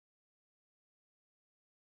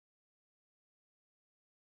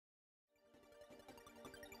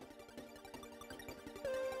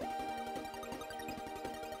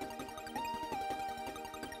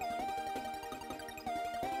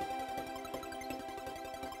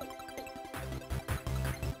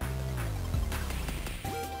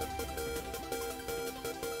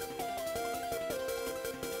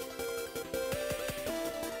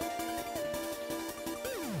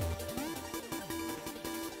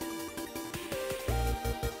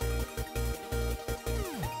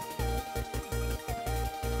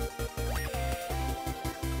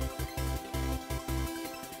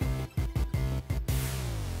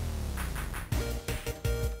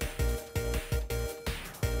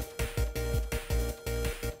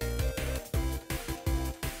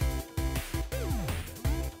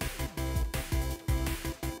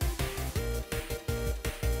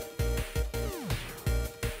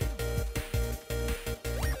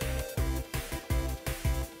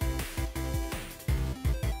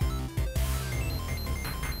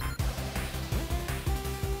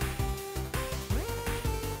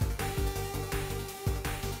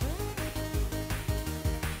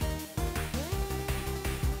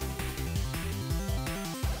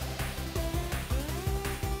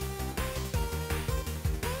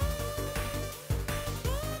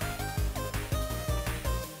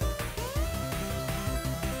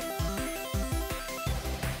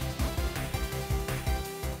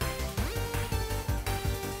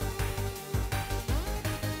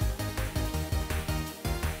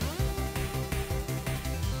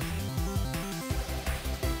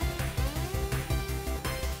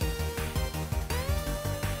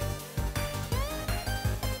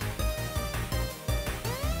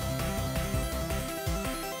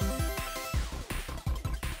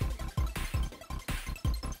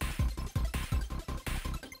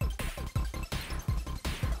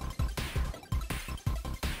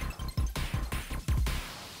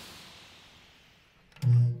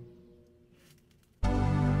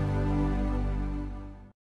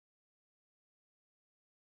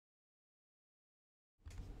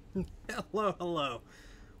Hello, hello.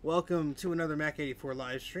 Welcome to another Mac84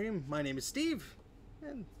 live stream. My name is Steve,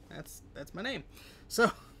 and that's my name.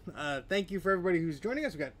 So, thank you for everybody who's joining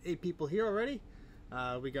us. We got 8 people here already.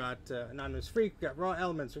 We got Anonymous Freak, we got Raw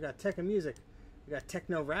Elements, we got Tech and Music, we got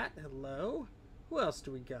Techno Rat. Hello. Who else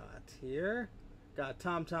do we got here? Got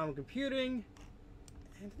Tom Computing,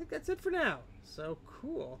 and I think that's it for now. So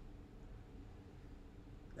cool.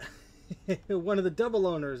 One of the double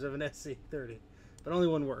owners of an SE30. But only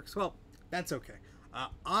one works. Well, that's okay.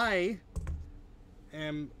 I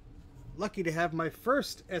am lucky to have my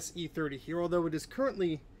first SE30 here, although it is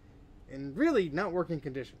currently in really not working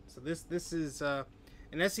condition. So this is an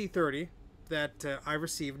SE30 that I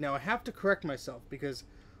received. Now I have to correct myself because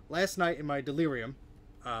last night in my delirium,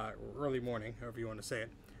 early morning, however you want to say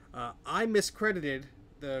it, I miscredited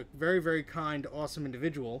the very, very kind, awesome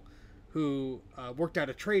individual who worked out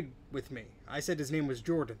a trade with me. I said his name was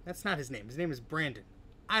Jordan. That's not his name. His name is Brandon.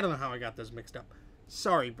 I don't know how I got those mixed up.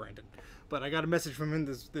 Sorry, Brandon. But I got a message from him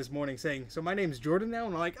this morning saying, so my name's Jordan now?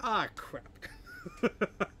 And I'm like, ah, crap.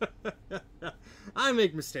 I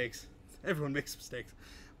make mistakes. Everyone makes mistakes.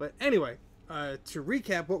 But anyway, to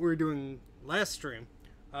recap what we were doing last stream,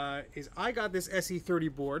 is I got this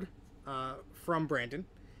SE30 board from Brandon,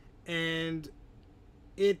 and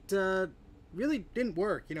it really didn't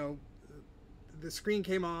work. You know, the screen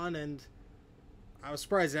came on and I was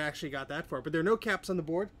surprised it actually got that far, but there are no caps on the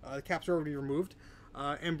board. The caps are already removed,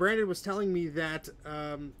 and Brandon was telling me that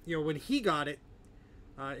you know, when he got it,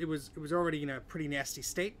 it was already in a pretty nasty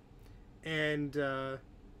state, and to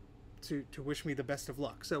wish me the best of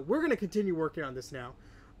luck. So we're going to continue working on this now.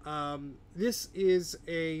 This is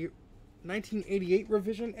a 1988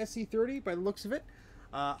 revision SE30 by the looks of it.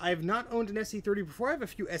 I have not owned an SE30 before. I have a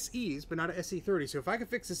few SEs, but not an SE30. So if I can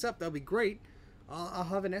fix this up, that'll be great. I'll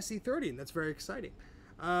have an SE30, and that's very exciting.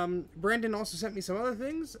 Brandon also sent me some other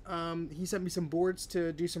things. He sent me some boards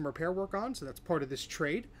to do some repair work on, so that's part of this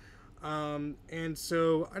trade. And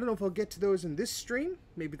so I don't know if I'll get to those in this stream,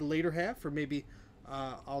 maybe the later half, or maybe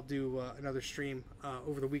I'll do another stream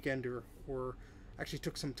over the weekend, or actually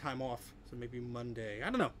took some time off, so maybe Monday. I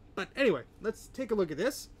don't know. But anyway, let's take a look at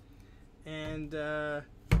this. And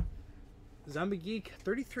Zombie Geek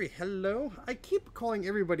 33, hello. I keep calling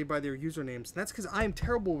everybody by their usernames, and that's because I'm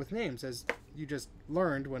terrible with names, as you just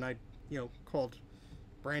learned when I, called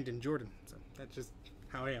Brandon Jordan. So that's just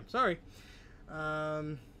how I am. Sorry.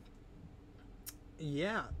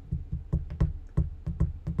 Yeah.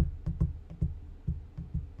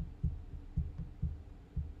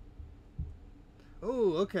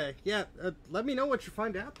 Oh, okay. Yeah, let me know what you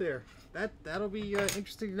find out there. That'll be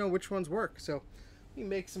interesting to know which ones work. So let me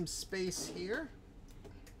make some space here.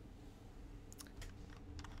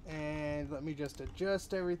 And let me just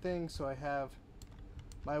adjust everything so I have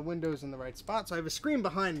my windows in the right spot. So I have a screen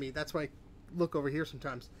behind me. That's why I look over here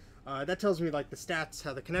sometimes. That tells me like the stats,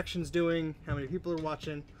 how the connection's doing, how many people are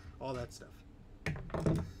watching, all that stuff.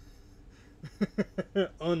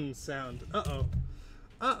 Unsound. Uh-oh.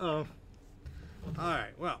 Uh-oh.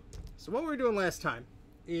 Alright, well, so what we were doing last time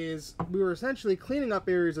is we were essentially cleaning up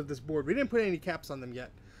areas of this board. We didn't put any caps on them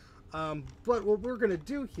yet. But what we're going to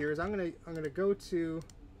do here is I'm going to go to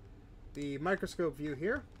the microscope view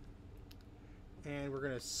here, and we're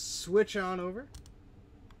going to switch on over.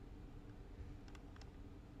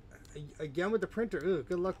 Again with the printer. Ooh,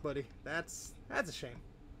 good luck, buddy. That's a shame.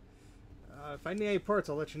 If I need any parts,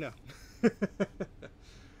 I'll let you know.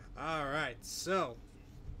 Alright, so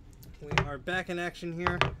we are back in action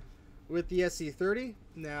here with the SE30.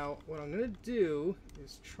 Now, what I'm going to do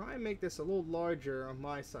is try and make this a little larger on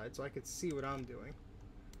my side so I can see what I'm doing.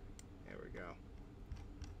 There we go.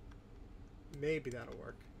 Maybe that'll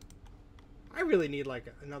work. I really need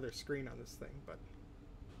like another screen on this thing, but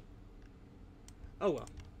oh well.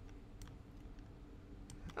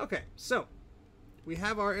 Okay, so we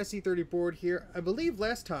have our SE30 board here. I believe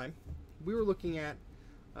last time we were looking at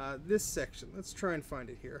this section. Let's try and find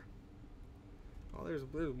it here. Oh, there's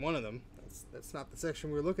one of them. That's not the section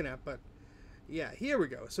we were looking at, but yeah, here we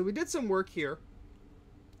go. So we did some work here,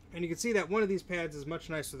 and you can see that one of these pads is much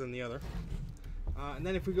nicer than the other. And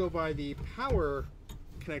then if we go by the power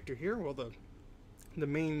connector here, well, the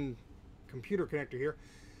main computer connector here,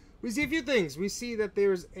 we see a few things. We see that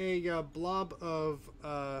there's a blob of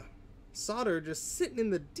solder just sitting in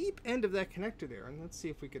the deep end of that connector there. And let's see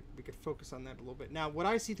if we could focus on that a little bit. Now, what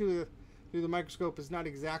I see through the microscope is not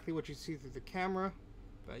exactly what you see through the camera,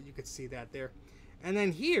 but you could see that there. And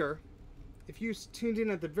then here, if you tuned in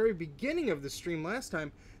at the very beginning of the stream last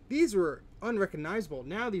time, these were unrecognizable.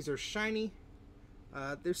 Now these are shiny.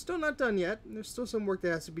 They're still not done yet. There's still some work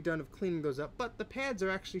that has to be done of cleaning those up, but the pads are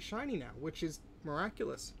actually shiny now, which is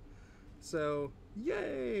miraculous. So,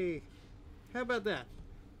 yay! How about that?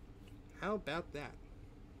 How about that?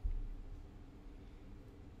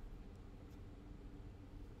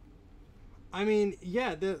 I mean,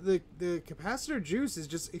 yeah, the capacitor juice is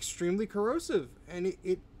just extremely corrosive, and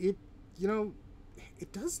it you know,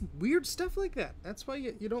 it does weird stuff like that. That's why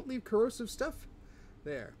you don't leave corrosive stuff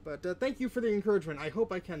there. But thank you for the encouragement. I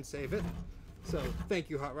hope I can save it. So thank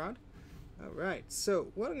you, Hot Rod. All right.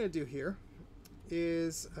 So what I'm going to do here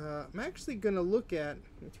is I'm actually going to look at.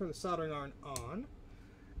 Let me turn the soldering iron on,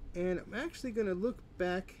 and I'm actually going to look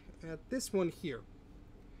back at this one here.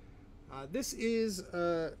 This is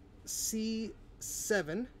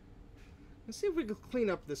C7. Let's see if we can clean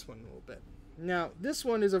up this one a little bit. Now, this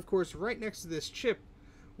one is, of course, right next to this chip,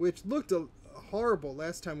 which looked horrible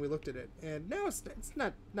last time we looked at it, and now it's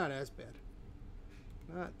not as bad.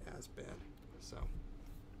 Not as bad. So,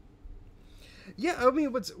 yeah, I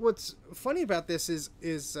mean, what's funny about this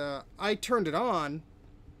is I turned it on,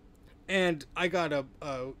 and I got a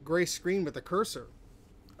gray screen with a cursor.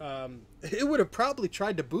 It would have probably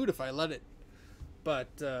tried to boot if I let it,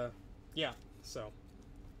 but yeah. So,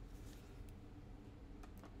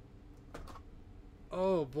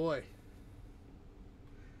 oh boy,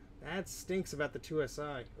 that stinks about the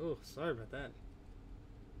 2SI. Oh, sorry about that.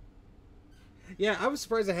 Yeah, I was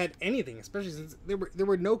surprised I had anything, especially since there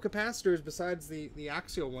were no capacitors besides the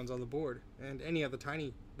axial ones on the board, and any of the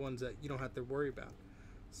tiny ones that you don't have to worry about.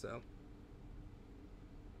 So,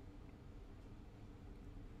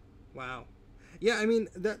 wow. Yeah, I mean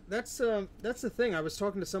that's the thing. I was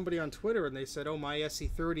talking to somebody on Twitter, and they said, "Oh, my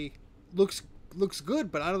SE30 looks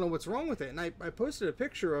good, but I don't know what's wrong with it." And I posted a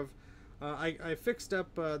picture of I fixed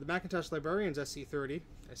up the Macintosh Librarian's SE30.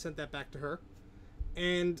 I sent that back to her,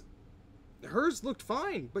 and hers looked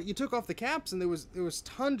fine. But you took off the caps, and there was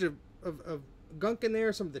tons of gunk in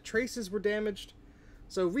there. Some of the traces were damaged.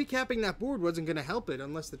 So recapping that board wasn't going to help it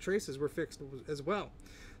unless the traces were fixed as well.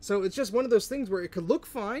 So it's just one of those things where it could look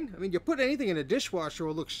fine. I mean, you put anything in a dishwasher, it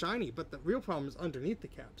will look shiny, but the real problem is underneath the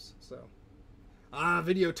caps. So,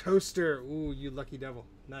 video toaster. Ooh, you lucky devil.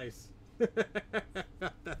 Nice.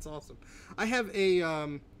 That's awesome. I have a,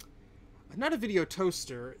 not a video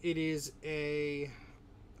toaster. It is a,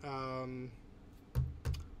 oh,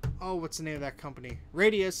 what's the name of that company?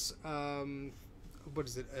 Radius, what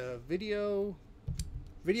is it? Video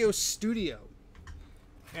Studio,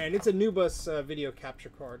 and it's a Nubus video capture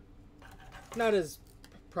card. Not as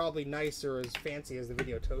probably nice or as fancy as the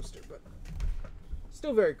video toaster, but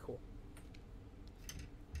still very cool.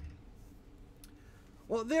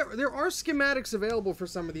 Well, there are schematics available for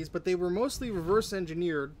some of these, but they were mostly reverse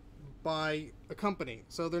engineered by a company,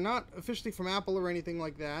 so they're not officially from Apple or anything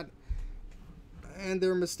like that, and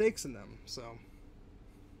there are mistakes in them. So.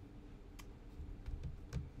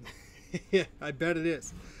 Yeah, I bet it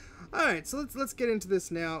is. All right, so let's get into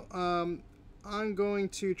this now. I'm going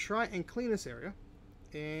to try and clean this area,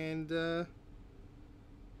 and let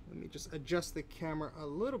me just adjust the camera a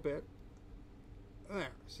little bit. There,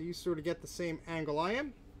 so you sort of get the same angle I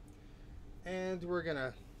am, and we're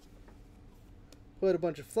gonna put a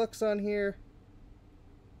bunch of flux on here,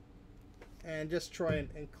 and just try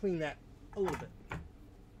and clean that a little bit.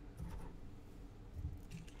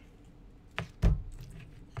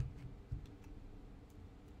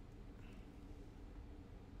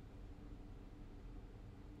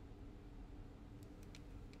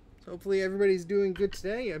 Hopefully everybody's doing good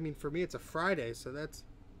today. I mean, for me it's a Friday, so that's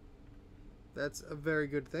a very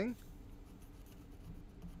good thing.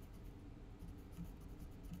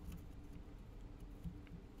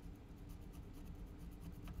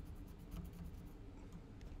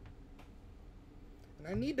 And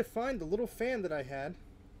I need to find the little fan that I had,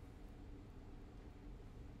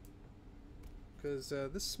 because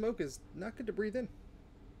this smoke is not good to breathe in.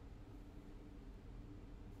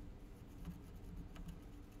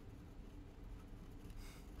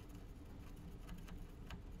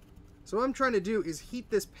 So what I'm trying to do is heat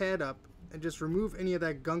this pad up and just remove any of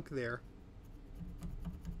that gunk there.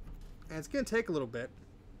 And it's going to take a little bit.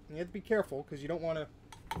 And you have to be careful because you don't want to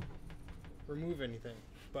remove anything.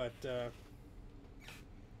 But,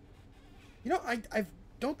 you know, I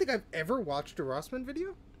don't think I've ever watched a Rossmann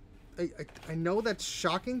video. I know that's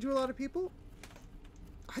shocking to a lot of people.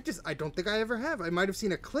 I don't think I ever have. I might have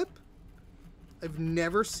seen a clip. I've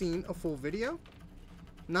never seen a full video.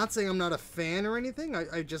 Not saying I'm not a fan or anything.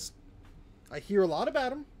 I hear a lot about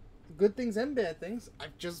them, good things and bad things.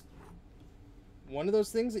 I've just, one of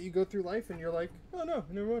those things that you go through life and you're like, oh no,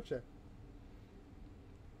 I never watched that.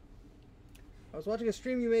 I was watching a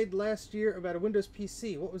stream you made last year about a Windows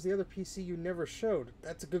PC. What was the other PC you never showed?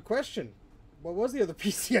 That's a good question. what was the other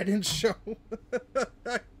PC I didn't show?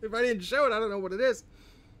 If I didn't show it, I don't know what it is.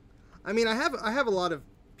 I mean, I have a lot of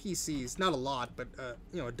PCs, not a lot, but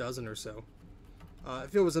you know, a dozen or so.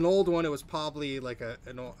 If it was an old one, it was probably like a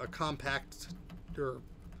compact or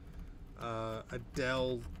a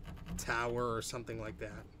Dell Tower or something like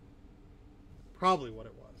that. Probably what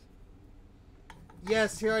it was.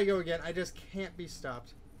 Yes, here I go again. I just can't be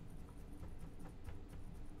stopped.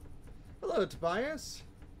 Hello, Tobias.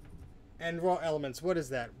 And raw elements. What is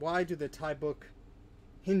that? Why do the tie book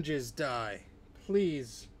hinges die?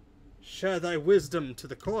 Please share thy wisdom to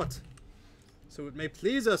the court, so it may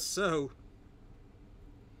please us so.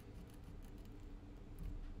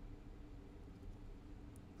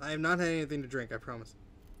 I have not had anything to drink, I promise.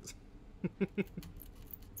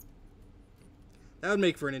 That would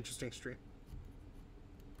make for an interesting stream.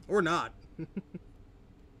 Or not.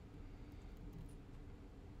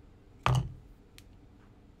 Alright,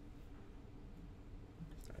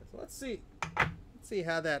 so let's see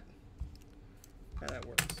how that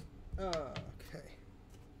works. Okay.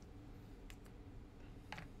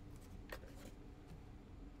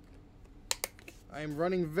 I am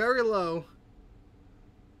running very low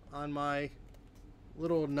on my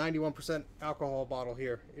little 91% alcohol bottle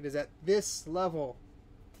here. It is at this level.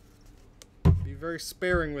 Be very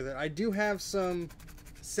sparing with it. I do have some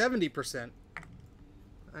 70%.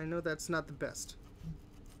 I know that's not the best.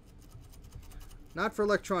 Not for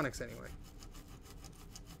electronics, anyway.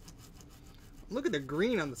 Look at the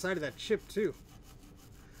green on the side of that chip, too.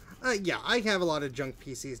 Yeah, I have a lot of junk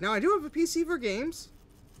PCs. Now, I do have a PC for games.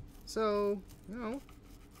 So, you know,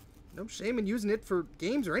 no shame in using it for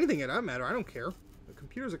games or anything, it doesn't matter. I don't care. A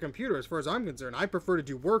computer's a computer as far as I'm concerned. I prefer to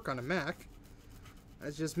do work on a Mac.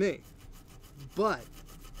 That's just me. But,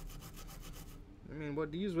 I mean,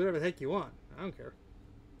 use whatever the heck you want. I don't care.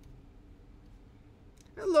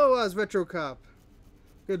 Hello, Oz Retro Cop.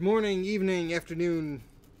 Good morning, evening, afternoon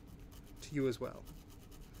to you as well.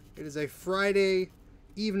 It is a Friday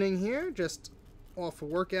evening here, just off for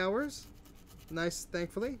work hours. Nice,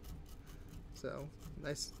 thankfully. So,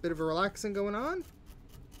 nice bit of a relaxing going on.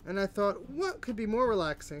 And I thought, what could be more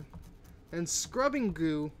relaxing than scrubbing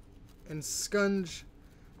goo and scunge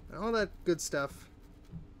and all that good stuff,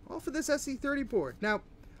 all for this SE30 board. Now,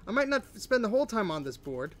 I might not spend the whole time on this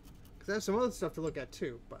board, because I have some other stuff to look at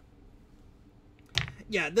too, but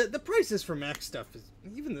yeah, the prices for Mac stuff, is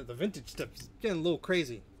even the vintage stuff, is getting a little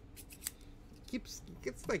crazy. Gets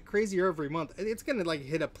like crazier every month. It's gonna like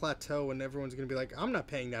hit a plateau and everyone's gonna be like, I'm not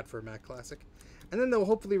paying that for a Mac Classic. And then they'll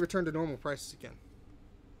hopefully return to normal prices again.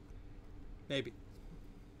 Maybe.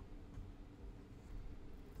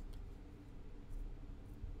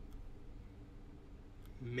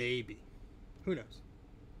 Maybe. Who knows?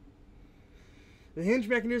 The hinge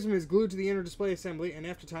mechanism is glued to the inner display assembly, and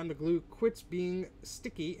after time the glue quits being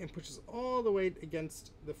sticky and pushes all the weight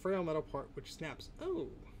against the frail metal part, which snaps. Oh.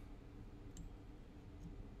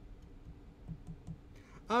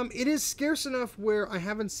 It is scarce enough where I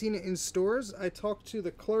haven't seen it in stores. I talked to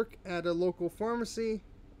the clerk at a local pharmacy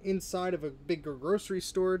inside of a bigger grocery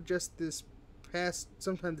store just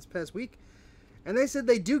sometime this past week, and they said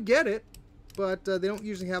they do get it, but they don't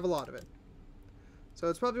usually have a lot of it. So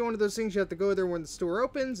it's probably one of those things you have to go there when the store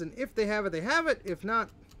opens, and if they have it, they have it. If not,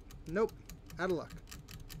 nope, out of luck.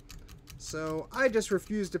 So I just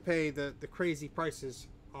refuse to pay the crazy prices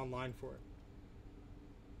online for it.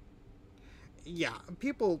 Yeah,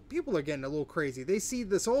 people are getting a little crazy. They see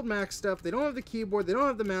this old Mac stuff, they don't have the keyboard, they don't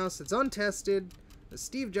have the mouse, it's untested,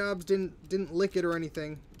 Steve Jobs didn't lick it or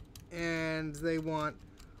anything, and they want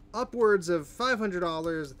upwards of $500,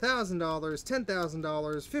 $1,000, $10,000,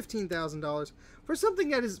 $15,000 for something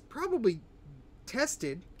that is probably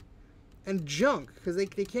tested and junk, because they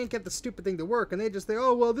can't get the stupid thing to work, and they just say,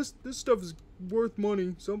 oh, well, this stuff is worth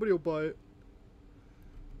money, somebody will buy it.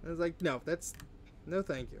 And it's like, no, no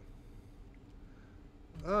thank you.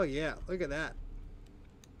 Oh yeah, look at that.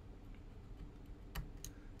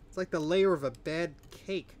 It's like the layer of a bad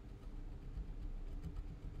cake.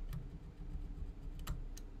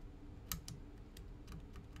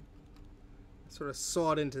 Sort of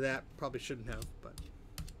sawed into that. Probably shouldn't have,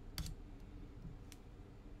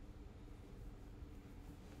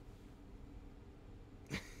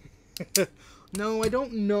 but... No, I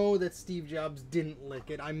don't know that Steve Jobs didn't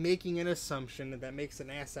lick it. I'm making an assumption that makes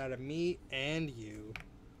an ass out of me and you.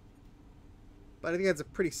 But I think that's a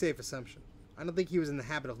pretty safe assumption. I don't think he was in the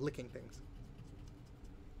habit of licking things.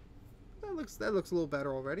 That looks a little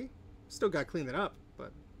better already. Still got to clean it up,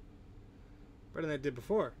 but better than I did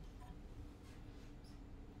before.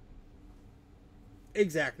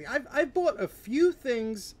 Exactly. I've bought a few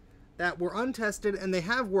things that were untested, and they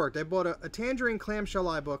have worked. I bought a Tangerine clamshell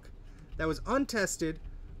iBook that was untested,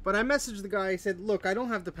 but I messaged the guy. I said, look, I don't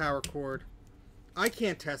have the power cord. I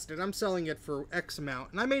can't test it. I'm selling it for X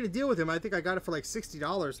amount. And I made a deal with him. I think I got it for like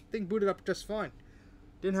 $60. Thing booted up just fine.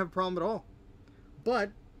 Didn't have a problem at all. But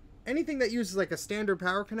anything that uses like a standard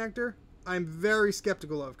power connector, I'm very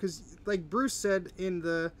skeptical of. Because like Bruce said in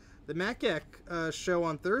the Mac84 show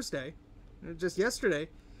on Thursday, just yesterday,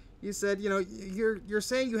 you said, you know, you're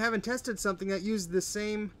saying you haven't tested something that used the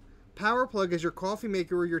same power plug as your coffee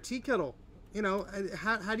maker or your tea kettle. You know,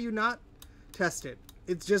 how do you not test it?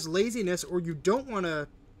 It's just laziness, or you don't want to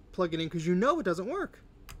plug it in because you know it doesn't work.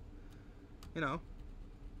 You know,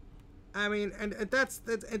 I mean, and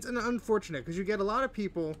it's an unfortunate, because you get a lot of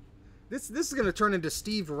people. This is going to turn into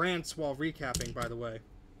Steve rants while recapping, by the way.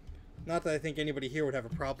 Not that I think anybody here would have a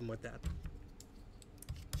problem with that.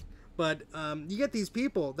 But you get these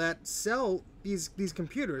people that sell these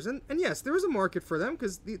computers, and yes, there is a market for them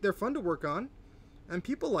because they're fun to work on, and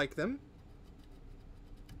people like them.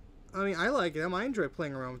 I mean, I like them. I enjoy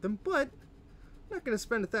playing around with them, but I'm not going to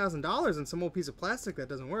spend $1,000 on some old piece of plastic that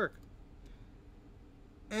doesn't work.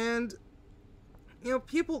 And, you know,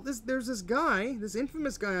 people, there's this guy, this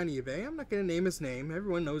infamous guy on eBay. I'm not going to name his name.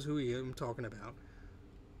 Everyone knows who I'm talking about.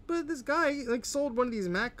 But this guy, like, sold one of these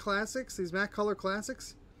Mac Classics, these Mac Color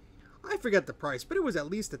Classics. I forget the price, but it was at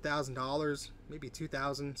least $1,000, maybe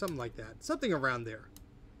 $2,000, something like that. Something around there.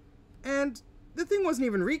 And the thing wasn't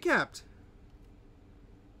even recapped.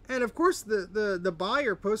 And of course, the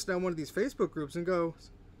buyer posted on one of these Facebook groups and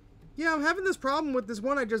goes, yeah, I'm having this problem with this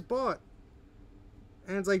one I just bought.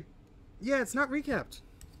 And it's like, yeah, it's not recapped.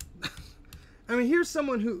 I mean, here's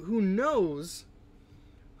someone who knows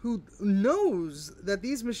that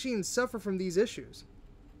these machines suffer from these issues,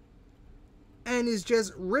 and is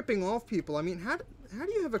just ripping off people. I mean, how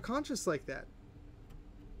do you have a conscience like that?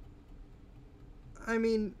 I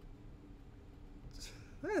mean,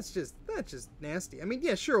 that's just nasty. I mean,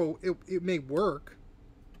 yeah, sure, it may work.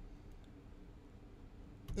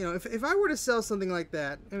 You know, if I were to sell something like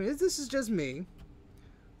that, I mean, this is just me,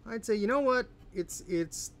 I'd say, you know what, it's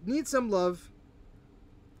needs some love,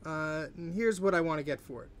 and here's what I want to get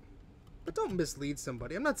for it. But don't mislead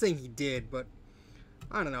somebody. I'm not saying he did, but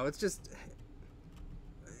I don't know. It's just,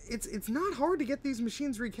 it's not hard to get these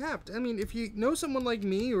machines recapped. I mean, if you know someone like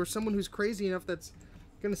me or someone who's crazy enough that's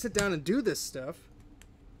going to sit down and do this stuff,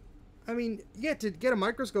 I mean, yeah, to get a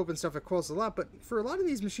microscope and stuff, it costs a lot, but for a lot of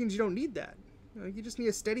these machines, you don't need that. You know, you just need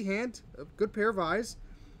a steady hand, a good pair of eyes,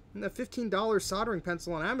 and a $15 soldering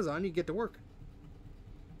pencil on Amazon, you get to work.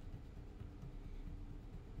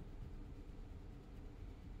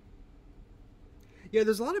 Yeah,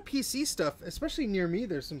 there's a lot of PC stuff, especially near me,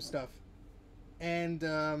 there's some stuff. And,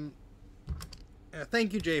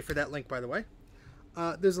 thank you, Jay, for that link, by the way.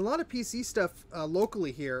 There's a lot of PC stuff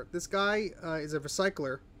locally here. This guy is a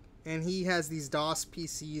recycler, and he has these DOS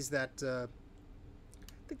PCs that, I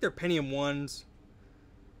think they're Pentium 1s.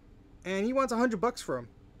 And he wants $100 for them.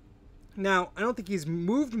 Now, I don't think he's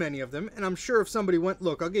moved many of them, and I'm sure if somebody went,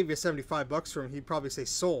 look, I'll give you $75 for them, he'd probably say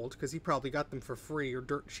sold, because he probably got them for free or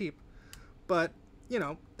dirt cheap. But, you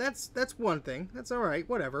know, that's one thing. That's alright,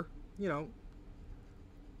 whatever, you know.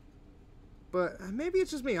 But maybe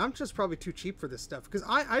it's just me. I'm just probably too cheap for this stuff. Because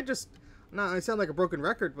I just, I sound like a broken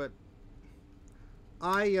record, but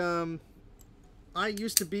I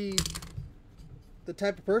used to be the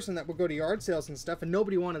type of person that would go to yard sales and stuff, and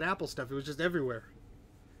nobody wanted Apple stuff. It was just everywhere.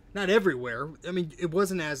 Not everywhere. I mean, it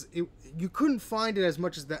wasn't as, you couldn't find it as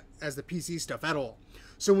much as the PC stuff at all.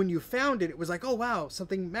 So when you found it, it was like, oh wow,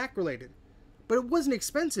 something Mac related. But it wasn't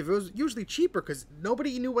expensive. It was usually cheaper because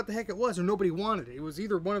nobody knew what the heck it was, or nobody wanted it. It was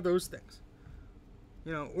either one of those things.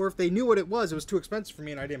 You know, or if they knew what it was too expensive for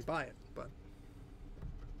me and I didn't buy it. But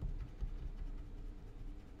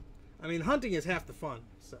I mean, hunting is half the fun,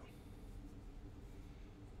 so.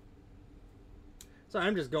 Sorry,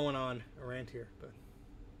 I'm just going on a rant here, but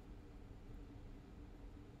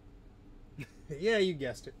yeah, you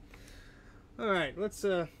guessed it. All right, let's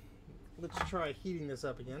try heating this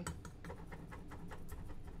up again.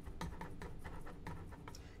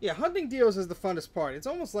 Yeah, hunting deals is the funnest part. It's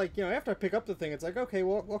almost like, you know, after I pick up the thing, it's like, okay,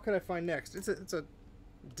 well, what could I find next? It's a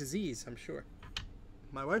disease, I'm sure.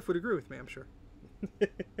 My wife would agree with me, I'm sure.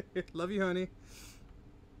 Love you, honey.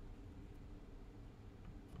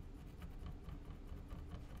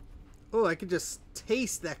 Oh, I could just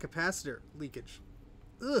taste that capacitor leakage.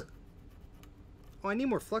 Ugh. Oh, I need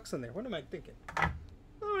more flux on there. What am I thinking? What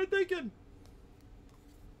am I thinking?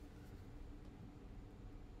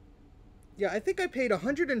 Yeah, I think I paid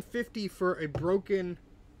 $150 for a broken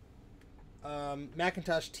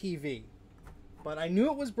Macintosh TV. But I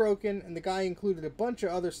knew it was broken, and the guy included a bunch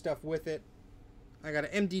of other stuff with it. I got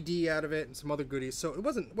an MDD out of it and some other goodies, so it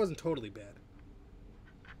wasn't totally bad.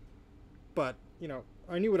 But, you know,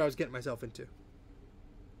 I knew what I was getting myself into.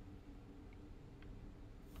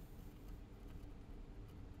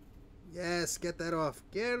 Yes, get that off.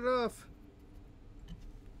 Get it off.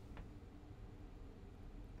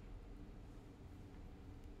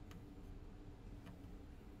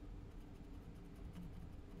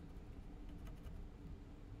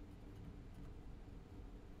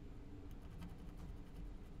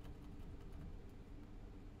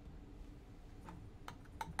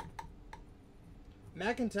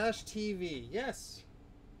 Macintosh TV, yes.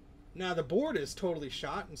 Now the board is totally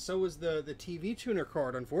shot, and so is the TV tuner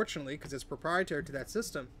card, unfortunately, because it's proprietary to that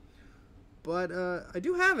system. But I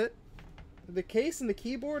do have it. The case and the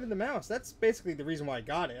keyboard and the mouse. That's basically the reason why I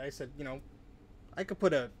got it. I said, you know, I could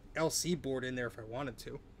put a LC board in there if I wanted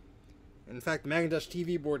to. And in fact, the Macintosh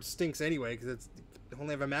TV board stinks anyway, because it's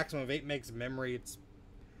only have a maximum of 8 megs of memory.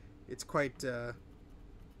 It's quite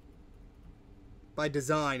by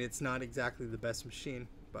design, it's not exactly the best machine,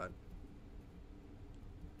 but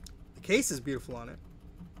the case is beautiful on it.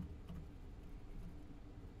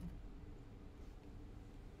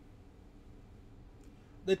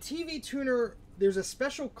 The TV tuner, there's a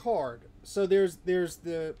special card. So there's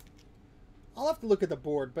the, I'll have to look at the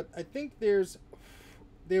board, but I think there's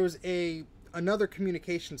another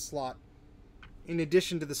communication slot in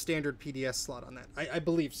addition to the standard PDS slot on that. I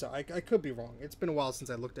believe so. I could be wrong. It's been a while since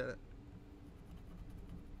I looked at it.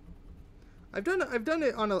 I've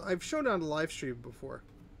shown it on a live stream before,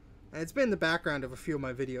 and it's been in the background of a few of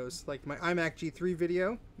my videos, like my iMac G3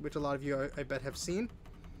 video, which a lot of you I bet have seen.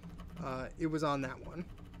 It was on that one.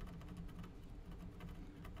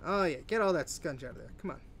 Oh yeah, get all that scunch out of there.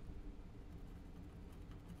 Come on.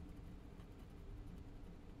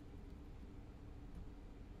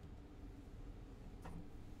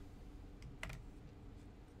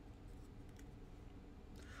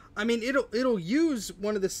 I mean, it'll use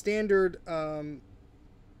one of the standard,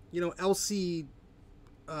 you know, LC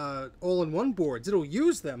all-in-one boards. It'll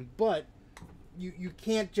use them, but you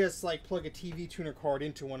can't just like plug a TV tuner card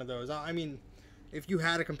into one of those. I mean, if you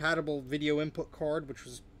had a compatible video input card, which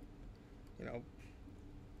was, you know,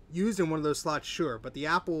 used in one of those slots, sure. But the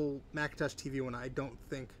Apple Macintosh TV one, I don't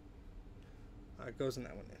think goes in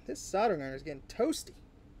that one. This soldering iron is getting toasty.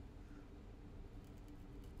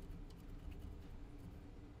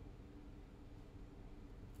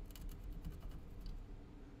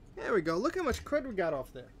 There we go. Look how much crud we got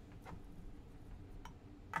off there.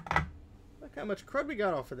 Look how much crud we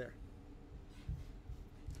got off of there.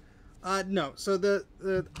 No. So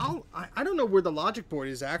I don't know where the logic board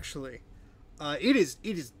is actually. It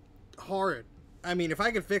is hard. I mean, if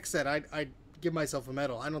I could fix that, I'd give myself a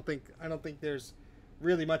medal. I don't think there's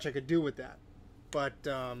really much I could do with that. But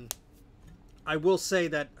I will say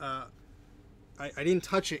that I didn't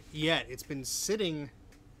touch it yet. It's been sitting.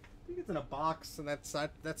 I think it's in a box in that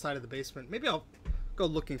side of the basement. Maybe I'll go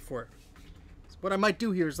looking for it. So what I might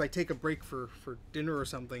do here is like take a break for dinner or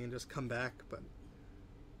something and just come back. But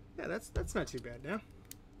yeah, that's not too bad now.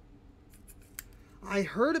 I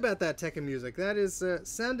heard about that Tekken music. That is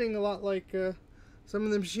sounding a lot like some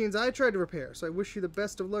of the machines I tried to repair. So I wish you the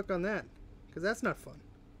best of luck on that, because that's not fun.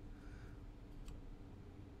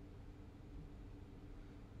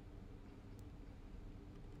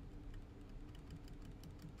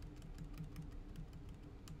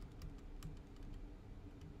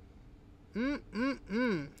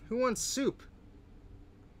 Who wants soup?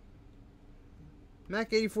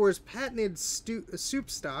 Mac84's patented soup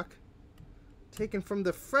stock, taken from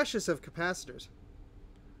the freshest of capacitors.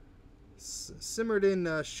 Simmered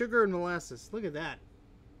in sugar and molasses. Look at that.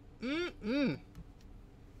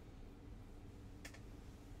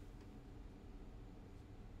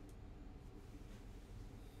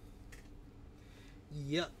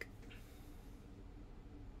 Yuck.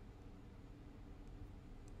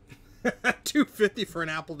 $250 for an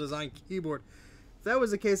Apple design keyboard. If that was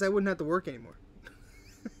the case, I wouldn't have to work anymore.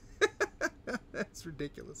 That's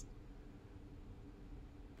ridiculous.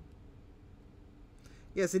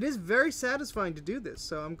 Yes, it is very satisfying to do this,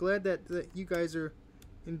 so I'm glad that you guys are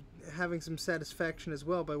having some satisfaction as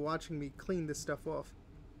well by watching me clean this stuff off.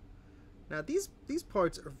 Now, these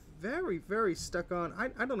parts are very, very stuck on.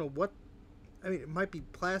 I don't know what. I mean, it might be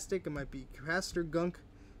plastic, it might be capacitor gunk.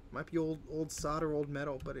 Might be old solder, old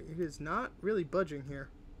metal, but it is not really budging here.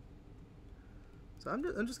 So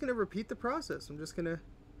I'm just gonna repeat the process. I'm just gonna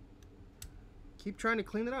keep trying to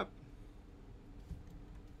clean it up.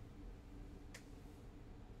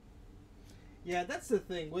 Yeah, that's the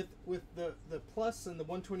thing with the Plus and the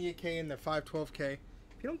 128K and the 512K.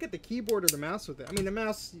 If you don't get the keyboard or the mouse with it, I mean the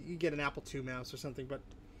mouse you get an Apple II mouse or something, but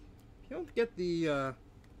if you don't get the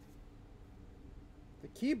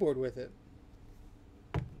keyboard with it,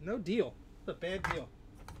 no deal. It's a bad deal.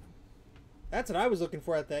 That's what I was looking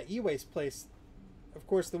for at that e-waste place. Of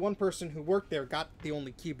course, the one person who worked there got the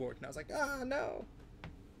only keyboard, and I was like, ah, no.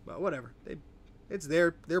 But whatever. It's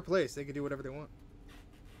their place. They can do whatever they want.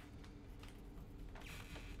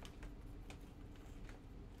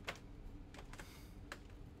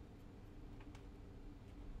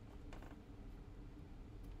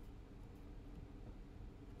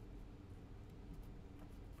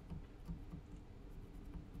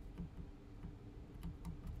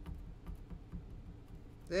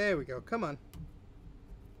 There we go. Come on.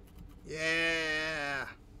 Yeah.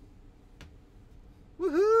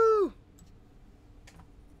 Woohoo!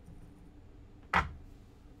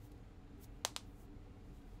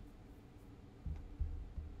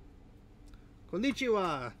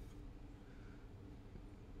 Konnichiwa.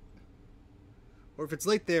 Or if it's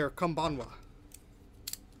late there, konbanwa.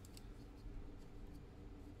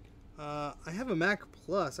 I have a Mac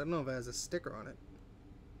Plus. I don't know if it has a sticker on it.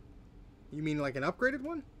 You mean like an upgraded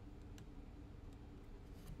one?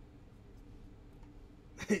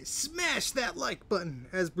 Smash that like button,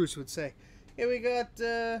 as Bruce would say. Here we got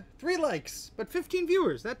 3 likes, but 15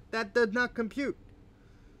 viewers. That does not compute.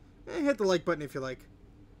 Hit the like button if you like.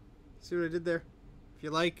 See what I did there? If you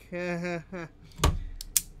like, yeah,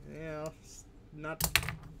 we're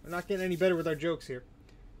not getting any better with our jokes here.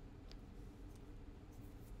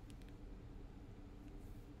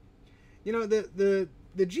 You know, the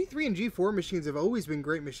G3 and G4 machines have always been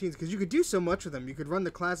great machines because you could do so much with them. You could run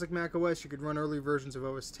the classic Mac OS, you could run early versions of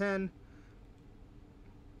OS 10.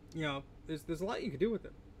 You know, there's a lot you could do with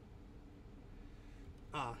it.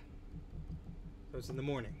 Ah, that was in the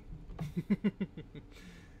morning.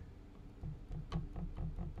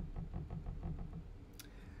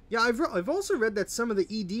 Yeah, I've also read that some of the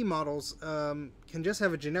ED models can just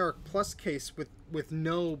have a generic Plus case with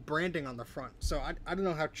no branding on the front. So I don't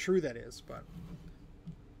know how true that is, but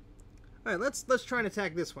all right, let's try and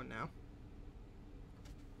attack this one now.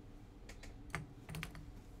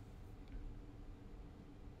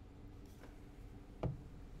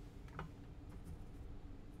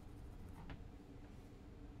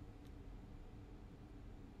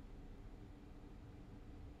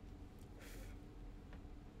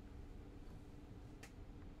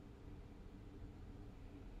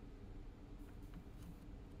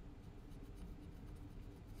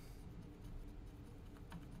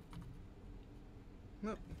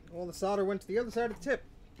 Nope. All the solder went to the other side of the tip.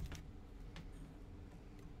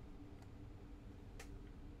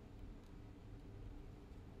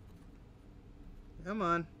 Come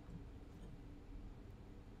on.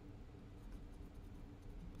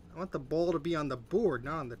 I want the ball to be on the board,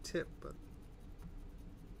 not on the tip, but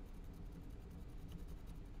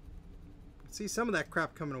see some of that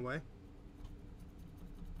crap coming away.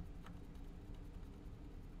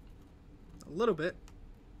 A little bit.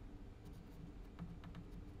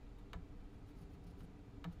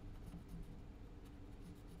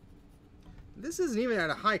 This isn't even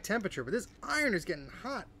at a high temperature, but this iron is getting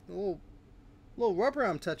hot. The little rubber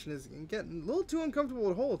I'm touching is getting a little too uncomfortable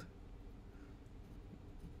to hold.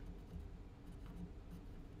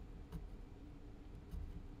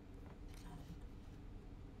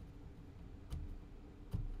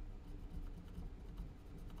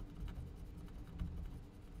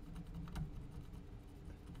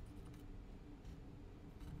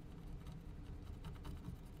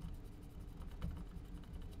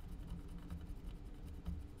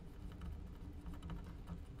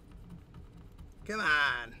 Come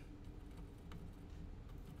on.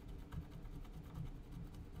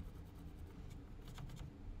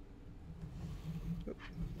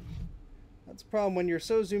 That's the problem when you're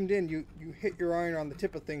so zoomed in, you hit your iron on the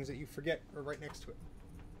tip of things that you forget are right next to it.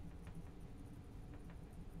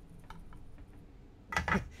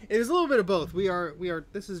 It is a little bit of both.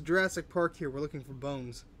 This is Jurassic Park here. We're looking for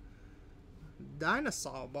bones.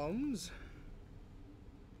 Dinosaur bones.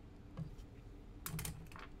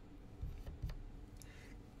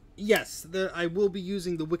 Yes, I will be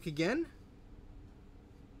using the wick again.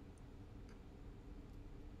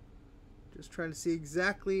 Just trying to see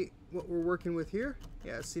exactly what we're working with here.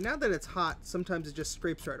 Yeah, see, now that it's hot, sometimes it just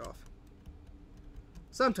scrapes right off.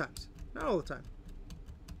 Sometimes. Not all the time.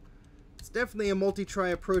 It's definitely a multi-try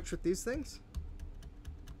approach with these things.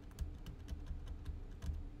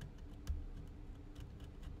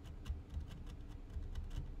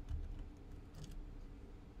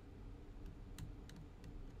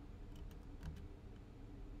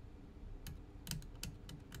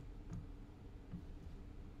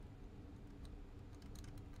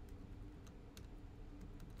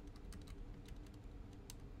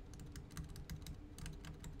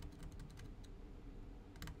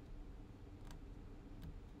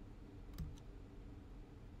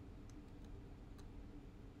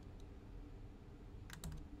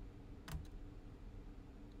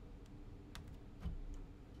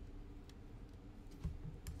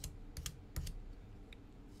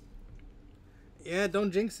 Yeah,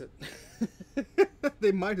 don't jinx it.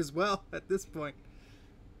 They might as well at this point.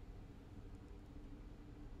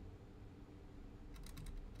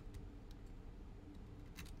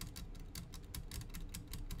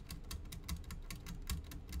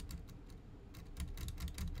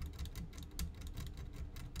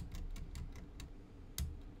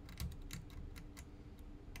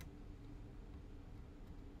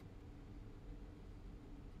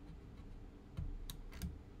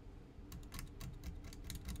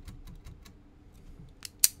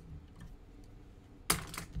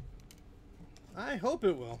 I hope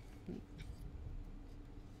it will.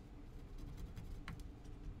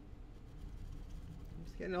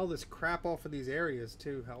 Just getting all this crap off of these areas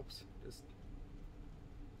too helps. Just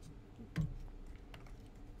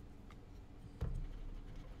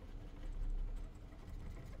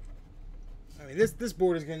I mean, this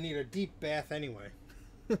board is going to need a deep bath anyway.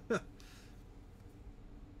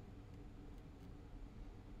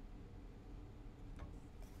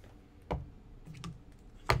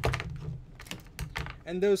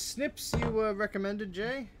 And those snips you recommended,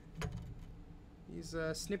 Jay? These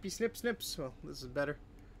snippy snips. Well, this is better.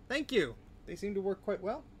 Thank you. They seem to work quite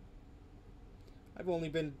well. I've only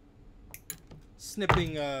been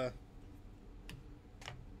snipping, you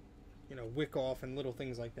know, wick off and little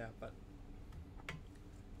things like that, but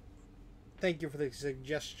thank you for the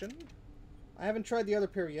suggestion. I haven't tried the other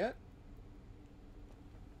pair yet,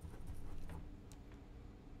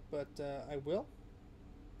 but I will.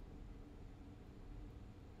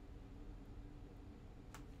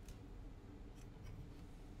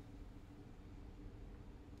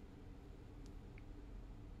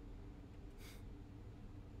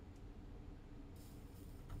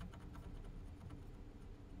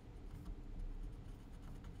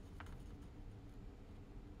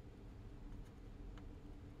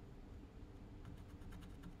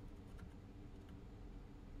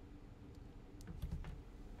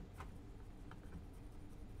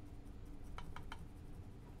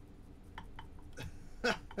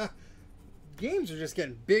 Games are just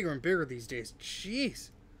getting bigger and bigger these days.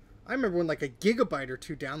 Jeez. I remember when like a gigabyte or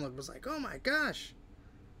two download was like, oh my gosh.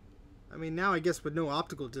 I mean, now I guess with no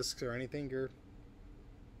optical discs or anything,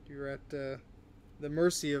 you're at the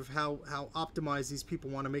mercy of how optimized these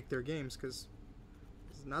people want to make their games, because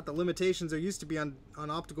it's not the limitations there used to be on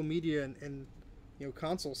optical media and you know,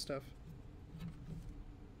 console stuff.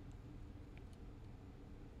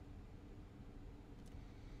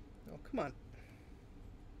 Oh, come on.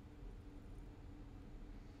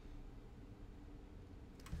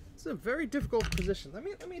 It's a very difficult position. Let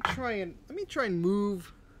me try and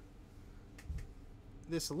move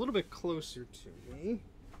this a little bit closer to me.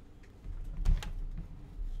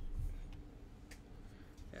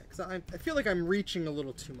 Yeah, because I feel like I'm reaching a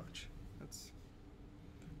little too much. It's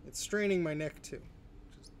straining my neck too,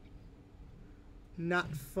 which is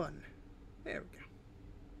not fun. There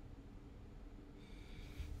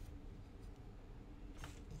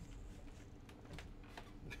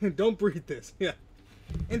we go. Don't breathe this. Yeah.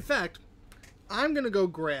 In fact, I'm going to go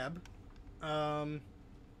grab a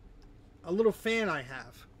little fan I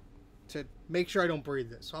have to make sure I don't breathe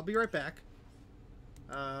this. So I'll be right back.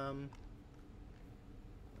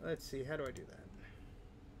 Let's see. How do I do that?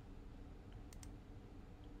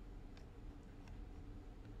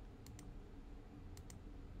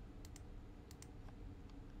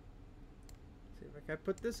 See if I can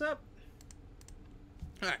put this up.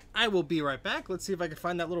 Alright, I will be right back. Let's see if I can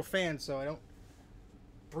find that little fan so I don't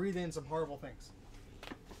breathe in some horrible things.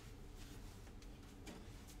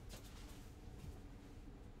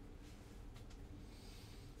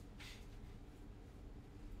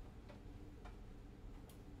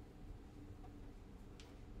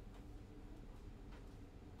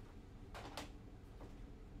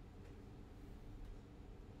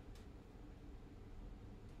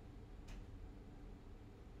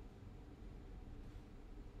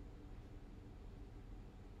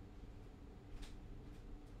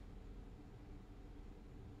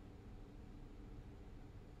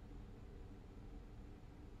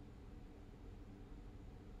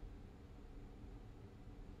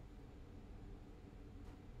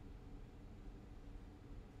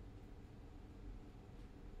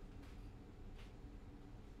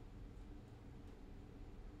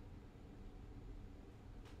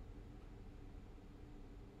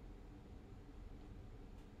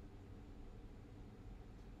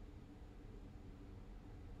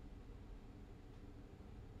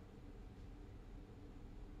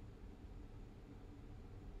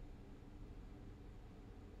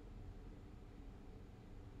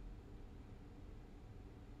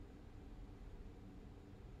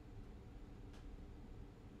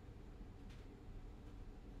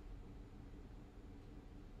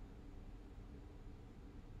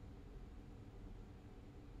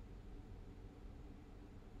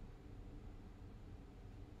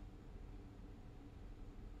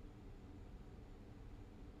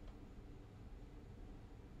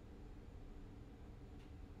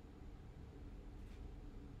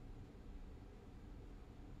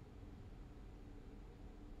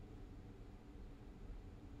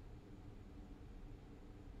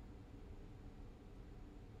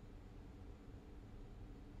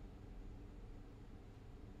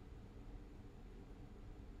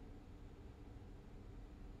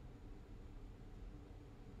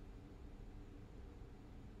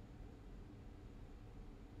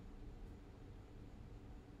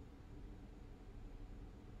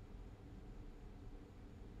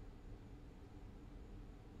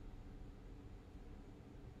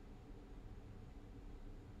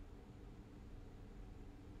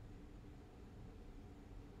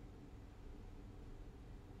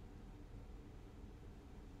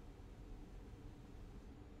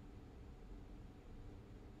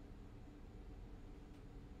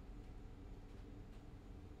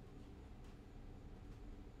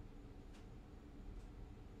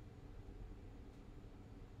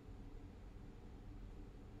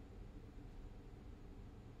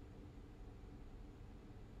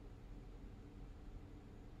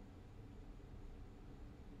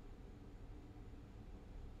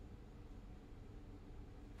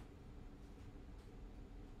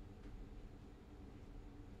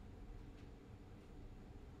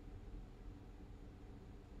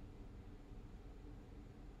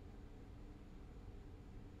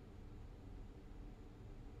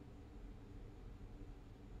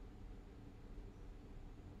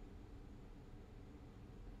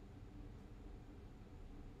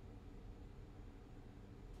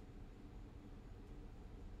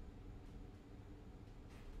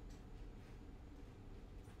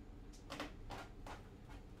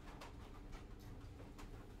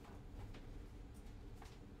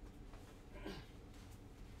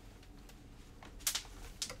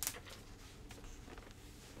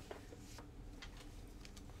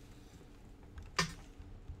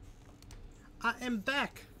 I am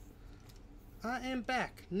back. I am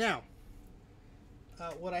back. Now,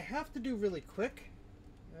 what I have to do really quick,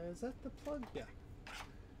 is that the plug? Yeah.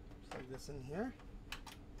 Plug this in here.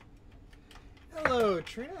 Hello,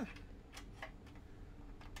 Trina.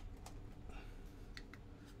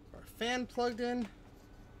 Our fan plugged in.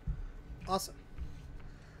 Awesome.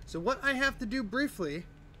 So what I have to do briefly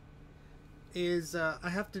is I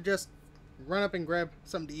have to just run up and grab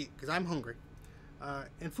something to eat because I'm hungry.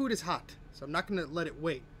 And food is hot, so I'm not going to let it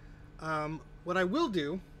wait. What I will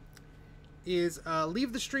do is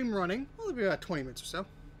leave the stream running. Well, it'll be about 20 minutes or so.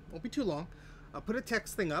 Won't be too long. I'll put a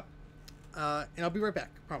text thing up, and I'll be right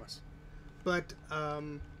back. Promise. But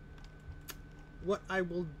what I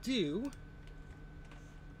will do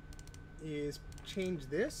is change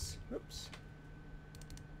this. Oops.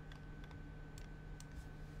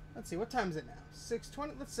 Let's see. What time is it now?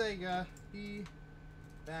 6:20. Let's say be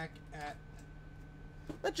back at.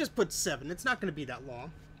 Let's just put 7. It's not going to be that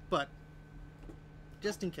long, but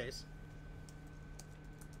just in case.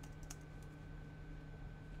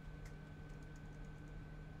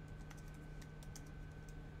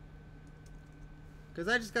 Because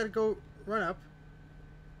I just got to go run up.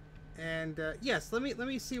 And yes, let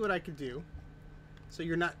me see what I could do, so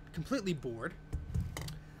you're not completely bored.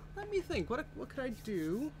 Let me think. What could I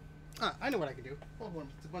do? Ah, I know what I could do. Hold on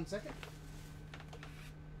 1 second.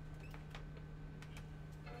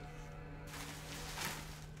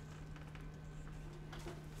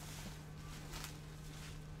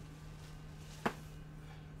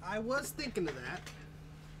 I was thinking of that.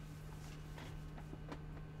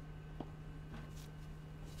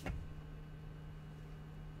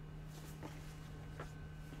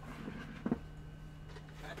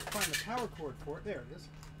 I have to find the power cord for it. There it is.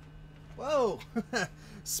 Whoa!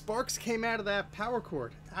 Sparks came out of that power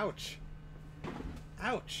cord. Ouch.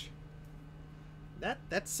 Ouch.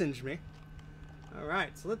 That singed me. All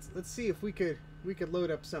right, so let's see if we could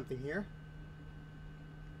load up something here.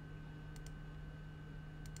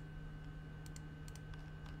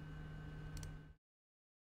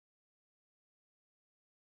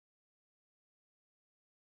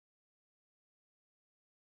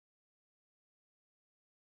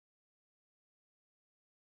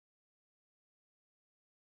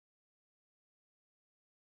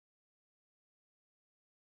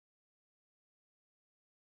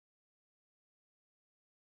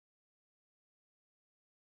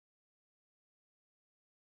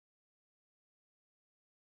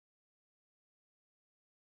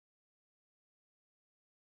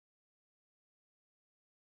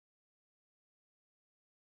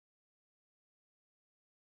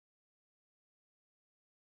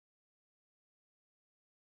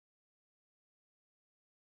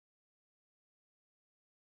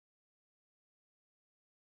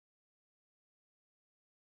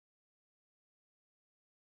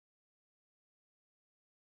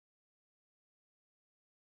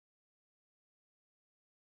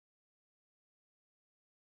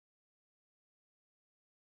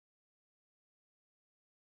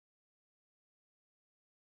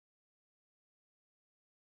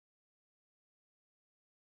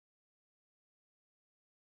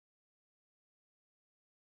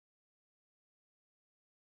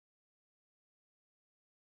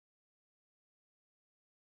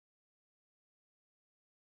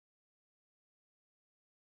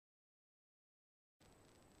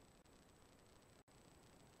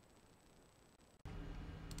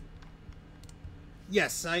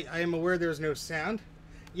 Yes, I am aware there's no sound.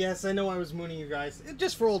 Yes, I know I was mooning you guys.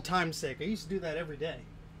 Just for old time's sake. I used to do that every day.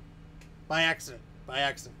 By accident. By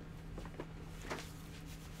accident. I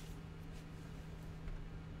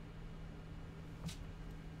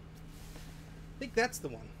think that's the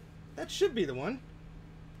one. That should be the one.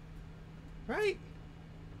 Right?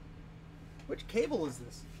 Which cable is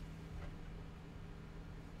this?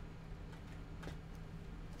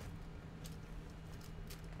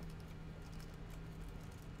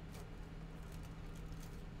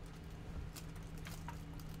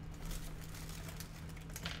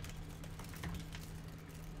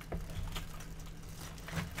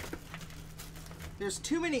 There's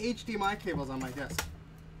too many HDMI cables on my desk.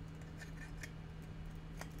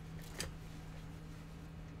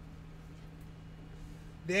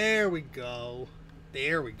 There we go.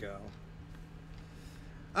 There we go.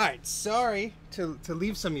 Alright, sorry to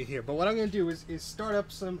leave some of you here, but what I'm going to do is start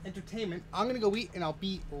up some entertainment. I'm going to go eat, and I'll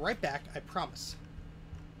be right back, I promise.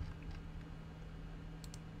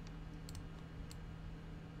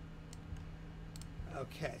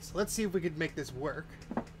 Okay, so let's see if we could make this work.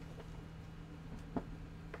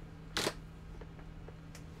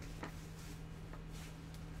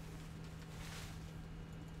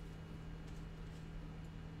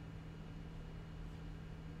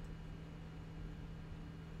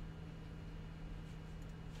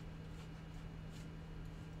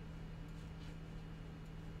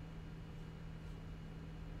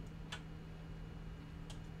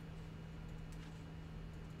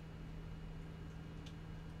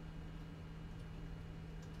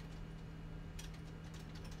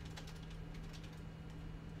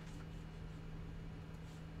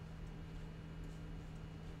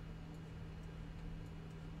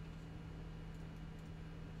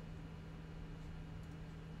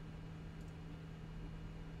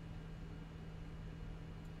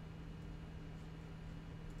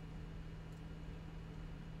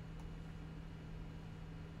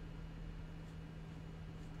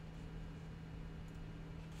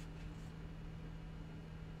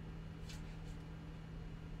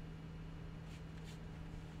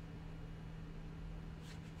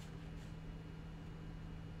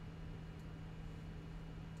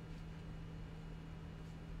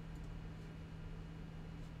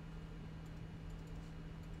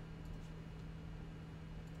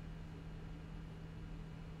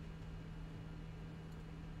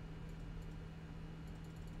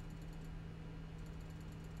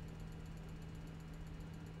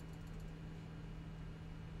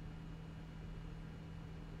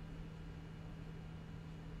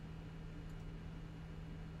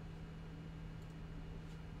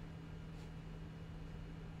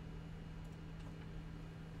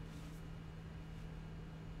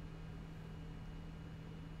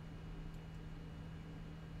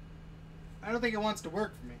 I don't think it wants to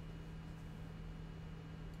work for me.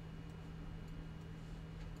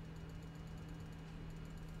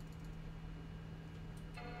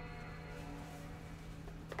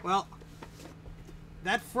 Well,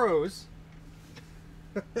 that froze.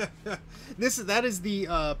 That is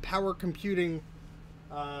the Power Computing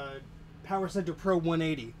Power Center Pro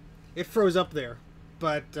 180. It froze up there,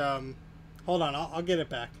 but hold on, I'll get it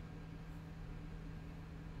back.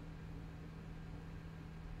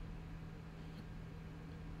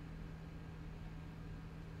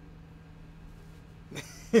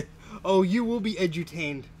 Oh, you will be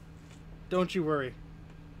edutained. Don't you worry.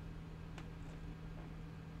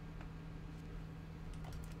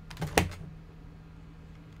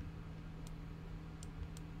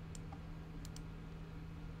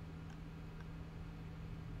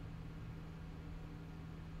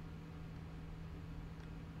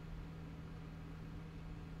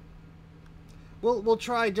 We'll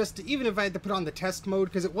try just to, even if I had to put on the test mode,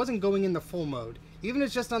 because it wasn't going in the full mode. Even if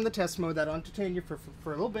it's just on the test mode, that'll entertain you for a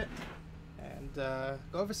little bit. And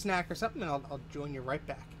go have a snack or something, and I'll join you right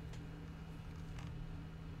back.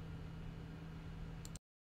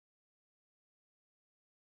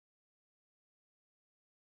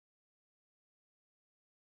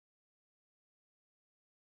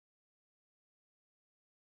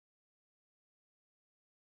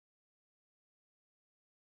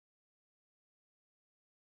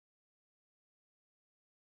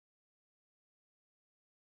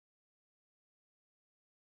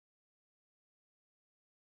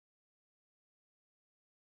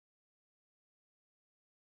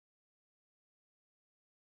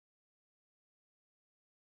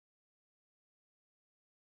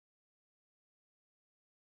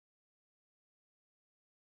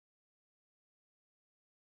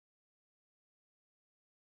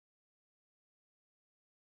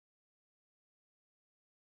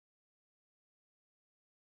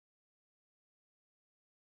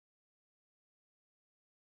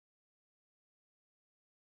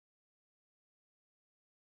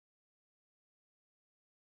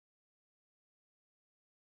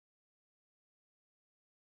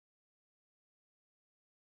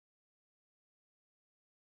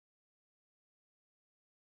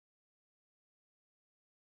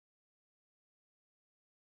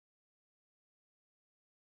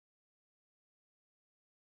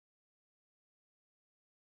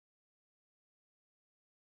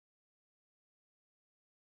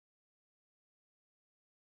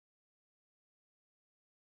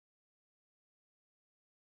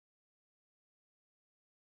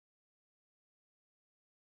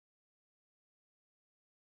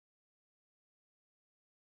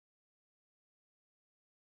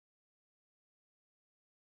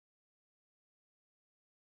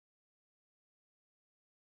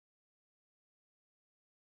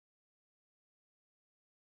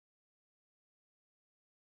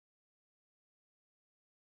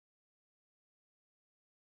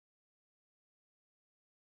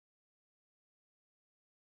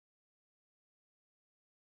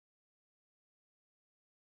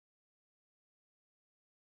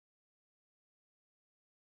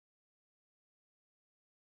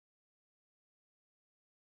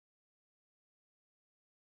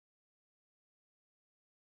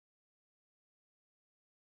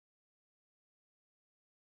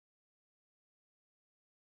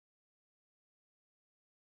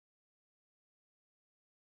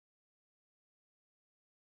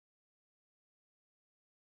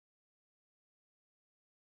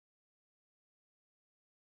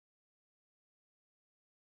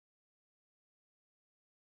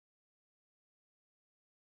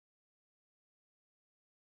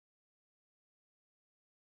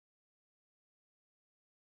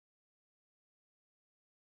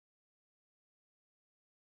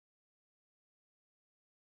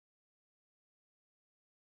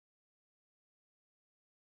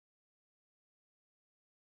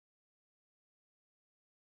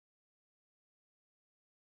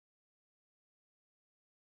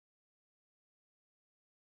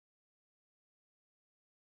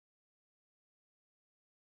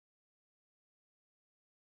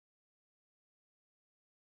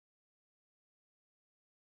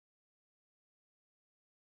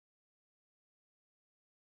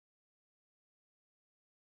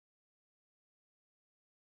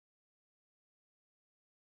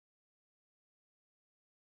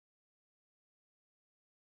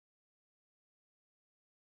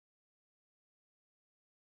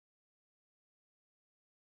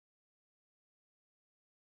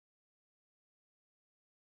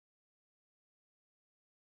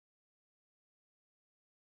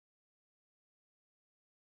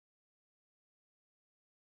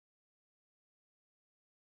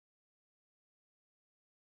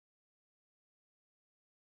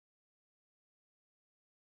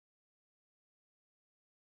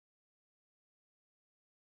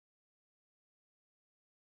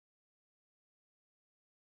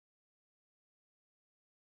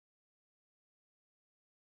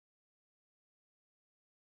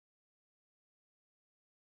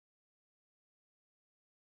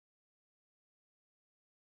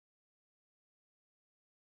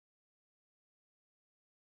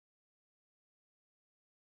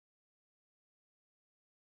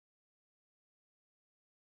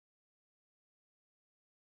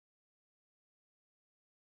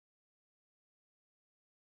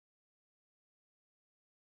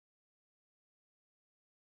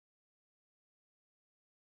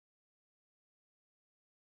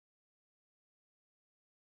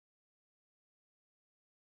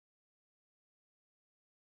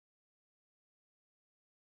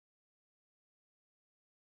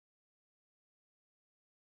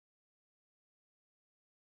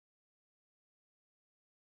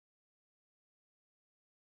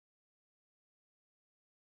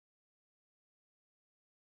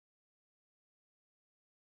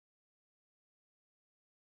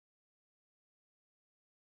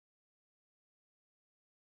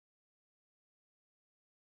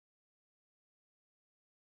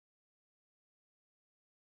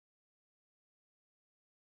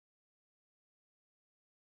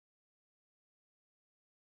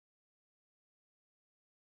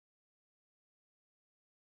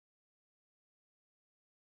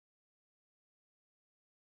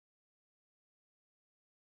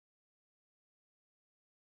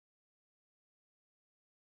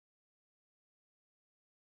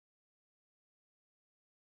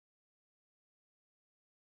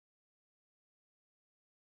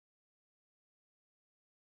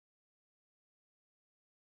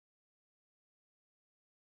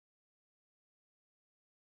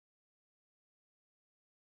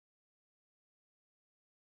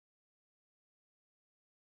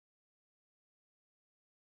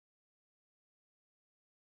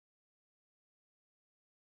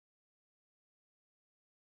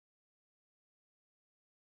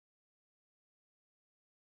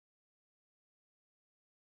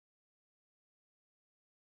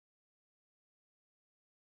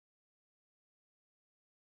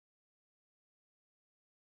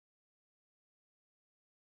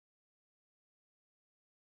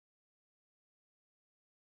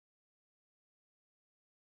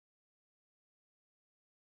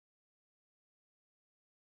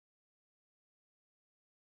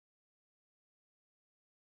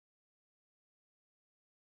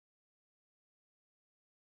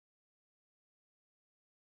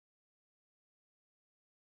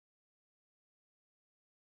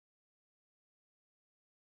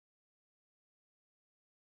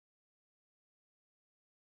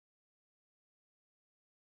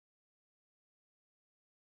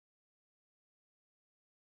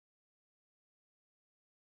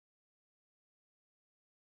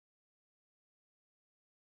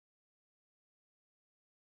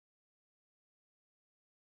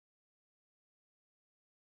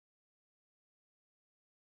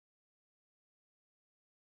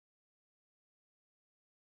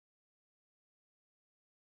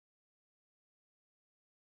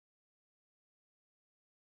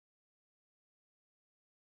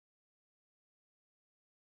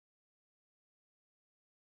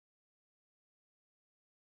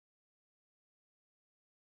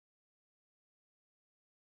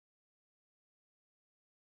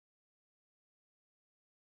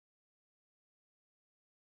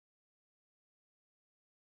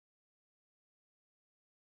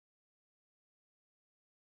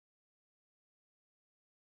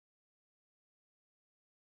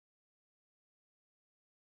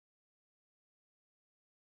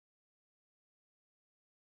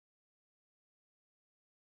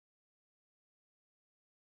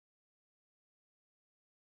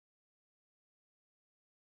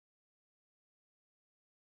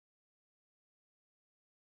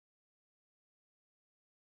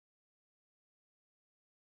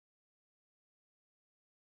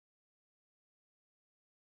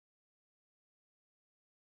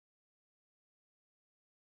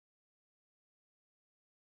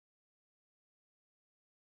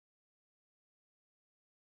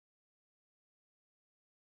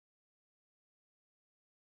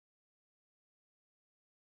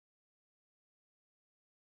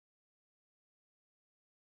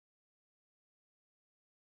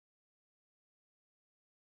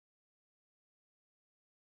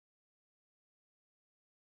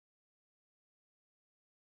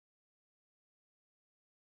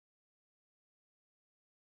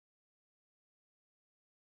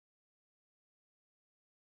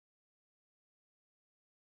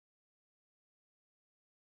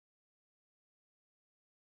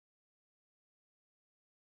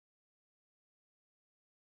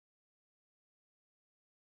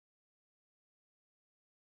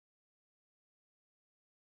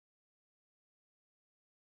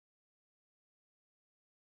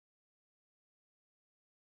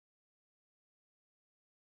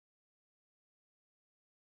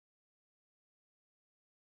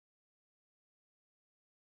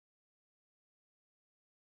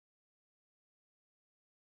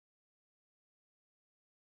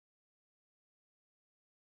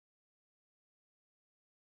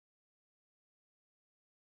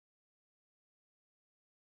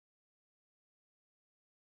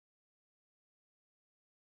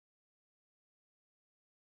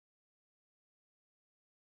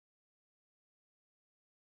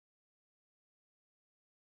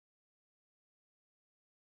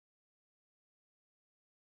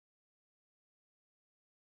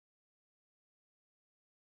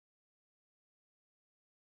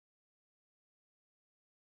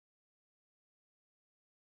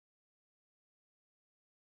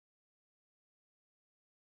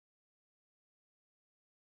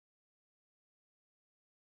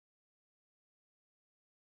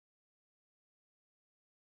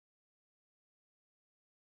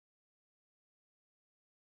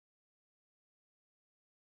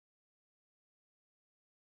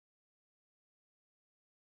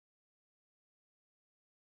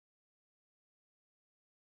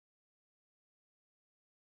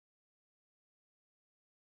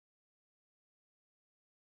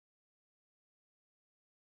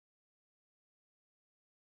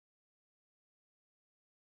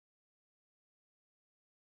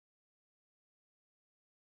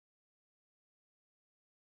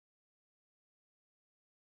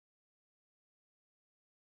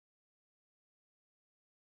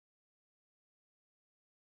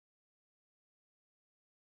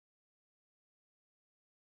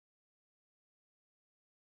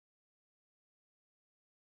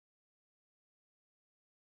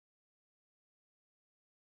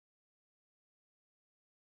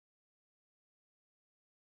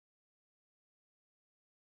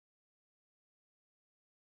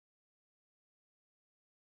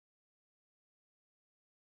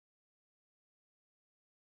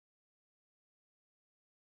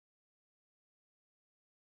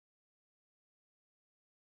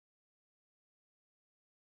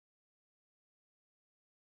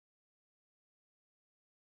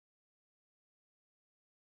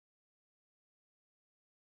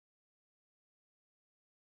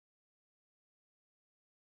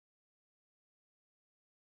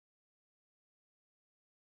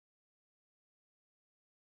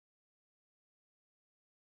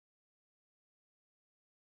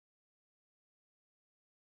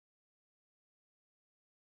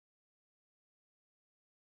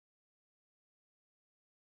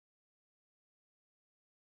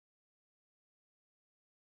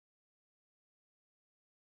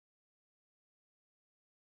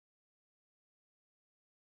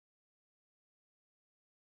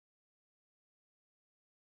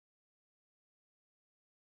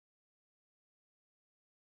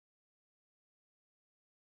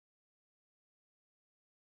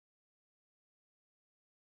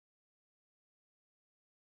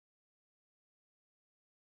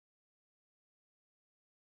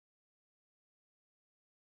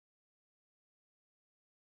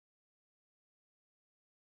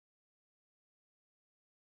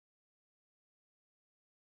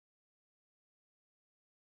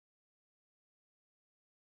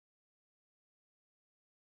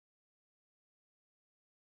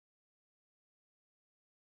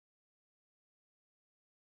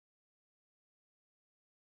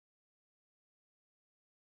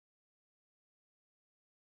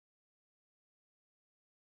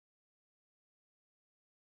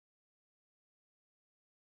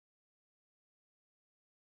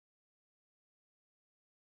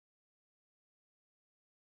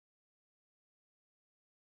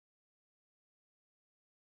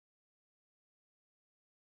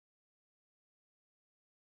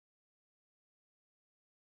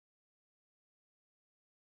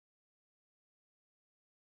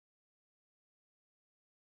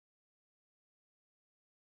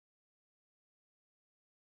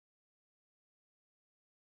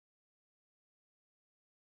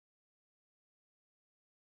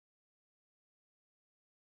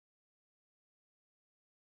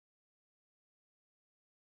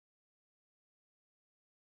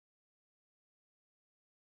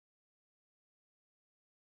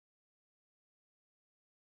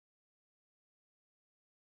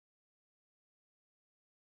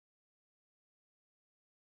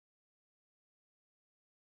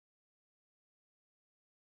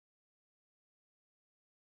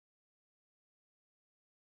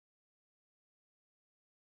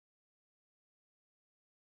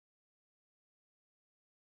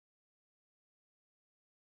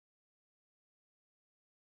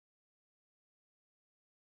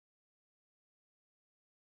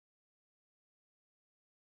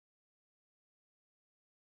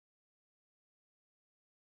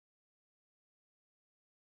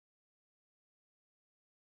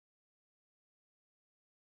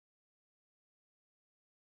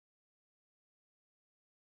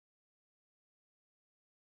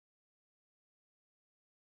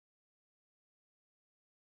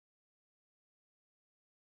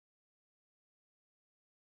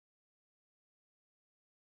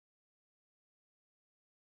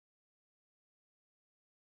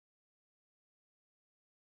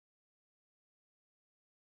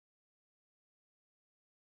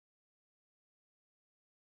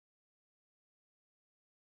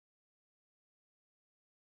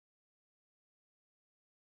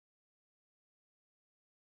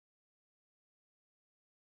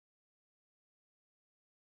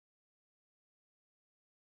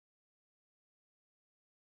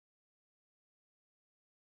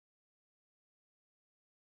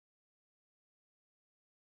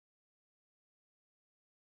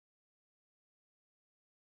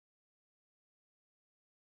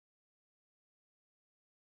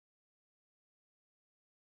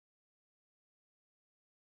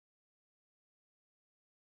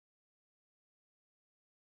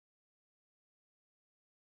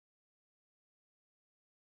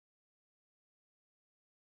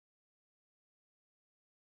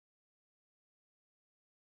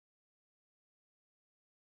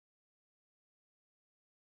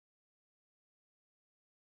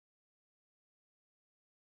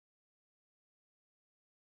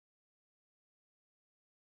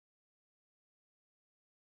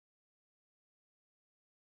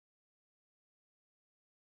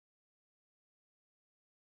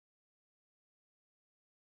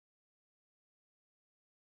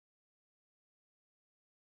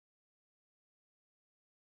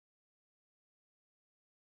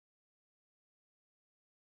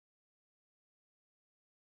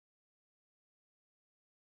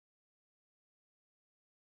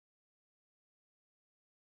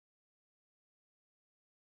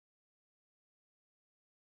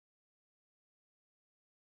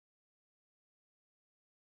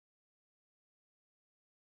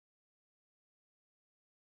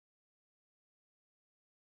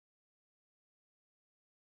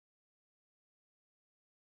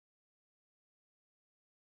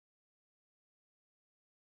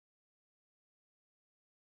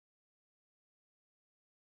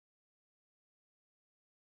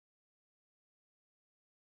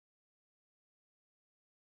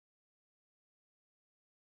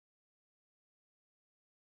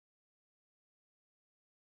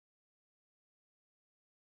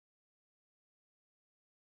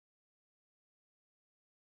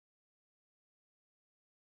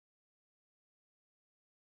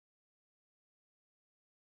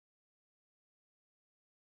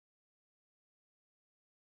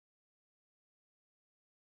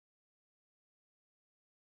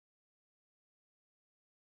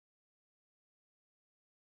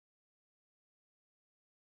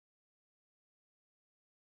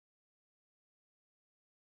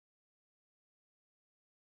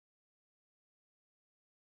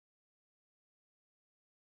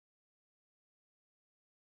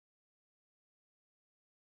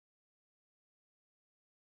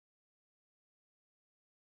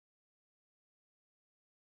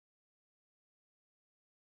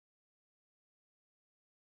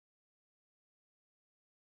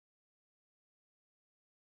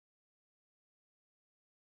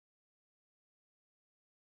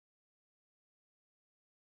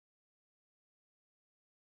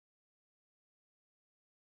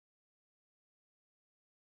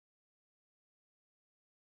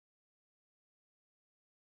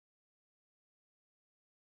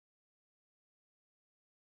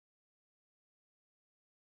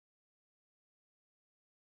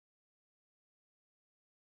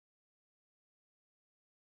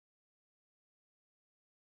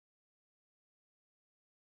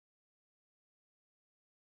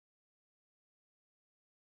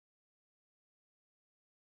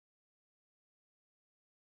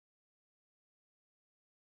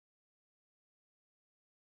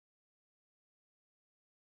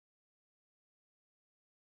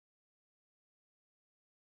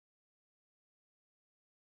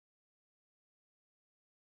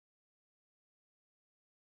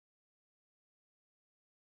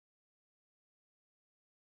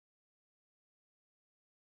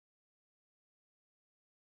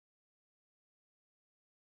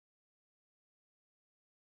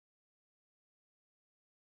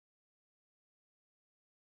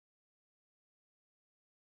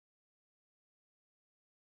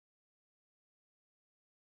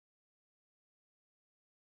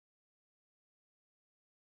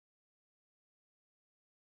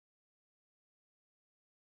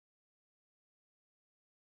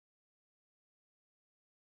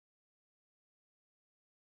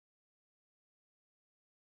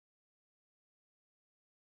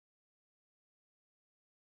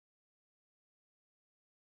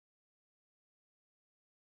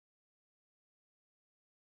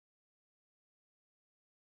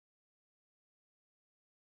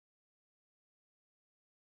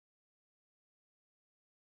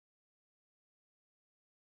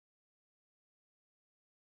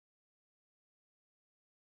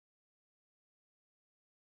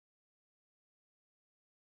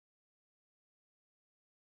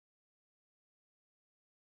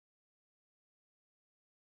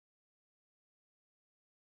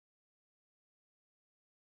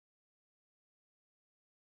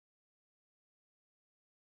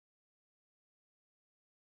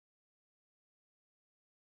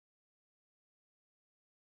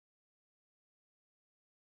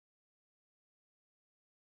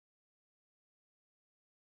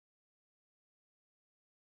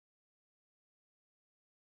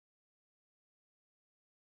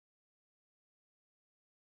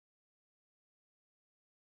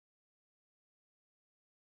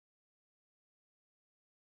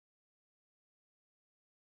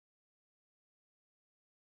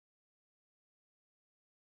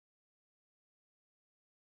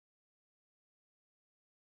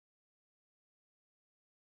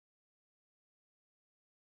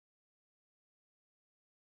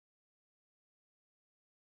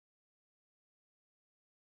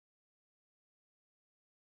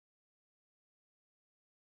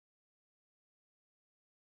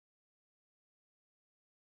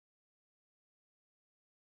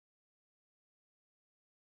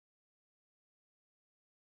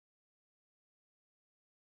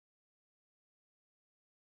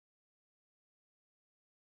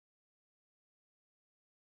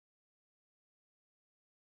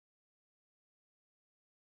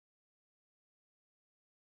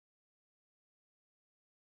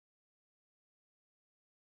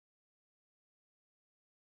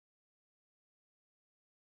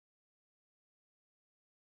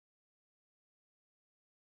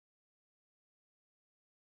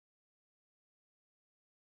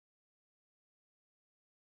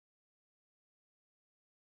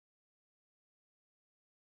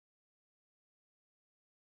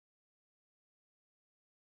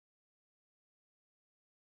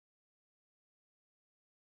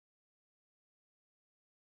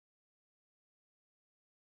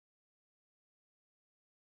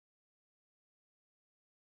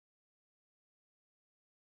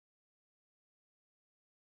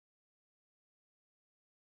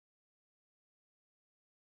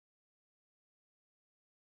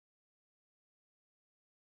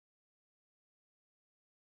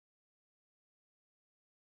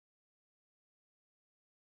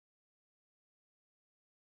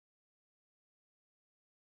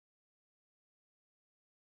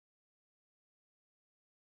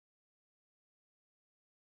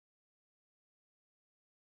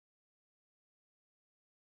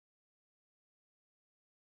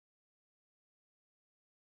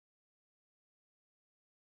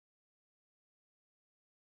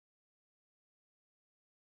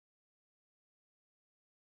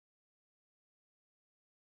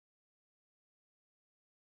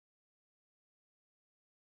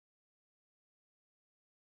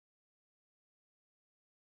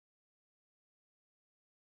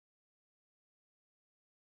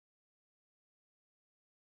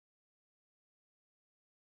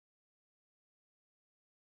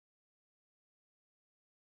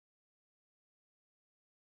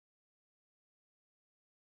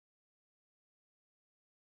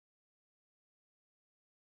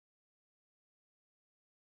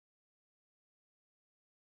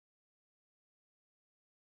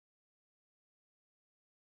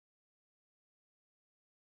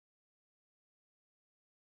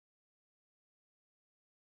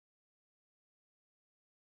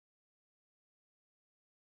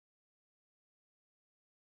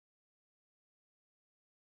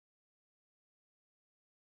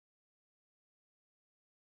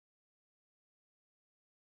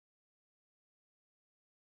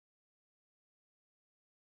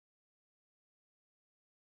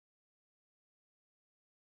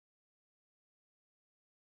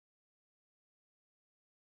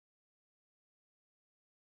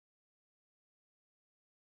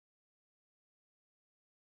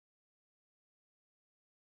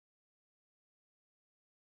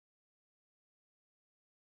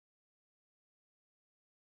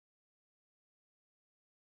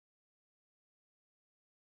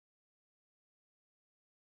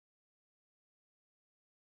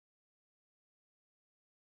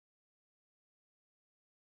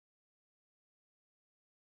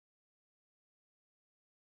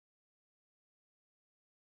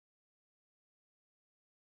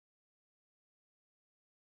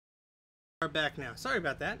 Are back now. Sorry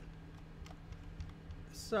about that.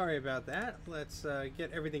 Sorry about that. Let's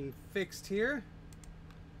get everything fixed here.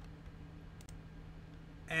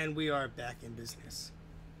 And we are back in business.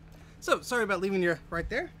 So, sorry about leaving you right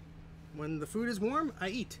there. When the food is warm, I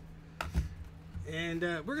eat. And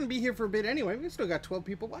we're going to be here for a bit anyway. We've still got 12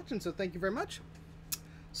 people watching, so thank you very much.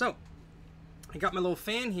 So, I got my little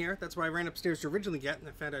fan here. That's why I ran upstairs to originally get, and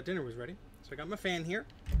I found out dinner was ready. So I got my fan here.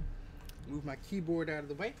 Move my keyboard out of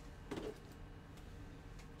the way.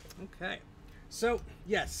 Okay. So,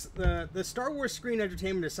 yes, the Star Wars screen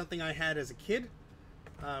entertainment is something I had as a kid.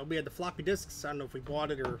 We had the floppy disks. I don't know if we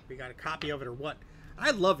bought it or we got a copy of it or what.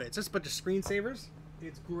 I love it. It's just a bunch of screensavers.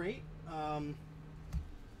 It's great. For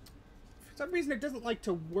some reason, it doesn't like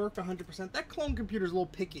to work 100%. That clone computer is a little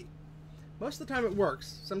picky. Most of the time it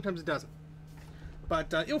works. Sometimes it doesn't.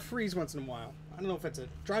 But it'll freeze once in a while. I don't know if it's a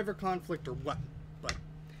driver conflict or what. But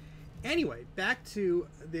anyway, back to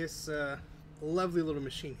this lovely little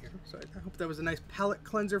machine here. So I hope that was a nice palate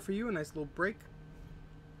cleanser for you. A nice little break.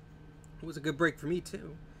 It was a good break for me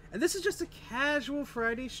too. And this is just a casual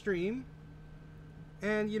Friday stream.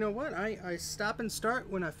 And you know what? I stop and start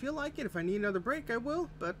when I feel like it. If I need another break, I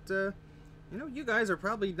will. But, you know, you guys are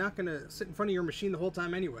probably not going to sit in front of your machine the whole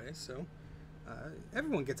time anyway. So,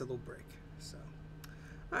 everyone gets a little break. So,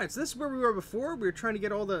 alright, so this is where we were before. We were trying to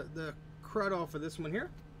get all the crud off of this one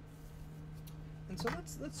here. And so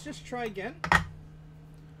let's just try again.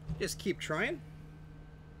 Just keep trying.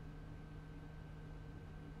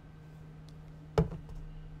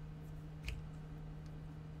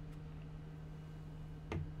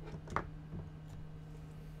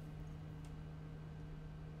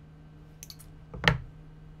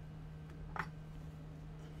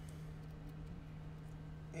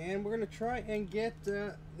 And we're going to try and get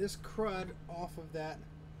this crud off of that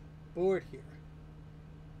board here.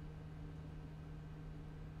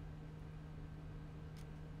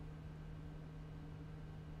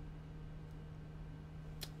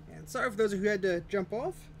 And sorry for those of you who had to jump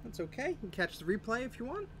off. That's okay. You can catch the replay if you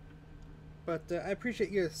want. But I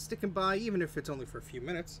appreciate you sticking by, even if it's only for a few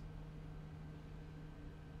minutes.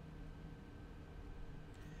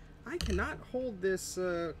 I cannot hold this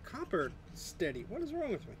copper steady. What is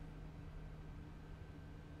wrong with me?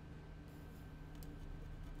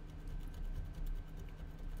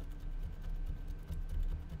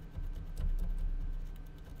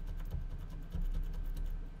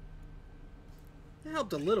 It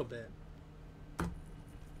helped a little bit.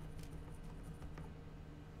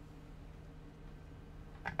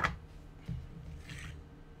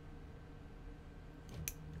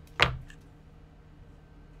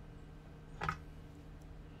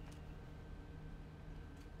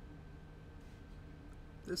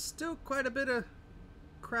 There's still quite a bit of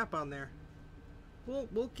crap on there.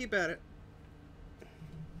 We'll keep at it.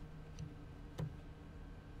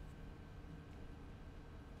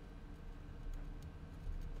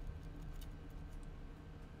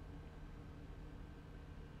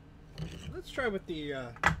 Let's try with the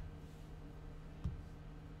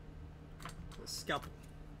scalpel.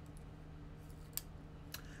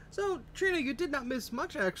 So, Trina, you did not miss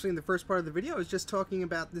much actually in the first part of the video. I was just talking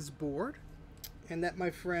about this board, and that my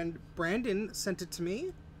friend Brandon sent it to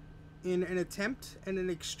me in an attempt and an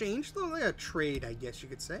exchange, like a trade, I guess you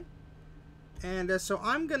could say. And so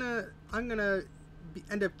I'm gonna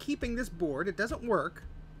end up keeping this board. It doesn't work,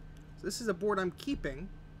 so this is a board I'm keeping.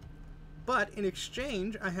 But in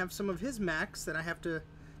exchange, I have some of his Macs that I have to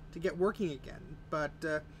get working again. But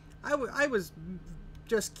I was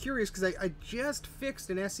just curious because I just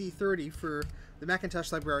fixed an SE30 for the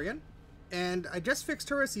Macintosh librarian. And I just fixed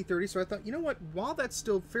her SE30, so I thought, you know what, while that's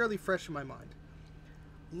still fairly fresh in my mind,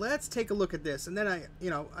 let's take a look at this. And then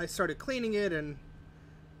I started cleaning it, and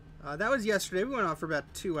that was yesterday. We went on for about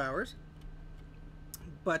 2 hours.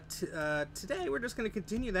 But today we're just going to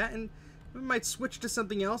continue that, and we might switch to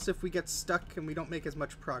something else if we get stuck and we don't make as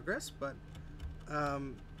much progress. But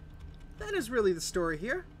that is really the story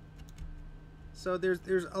here. So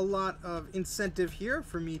there's a lot of incentive here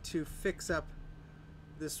for me to fix up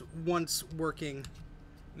this once working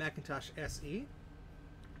Macintosh SE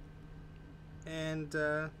and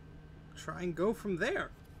try and go from there.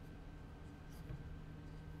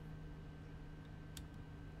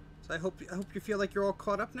 So I hope you feel like you're all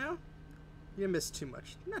caught up now. You missed too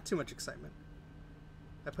much. Not too much excitement.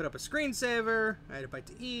 I put up a screensaver. I had a bite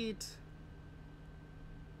to eat.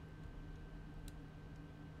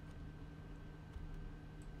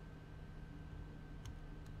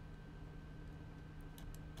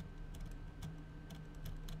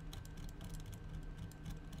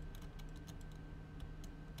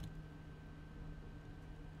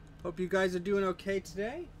 Hope you guys are doing okay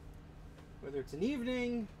today. Whether it's an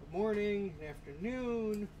evening, a morning, an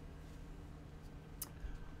afternoon,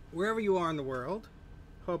 wherever you are in the world,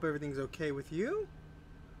 hope everything's okay with you.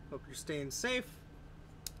 Hope you're staying safe.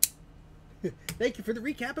 Thank you for the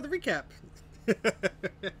recap of the recap.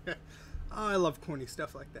 Oh, I love corny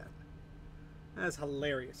stuff like that. That's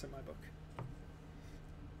hilarious in my book.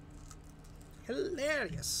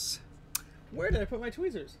 Hilarious. Where did I put my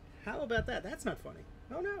tweezers? How about that? That's not funny.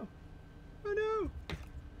 Oh no. Oh no.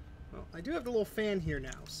 Well, I do have the little fan here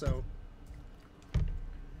now, so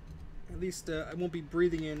at least I won't be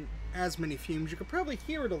breathing in as many fumes. You could probably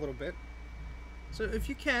hear it a little bit. So if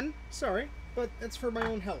you can, sorry, but that's for my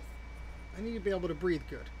own health. I need to be able to breathe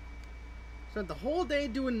good. Spent the whole day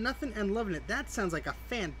doing nothing and loving it. That sounds like a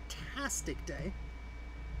fantastic day.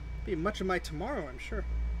 Be much of my tomorrow, I'm sure.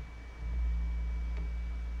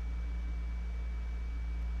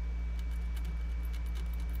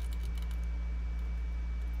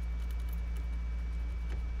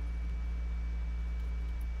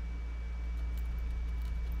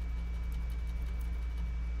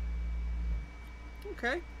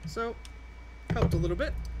 Okay, so helped a little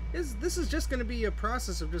bit. This is just going to be a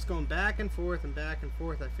process of just going back and forth,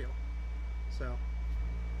 I feel. So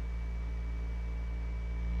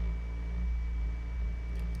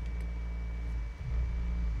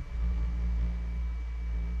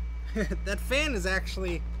that fan is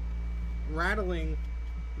actually rattling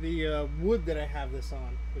the wood that I have this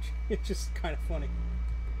on, which is just kind of funny.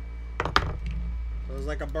 So it's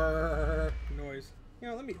like a brrr noise. You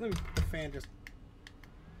know, let me the fan just.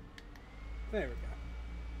 There we go.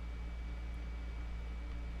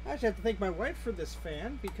 I actually have to thank my wife for this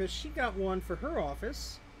fan because she got one for her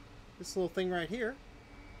office. This little thing right here.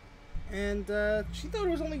 And she thought it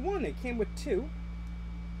was only one. It came with two.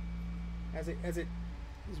 As it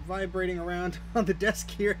is vibrating around on the desk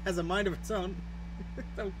here, has a mind of its own.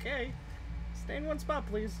 Okay. Stay in one spot,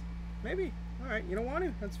 please. Maybe. Alright, you don't want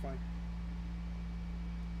to? That's fine.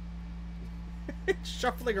 It's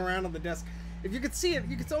shuffling around on the desk. If you could see it,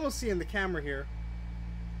 you could almost see in the camera here.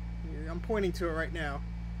 I'm pointing to it right now.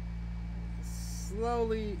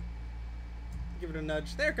 Slowly give it a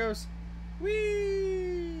nudge. There it goes.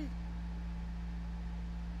 Whee!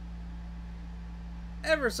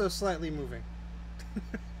 Ever so slightly moving.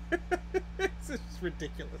 This is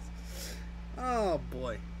ridiculous. Oh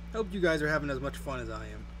boy. Hope you guys are having as much fun as I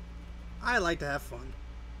am. I like to have fun.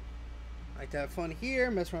 I like to have fun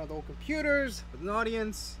here, mess around with old computers, with an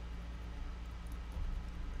audience.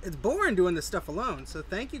 It's boring doing this stuff alone, so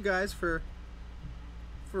thank you guys for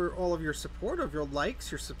all of your support, of your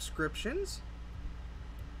likes, your subscriptions.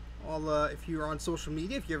 All if you're on social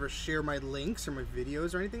media, if you ever share my links or my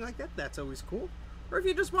videos or anything like that, that's always cool. Or if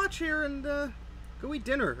you just watch here and go eat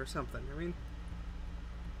dinner or something. I mean,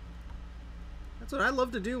 that's what I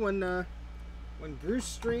love to do when Bruce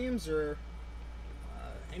streams or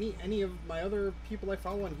any of my other people I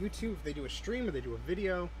follow on YouTube. If they do a stream or they do a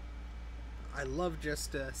video. I love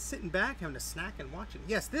just sitting back, having a snack, and watching.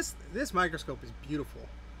 Yes, this microscope is beautiful,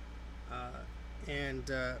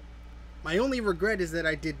 and my only regret is that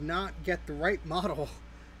I did not get the right model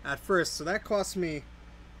at first. So that cost me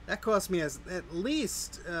as at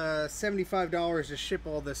least $75 to ship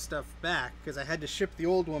all this stuff back because I had to ship the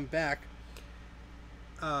old one back.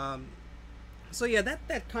 So yeah,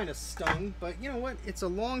 that kind of stung, but you know what? It's a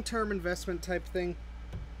long-term investment type thing.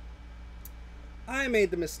 I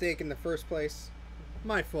made the mistake in the first place.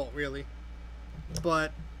 My fault, really.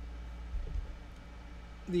 But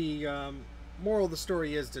the moral of the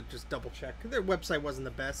story is to just double check. Their website wasn't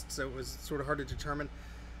the best, so it was sort of hard to determine.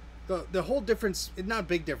 The whole difference, not a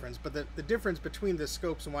big difference, but the difference between the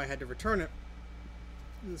scopes and why I had to return it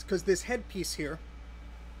is because this headpiece here,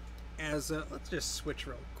 let's just switch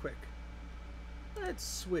real quick. Let's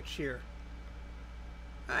switch here.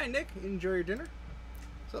 Hi, Nick. Enjoy your dinner.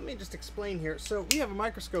 So let me just explain here. So we have a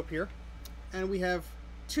microscope here, and we have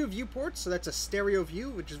two viewports. So that's a stereo view,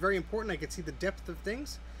 which is very important. I can see the depth of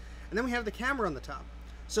things. And then we have the camera on the top.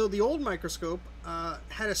 So the old microscope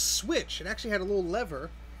had a switch. It actually had a little lever.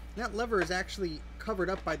 And that lever is actually covered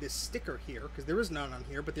up by this sticker here, because there is none on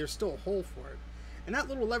here, but there's still a hole for it. And that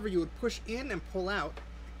little lever you would push in and pull out,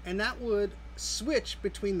 and that would switch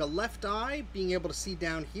between the left eye being able to see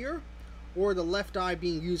down here, or the left eye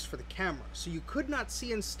being used for the camera. So you could not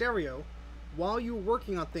see in stereo while you were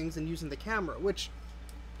working on things and using the camera, which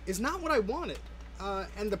is not what I wanted.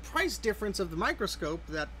 And the price difference of the microscope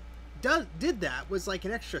that did that was like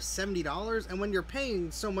an extra $70, and when you're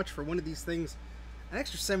paying so much for one of these things, an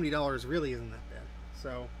extra $70 really isn't that bad.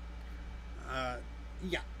 So,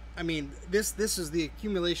 yeah, I mean, this is the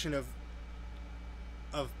accumulation of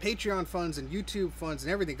Patreon funds and YouTube funds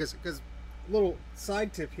and everything, because little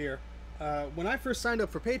side tip here. When I first signed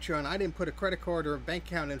up for Patreon, I didn't put a credit card or a bank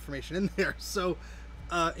account information in there. So,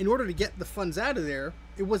 in order to get the funds out of there,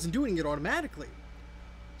 it wasn't doing it automatically.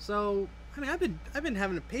 So, I mean, I've been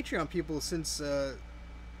having a Patreon people since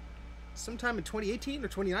sometime in 2018 or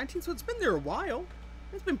 2019. So it's been there a while.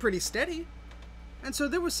 It's been pretty steady. And so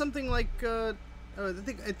there was something like I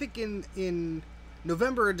think in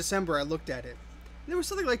November or December I looked at it. And there was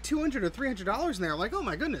something like $200 or $300 in there. I'm like, oh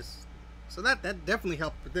my goodness. So that definitely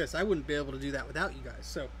helped with this. I wouldn't be able to do that without you guys.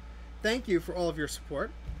 So thank you for all of your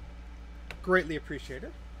support. Greatly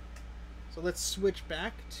appreciated. So let's switch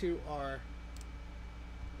back to our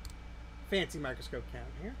fancy microscope cam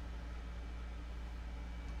here.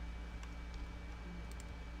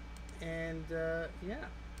 And yeah.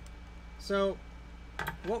 So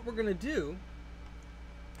what we're going to do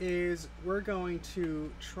is we're going to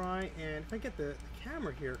try and, if I get the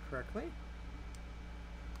camera here correctly,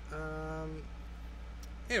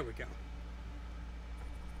 there we go.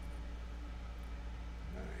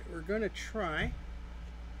 Alright, we're going to try,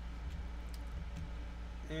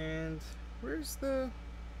 and where's the,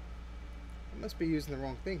 I must be using the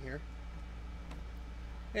wrong thing here.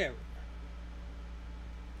 There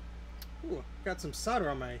we go. Ooh, got some solder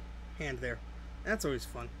on my hand there. That's always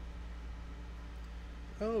fun.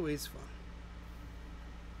 Always fun.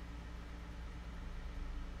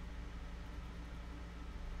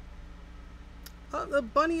 The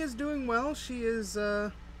bunny is doing well. She is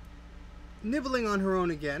nibbling on her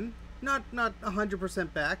own again. Not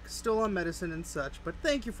 100% back. Still on medicine and such. But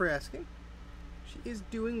thank you for asking. She is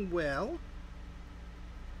doing well.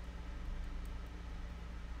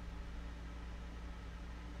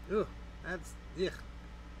 Ugh, that's ugh.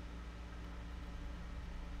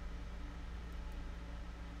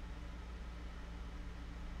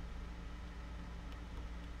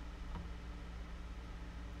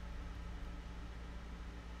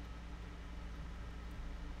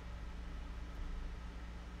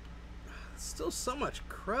 Still so much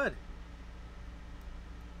crud.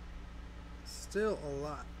 Still a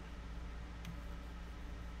lot.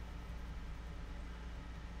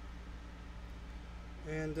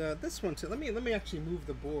 And this one too. Let me actually move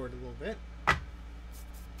the board a little bit.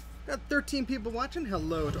 Got 13 people watching.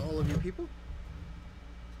 Hello to all of you people.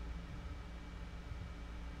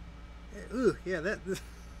 Ooh, yeah, that's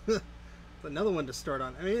another one to start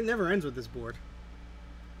on. I mean, it never ends with this board.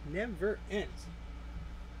 Never ends.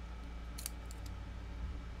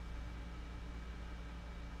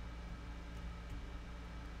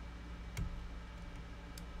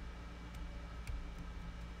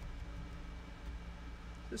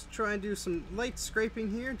 Just try and do some light scraping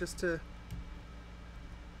here just to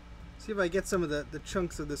see if I get some of the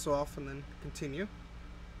chunks of this off and then continue.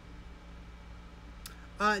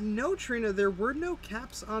 No, Trina, there were no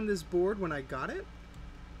caps on this board when I got it.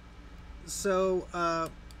 So,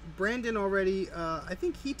 Brandon already, I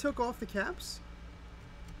think he took off the caps.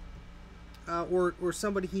 Or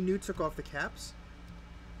somebody he knew took off the caps.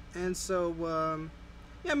 And so,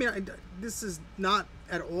 yeah, I mean, this is not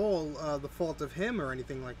at all the fault of him or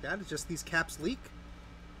anything like that. It's just these caps leak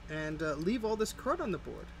and leave all this crud on the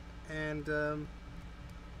board. And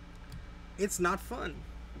it's not fun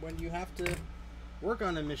when you have to work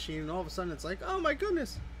on a machine and all of a sudden it's like, oh my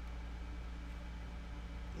goodness.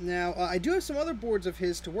 Now, I do have some other boards of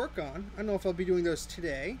his to work on. I don't know if I'll be doing those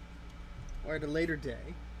today or at a later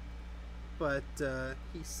day. But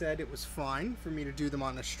he said it was fine for me to do them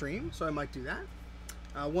on a stream, so I might do that.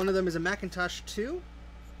 One of them is a Macintosh 2,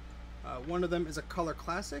 one of them is a Color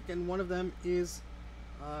Classic, and one of them is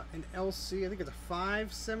an LC, I think it's a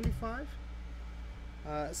 575.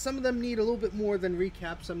 Some of them need a little bit more than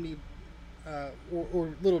recap, some need,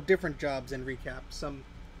 or little different jobs than recap. Some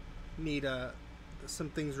need some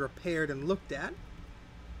things repaired and looked at.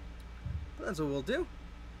 But that's what we'll do.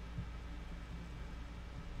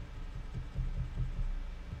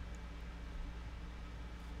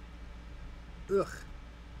 Ugh.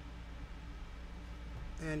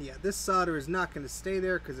 And yeah, this solder is not going to stay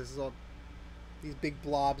there because this is all these big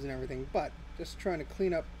blobs and everything, but just trying to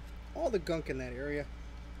clean up all the gunk in that area.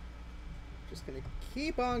 Just going to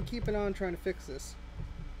keep on keeping on trying to fix this.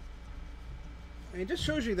 And it just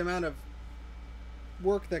shows you the amount of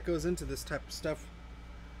work that goes into this type of stuff.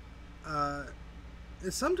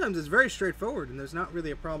 Sometimes it's very straightforward and there's not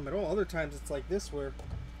really a problem at all. Other times it's like this where,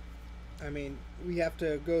 I mean, we have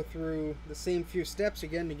to go through the same few steps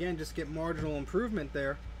again and again, just get marginal improvement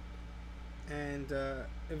there, and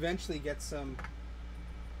eventually get some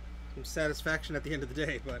satisfaction at the end of the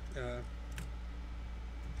day. But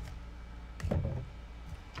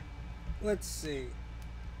let's see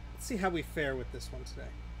how we fare with this one today.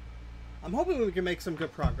 I'm hoping we can make some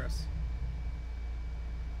good progress.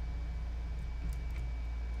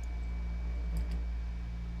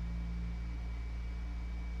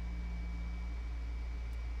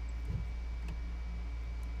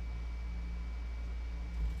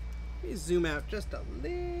 Let me zoom out just a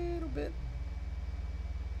little bit.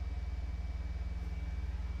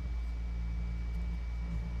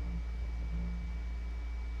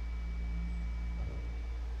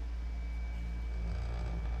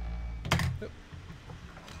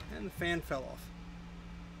 And the fan fell off.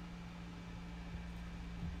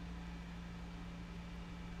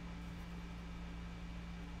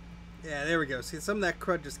 Yeah, there we go. See, some of that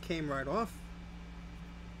crud just came right off.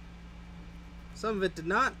 Some of it did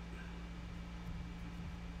not.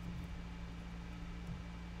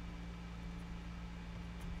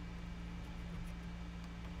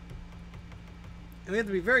 And we have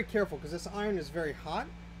to be very careful because this iron is very hot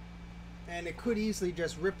and it could easily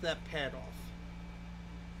just rip that pad off.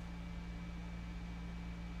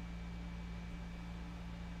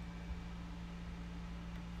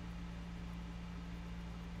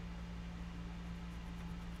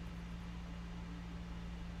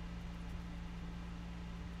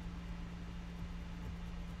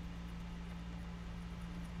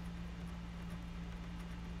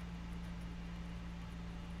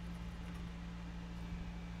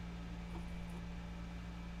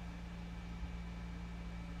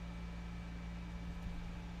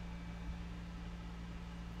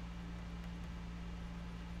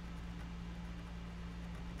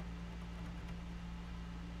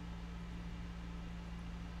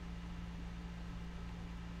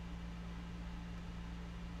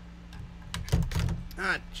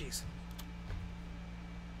 Ah, jeez.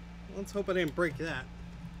 Let's hope I didn't break that.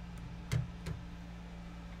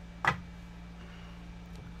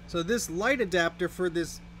 So this light adapter for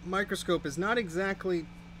this microscope is not exactly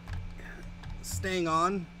staying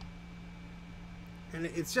on. And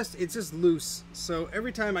it's just loose. So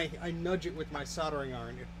every time I nudge it with my soldering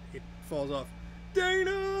iron, it falls off.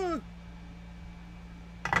 Dana!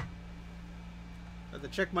 I have to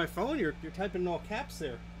check my phone. You're typing in all caps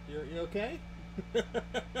there. You okay?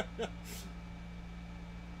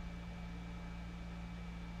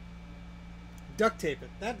 Duct tape it.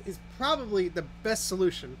 That is probably the best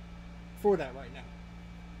solution for that right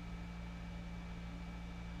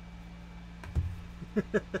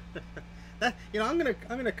now. That, you know, I'm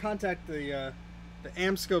gonna contact the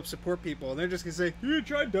Amscope support people, and they're just gonna say, "You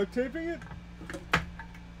tried duct taping it? You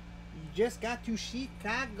just got to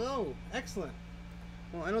Chicago." Excellent.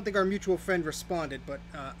 Well, I don't think our mutual friend responded, but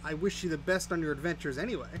I wish you the best on your adventures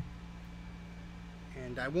anyway.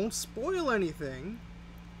 And I won't spoil anything,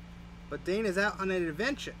 but Dane is out on an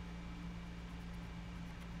adventure.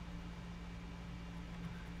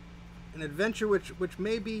 An adventure which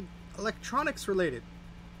may be electronics related.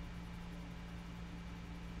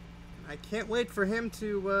 I can't wait for him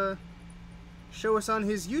to show us on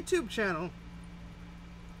his YouTube channel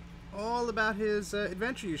all about his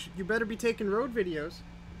adventure. You better be taking road videos.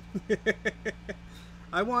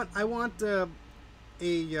 I want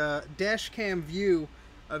a dash cam view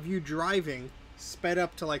of you driving sped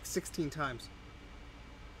up to like 16 times.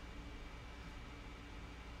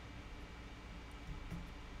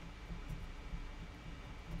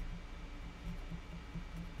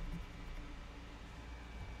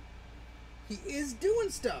 He is doing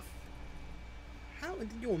stuff. How did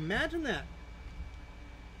you imagine that?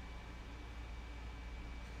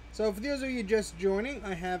 So for those of you just joining,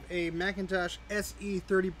 I have a Macintosh SE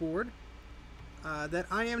 30 board that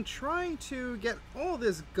I am trying to get all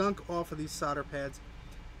this gunk off of these solder pads.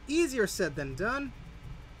 Easier said than done.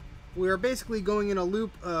 We are basically going in a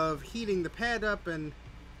loop of heating the pad up and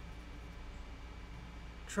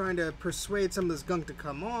trying to persuade some of this gunk to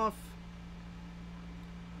come off.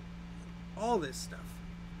 All this stuff.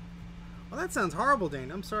 Well, that sounds horrible,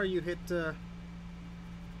 Dane. I'm sorry you hit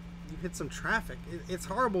some traffic. It's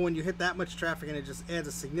horrible when you hit that much traffic and it just adds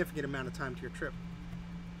a significant amount of time to your trip.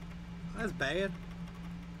 That's bad.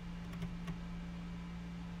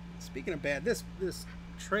 Speaking of bad, this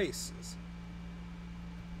trace is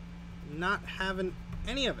not having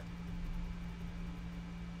any of it.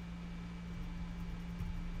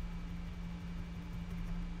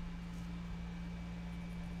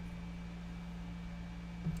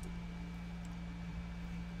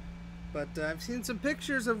 But I've seen some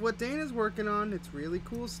pictures of what Dana's working on. It's really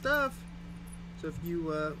cool stuff. So if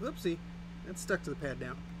you, whoopsie, that's stuck to the pad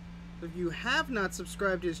now. So if you have not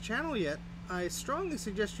subscribed to his channel yet, I strongly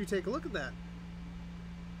suggest you take a look at that.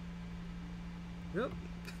 Yep.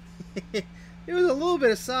 There was a little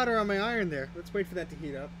bit of solder on my iron there. Let's wait for that to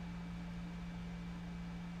heat up.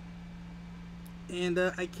 And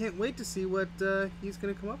I can't wait to see what he's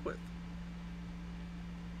going to come up with.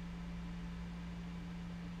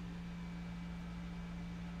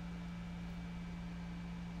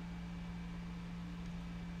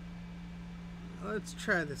 Let's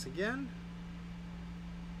try this again.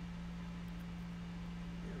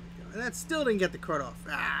 There we go. And that still didn't get the crud off.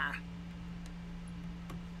 Ah!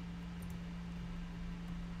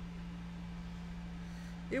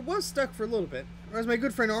 It was stuck for a little bit. Or as my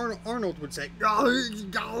good friend Arnold would say, I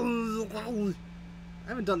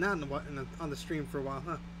haven't done that on the stream for a while,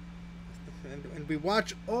 huh? And we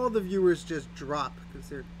watch all the viewers just drop because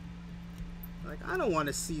they're like, I don't want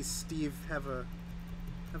to see Steve have a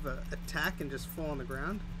attack and just fall on the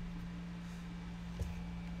ground.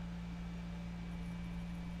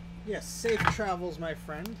 Yes, safe travels, my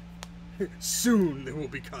friend. Soon there will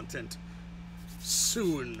be content.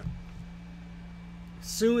 Soon.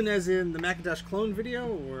 Soon as in the Macintosh clone video,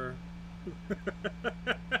 or...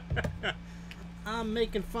 I'm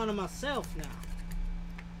making fun of myself now.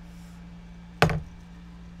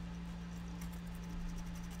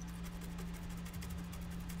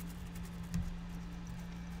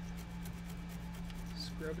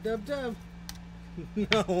 Scrub-a-dub-dub.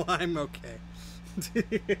 No, I'm okay.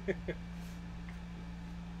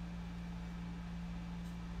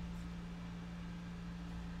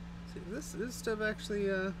 This stuff actually,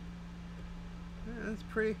 yeah, that's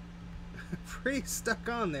pretty stuck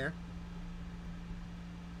on there.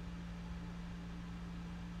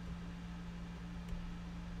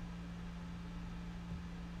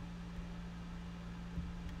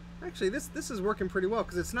 Actually, this is working pretty well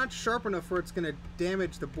because it's not sharp enough where it's going to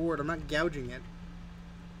damage the board. I'm not gouging it.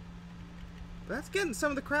 But that's getting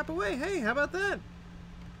some of the crap away. Hey, how about that?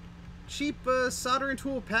 Cheap soldering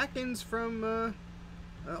tool pack-ins from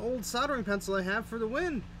old soldering pencil I have for the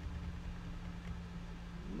win.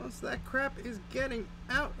 Most of that crap is getting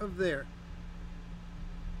out of there.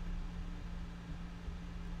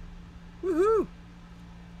 Woohoo!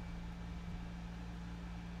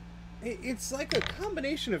 It's like a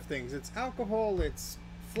combination of things. It's alcohol, it's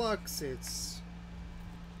flux, it's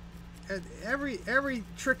every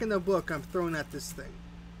trick in the book I'm throwing at this thing.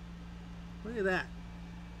 Look at that.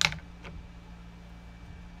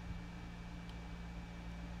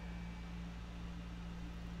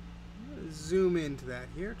 Zoom into that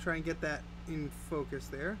here. Try and get that in focus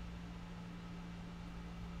there.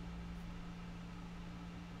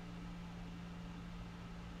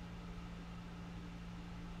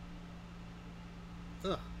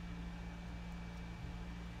 Ugh.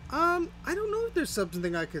 I don't know if there's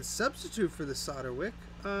something I could substitute for the solder wick.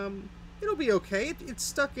 It'll be okay. It's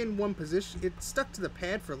stuck in one position. It's stuck to the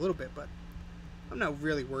pad for a little bit, but I'm not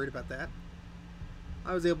really worried about that.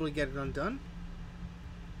 I was able to get it undone.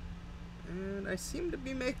 And I seem to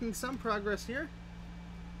be making some progress here.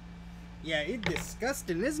 Yeah, it's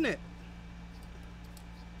disgusting, isn't it?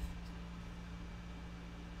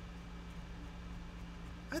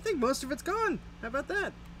 I think most of it's gone. How about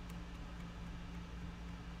that?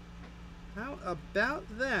 How about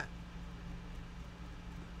that?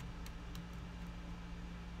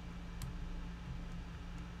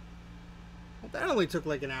 Well, that only took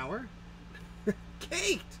like an hour.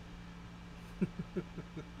 Caked!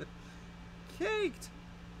 Caked!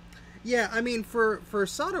 Yeah, I mean, for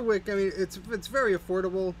solder wick, I mean, it's very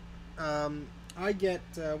affordable. I get,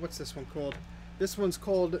 what's this one called? This one's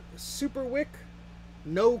called Super Wick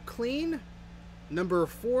No Clean, number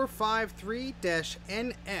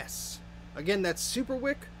 453-NS. Again, that's Super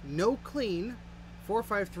Wick No Clean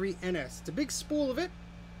 453NS. It's a big spool of it.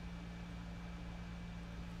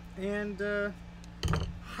 And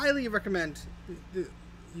highly recommend you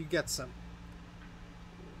get some.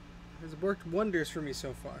 It's worked wonders for me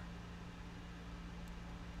so far.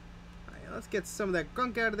 Alright, let's get some of that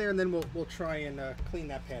gunk out of there, and then we'll try and clean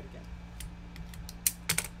that pad again.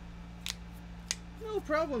 No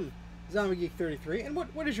problem, ZombieGeek33. And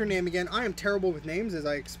what is your name again? I am terrible with names, as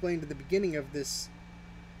I explained at the beginning of this,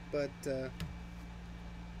 but I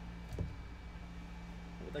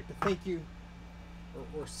would like to thank you,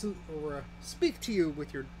 or speak to you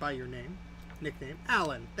with by your nickname,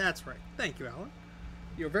 Alan. That's right. Thank you, Alan.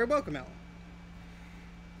 You're very welcome, Alan.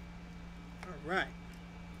 All right.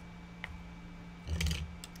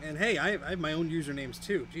 And hey, I have my own usernames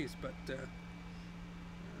too. Jeez, but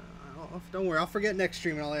don't worry, I'll forget next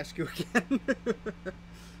stream and I'll ask you again.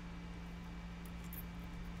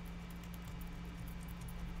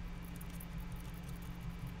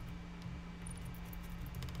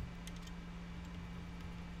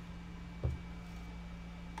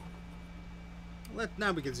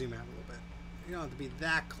 Now we can zoom out a little bit. You don't have to be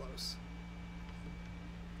that close.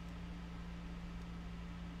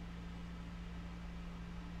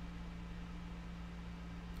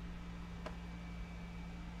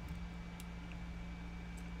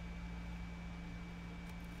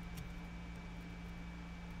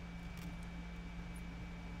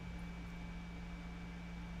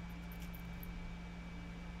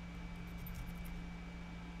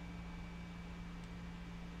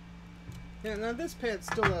 Yeah, now this pad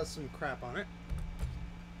still has some crap on it.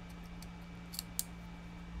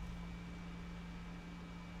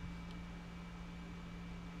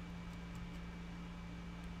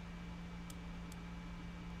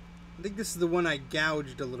 I think this is the one I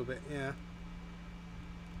gouged a little bit, yeah.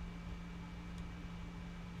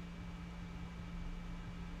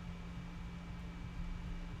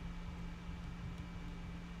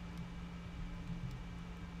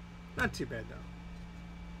 Not too bad, though.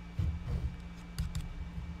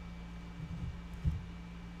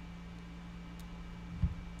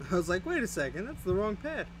 I was like, wait a second, that's the wrong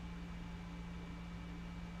pad.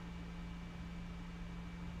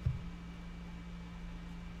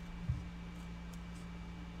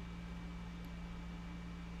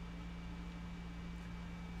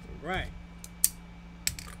 Right.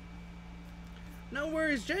 No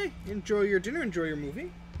worries, Jay. Enjoy your dinner, enjoy your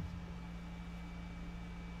movie.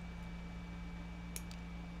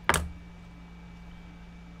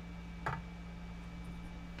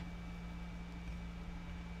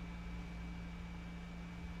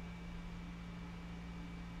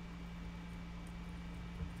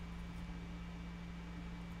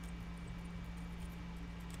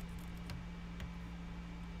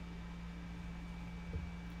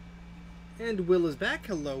 And Will is back.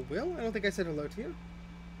 Hello, Will. I don't think I said hello to you.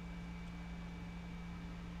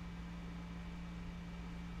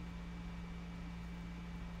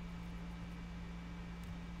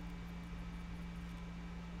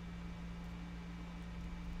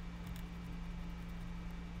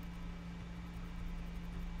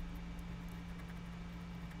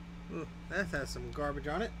 Ooh, that has some garbage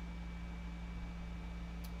on it.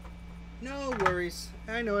 No worries.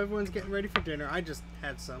 I know everyone's getting ready for dinner. I just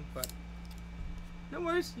had some, but no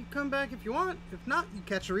worries. You come back if you want. If not, you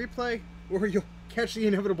catch a replay, or you'll catch the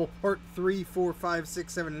inevitable part 3, 4, 5,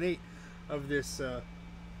 6, 7, and 8 of this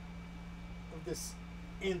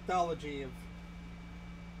anthology of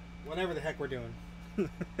whatever the heck we're doing.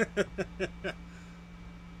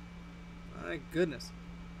 My goodness.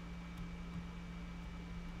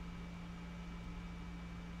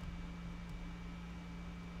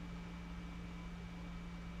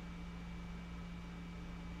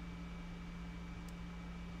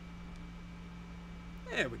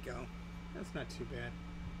 There we go. That's not too bad.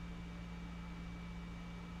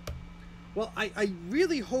 Well, I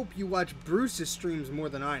really hope you watch Bruce's streams more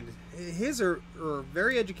than I do. His are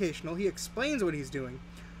very educational. He explains what he's doing.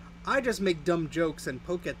 I just make dumb jokes and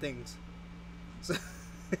poke at things. So,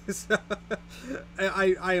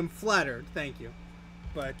 I am flattered. Thank you.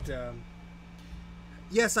 But,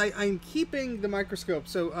 yes, I'm keeping the microscope.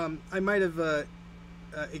 So, I might have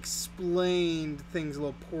explained things a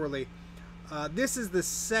little poorly. This is the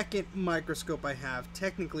second microscope I have.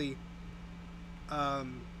 Technically,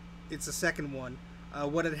 it's the second one.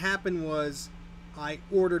 What had happened was I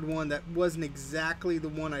ordered one that wasn't exactly the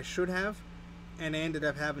one I should have, and I ended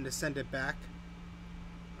up having to send it back.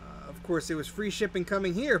 Of course, it was free shipping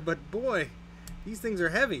coming here, but boy, these things are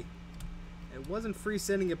heavy. It wasn't free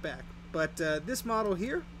sending it back. But this model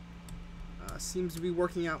here seems to be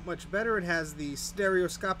working out much better. It has the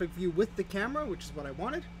stereoscopic view with the camera, which is what I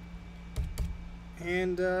wanted.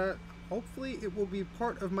 And hopefully it will be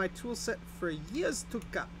part of my tool set for years to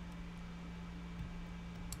come.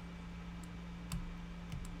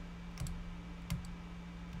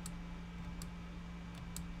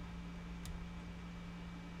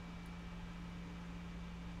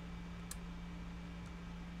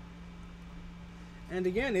 And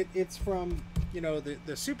again, it's from, you know,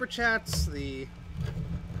 the super chats, the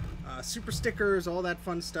super stickers, all that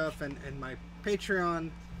fun stuff, and my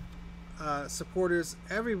Patreon supporters,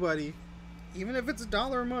 everybody, even if it's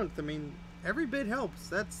 $1 a month. I mean, every bit helps.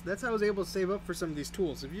 That's how I was able to save up for some of these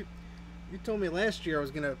tools. If you told me last year I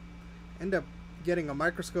was gonna end up getting a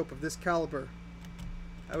microscope of this caliber,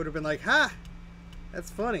 I would have been like, ha, that's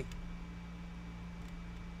funny.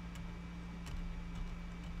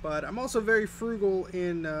 But I'm also very frugal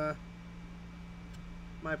in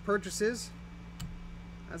my purchases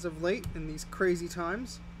as of late in these crazy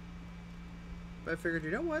times. But I figured, you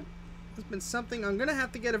know what? There's been something I'm going to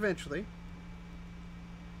have to get eventually.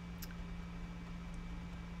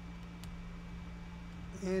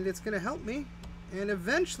 And it's going to help me. And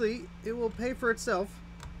eventually, it will pay for itself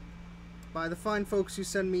by the fine folks who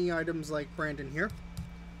send me items like Brandon here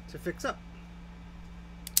to fix up.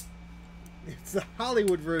 It's the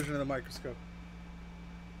Hollywood version of the microscope.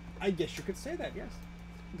 I guess you could say that, yes.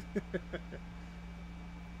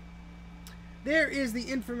 There is the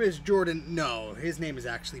infamous Jordan. No, his name is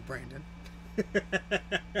actually Brandon.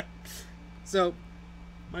 So,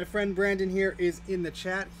 My friend Brandon here is in the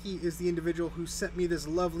chat. He is the individual who sent me this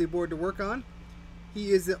lovely board to work on.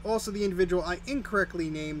 He is also the individual I incorrectly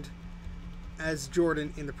named as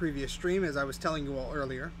Jordan in the previous stream, as I was telling you all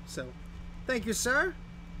earlier. So, thank you, sir,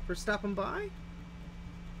 for stopping by.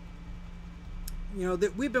 You know,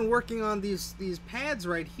 that we've been working on these pads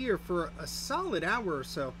right here for a solid hour or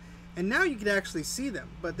so, and now you can actually see them,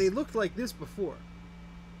 but they looked like this before.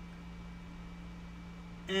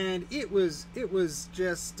 And it was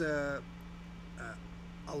just a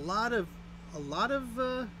lot of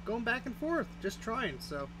going back and forth, just trying.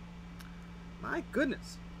 So, my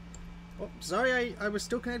goodness. Oh, sorry, I was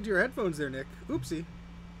still connected to your headphones there, Nick. Oopsie.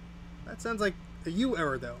 That sounds like a you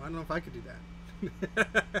error, though. I don't know if I could do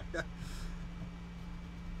that.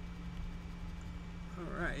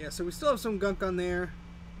 Alright, yeah, so we still have some gunk on there.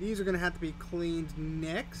 These are going to have to be cleaned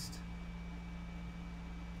next.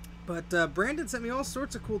 But Brandon sent me all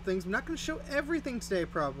sorts of cool things. I'm not going to show everything today,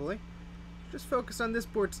 probably. Just focus on this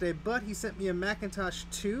board today. But he sent me a Macintosh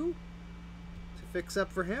 2 to fix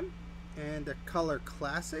up for him. And a Color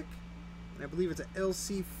Classic. And I believe it's a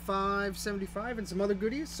LC575 and some other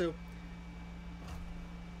goodies. So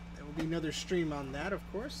there will be another stream on that, of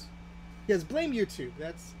course. Yes, blame YouTube.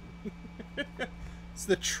 That's... it's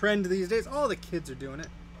the trend these days. All the kids are doing it.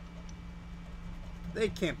 They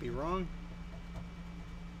can't be wrong.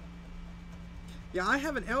 Yeah, I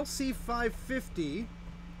have an LC550.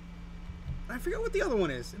 I forget what the other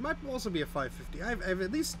one is. It might also be a 550. I have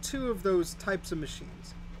at least 2 of those types of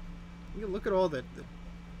machines. You can look at all the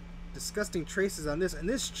disgusting traces on this. And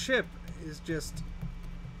this chip is just...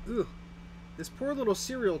 Ugh. This poor little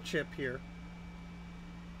cereal chip here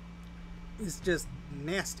is just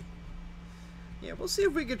nasty. Yeah, we'll see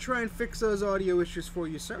if we can try and fix those audio issues for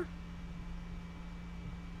you, sir.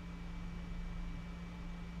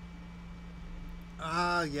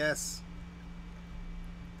 Ah, yes.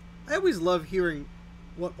 I always love hearing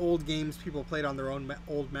what old games people played on their own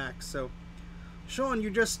old Macs. So, Sean,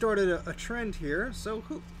 you just started a trend here. So,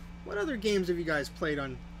 what other games have you guys played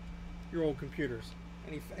on your old computers?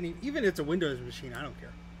 Any, even if it's a Windows machine, I don't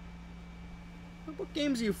care. What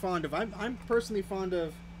games are you fond of? I'm personally fond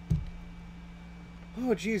of...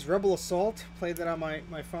 Oh, geez, Rebel Assault. Played that on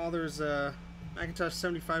my father's Macintosh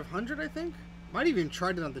 7500, I think. Might even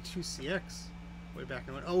tried it on the 2CX. Way back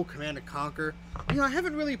and went, oh, Command & Conquer. You know, I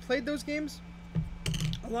haven't really played those games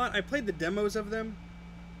a lot. I played the demos of them.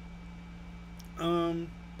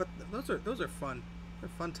 But those are fun. They're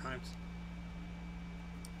fun times.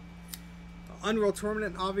 Unreal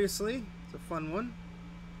Tournament, obviously. It's a fun one.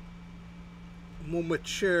 A more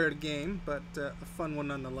mature game, but a fun one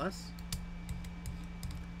nonetheless.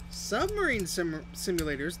 Submarine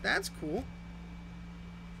simulators, that's cool.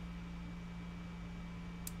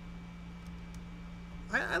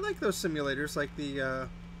 I like those simulators, like the,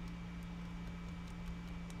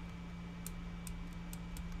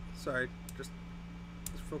 sorry, just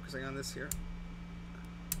focusing on this here.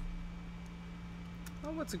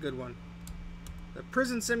 Oh, what's a good one? The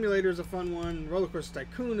Prison Simulator is a fun one. Roller Coaster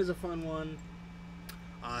Tycoon is a fun one.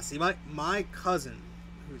 See, my cousin,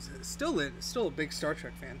 who's still a big Star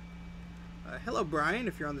Trek fan. Hello, Brian,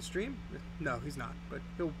 if you're on the stream. No, he's not, but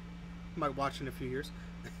he might watch in a few years.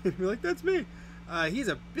 Be like, that's me. He's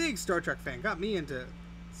a big Star Trek fan. Got me into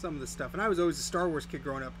some of the stuff. And I was always a Star Wars kid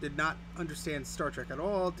growing up. Did not understand Star Trek at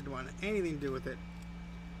all. Didn't want anything to do with it.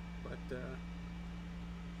 But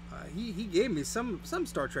he gave me some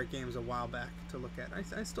Star Trek games a while back to look at.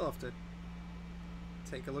 I still have to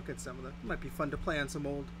take a look at some of them. It might be fun to play on some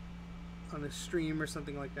old... on a stream or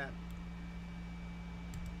something like that.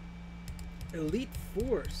 Elite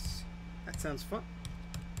Force. That sounds fun.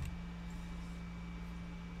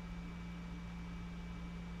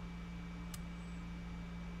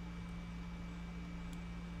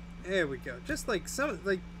 There we go. Just like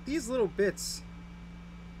these little bits.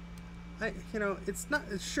 You know, it's not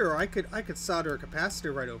sure. I could solder a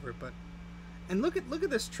capacitor right over it, but and look at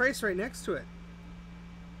this trace right next to it.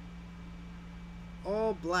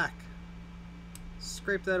 All black.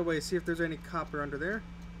 Scrape that away. See if there's any copper under there.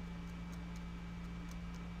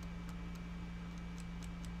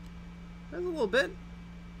 There's a little bit.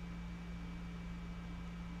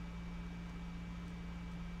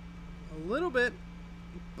 A little bit.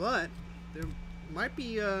 But there might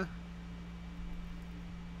be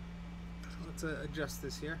let's adjust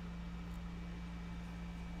this here.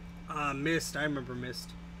 Mist. I remember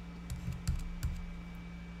Mist.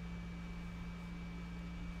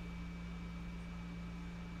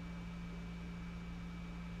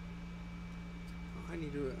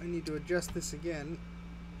 I need to adjust this again.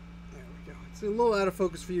 There we go. It's a little out of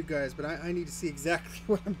focus for you guys, but I need to see exactly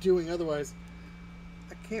what I'm doing. Otherwise,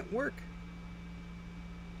 I can't work.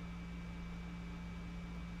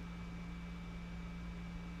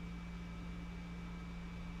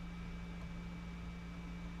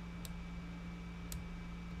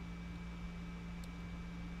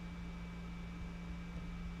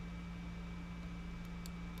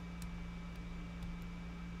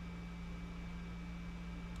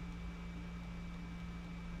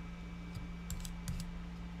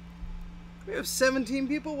 We have 17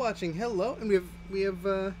 people watching. Hello, and we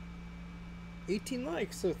have 18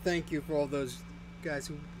 likes. So thank you for all those guys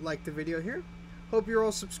who liked the video here. Hope you're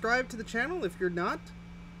all subscribed to the channel. If you're not,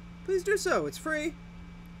 please do so. It's free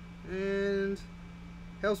and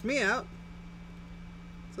helps me out.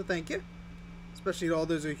 So thank you, especially to all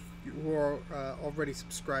those who are already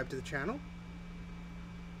subscribed to the channel.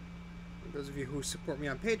 And those of you who support me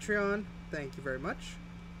on Patreon, thank you very much.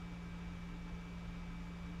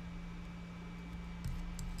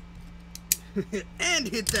 And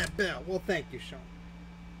hit that bell. Well, thank you, Sean.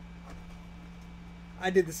 I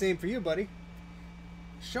did the same for you, buddy.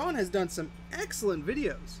 Sean has done some excellent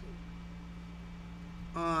videos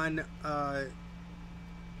on a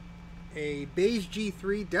beige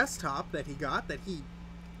G3 desktop that he got, that he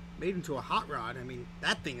made into a hot rod. I mean,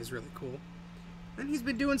 that thing is really cool. And he's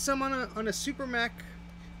been doing some on a Super Mac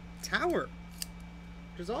tower,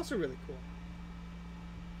 which is also really cool.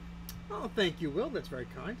 Oh, thank you, Will. That's very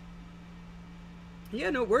kind. Yeah,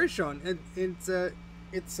 no worries, Sean. It's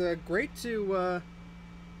great to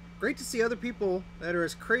see other people that are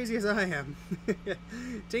as crazy as I am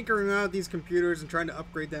tinkering around with these computers and trying to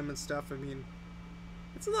upgrade them and stuff. I mean,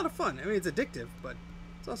 it's a lot of fun. I mean, it's addictive, but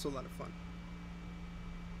it's also a lot of fun.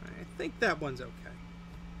 I think that one's okay.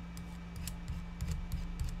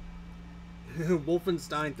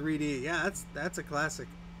 Wolfenstein 3D. Yeah, that's a classic.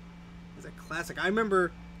 It's a classic. I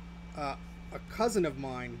remember a cousin of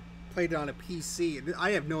mine played it on a PC.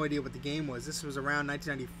 I have no idea what the game was. This was around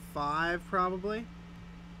 1995, probably.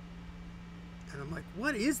 And I'm like,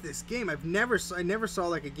 what is this game? I never saw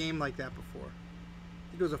like a game like that before.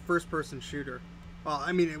 I think it was a first-person shooter. Well,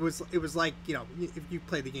 I mean, it was like, you know, if you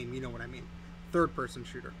play the game, you know what I mean. Third-person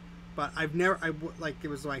shooter. But it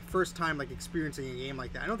was my first time like experiencing a game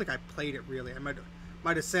like that. I don't think I played it really. I might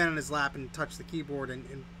have sat on his lap and touched the keyboard and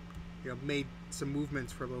you know, made some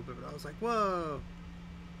movements for a little bit. But I was like, whoa.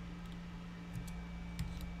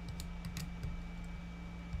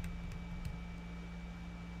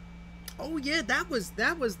 Oh yeah, that was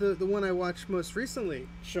the one I watched most recently,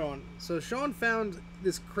 Sean. So Sean found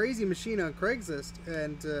this crazy machine on Craigslist,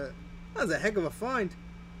 and that was a heck of a find.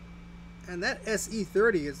 And that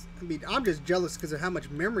SE30 is, I mean, I'm just jealous because of how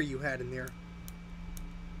much memory you had in there.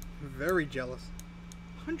 Very jealous.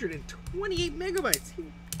 128 megabytes.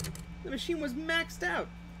 The machine was maxed out.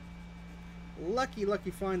 Lucky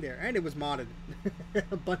find there. And it was modded.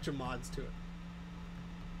 A bunch of mods to it.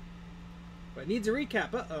 But it needs a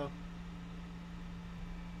recap. Uh-oh.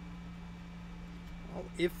 Well,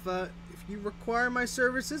 if you require my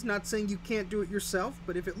services, not saying you can't do it yourself,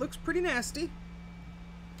 but if it looks pretty nasty,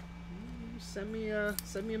 send me a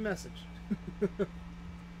message.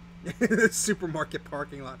 Supermarket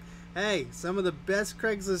parking lot. Hey, some of the best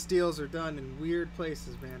Craigslist deals are done in weird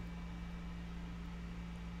places, man.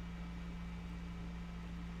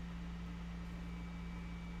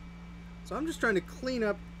 So I'm just trying to clean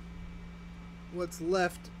up what's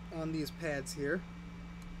left on these pads here.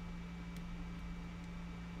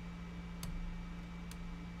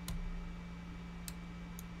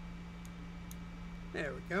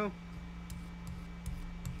 There we go.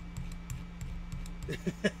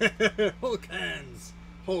 Hulk hands.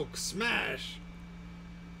 Hulk smash.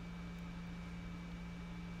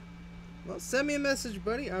 Well, send me a message,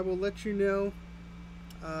 buddy. I will let you know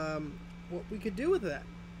what we could do with that.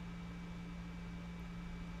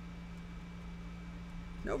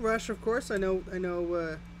 No rush, of course. I know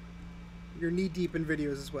you're knee deep in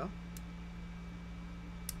videos as well.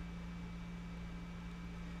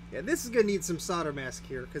 Yeah, this is gonna need some solder mask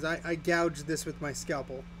here because I gouged this with my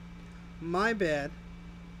scalpel. My bad.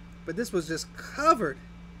 But this was just covered.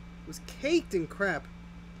 It was caked in crap.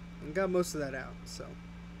 And got most of that out, so.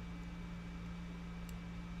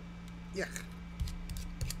 Yuck.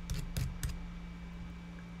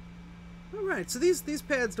 Alright, so these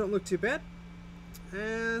pads don't look too bad.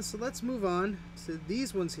 So let's move on to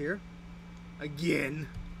these ones here. Again.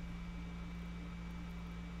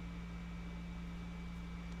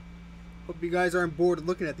 Hope you guys aren't bored of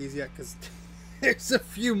looking at these yet, because there's a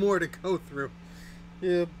few more to go through.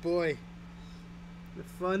 Yeah, boy. The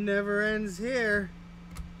fun never ends here.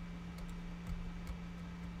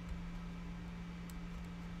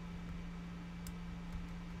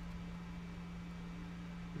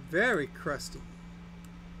 Very crusty.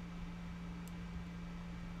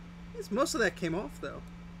 Yes, most of that came off though.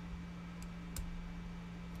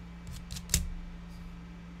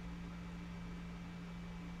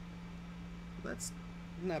 That's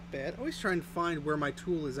not bad. Always trying to find where my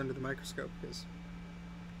tool is under the microscope, because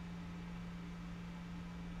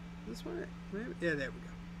this one, maybe, yeah, there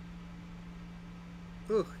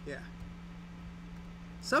we go. Ugh, yeah.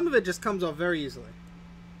 Some of it just comes off very easily.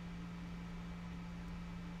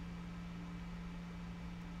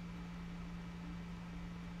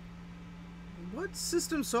 What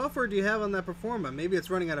system software do you have on that Performa? Maybe it's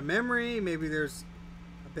running out of memory. Maybe there's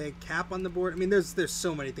a big cap on the board. I mean, there's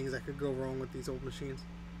so many things that could go wrong with these old machines.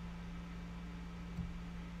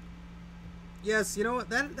 Yes, you know what?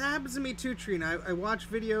 That happens to me too, Trina. I watch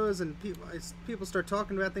videos and people start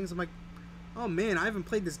talking about things. I'm like, oh man, I haven't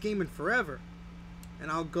played this game in forever. And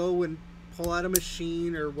I'll go and pull out a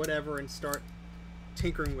machine or whatever and start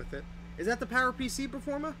tinkering with it. Is that the PowerPC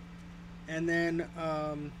Performa? And then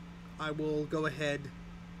I will go ahead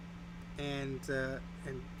and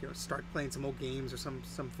you know, start playing some old games or some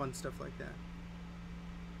fun stuff like that.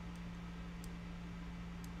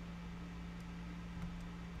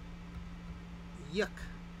 Yuck.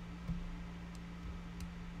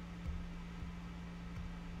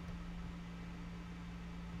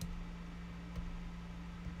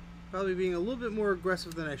 Probably being a little bit more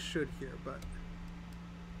aggressive than I should here, but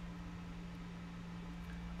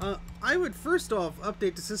I would first off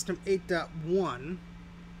update to System 8.1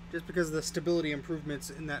 just because of the stability improvements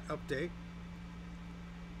in that update.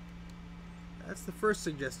 That's the first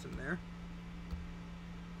suggestion there.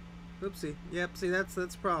 Oopsie. Yep, see, that's the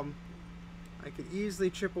problem. I could easily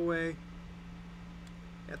chip away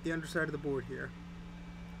at the underside of the board here.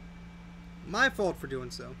 My fault for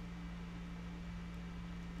doing so.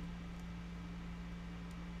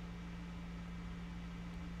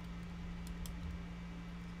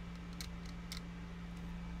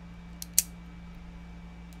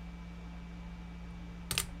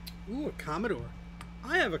 Ooh, a Commodore.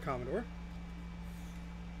 I have a Commodore.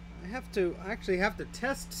 I actually have to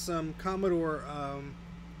test some Commodore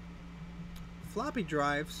floppy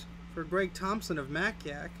drives for Greg Thompson of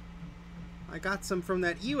MacYak. I got some from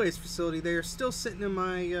that E-Waste facility. They are still sitting in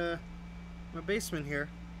my my basement here.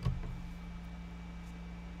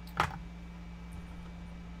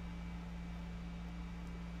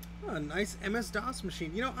 Oh, a nice MS-DOS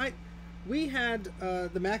machine. You know, we had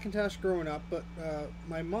the Macintosh growing up, but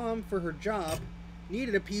my mom, for her job,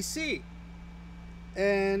 needed a PC.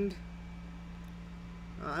 And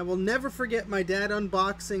I will never forget my dad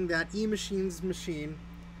unboxing that E-Machines machine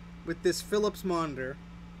with this Philips monitor.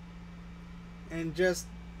 And just,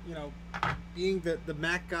 you know, being the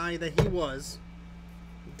Mac guy that he was,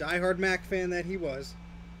 diehard Mac fan that he was,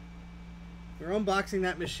 we were unboxing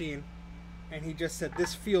that machine, and he just said,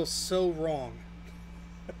 "This feels so wrong."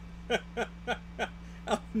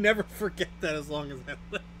 I'll never forget that as long as I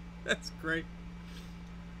live. That's great.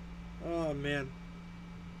 Oh man.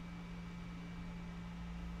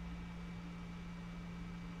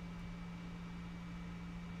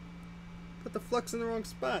 Put the flux in the wrong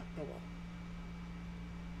spot. Oh well.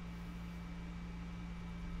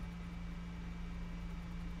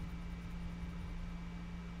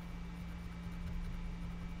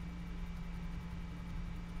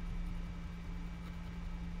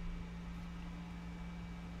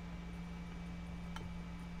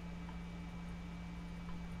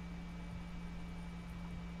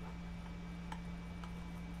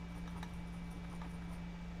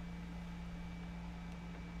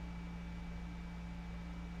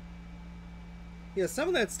 Yeah, some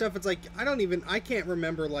of that stuff, it's like, I can't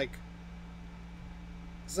remember, like,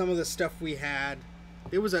 some of the stuff we had.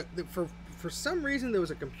 There was for some reason, there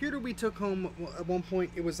was a computer we took home at one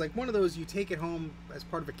point. It was like one of those, you take it home as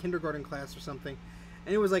part of a kindergarten class or something.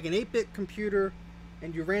 And it was like an 8-bit computer,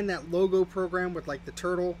 and you ran that logo program with, like, the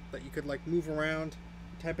turtle that you could, like, move around,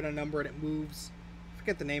 type in a number, and it moves. I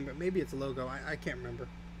forget the name, but maybe it's a logo. I can't remember.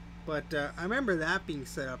 But I remember that being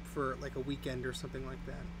set up for, like, a weekend or something like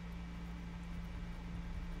that.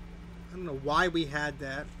 I don't know why we had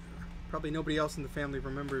that. Probably nobody else in the family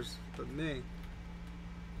remembers but me.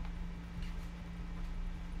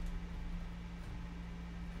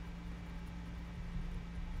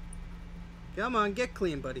 Come on, get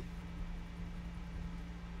clean, buddy.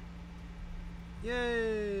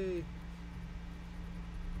 Yay!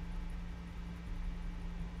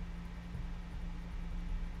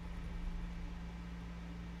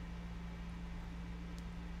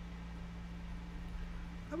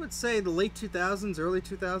 I would say the late 2000s, early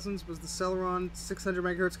 2000s was the Celeron 600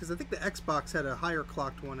 megahertz, because I think the Xbox had a higher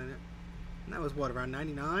clocked one in it. That was what, around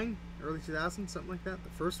 99, early 2000, something like that, the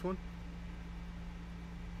first one.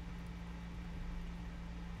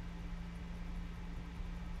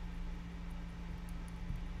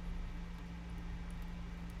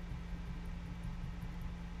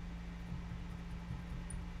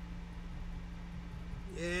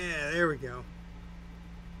 Yeah, there we go.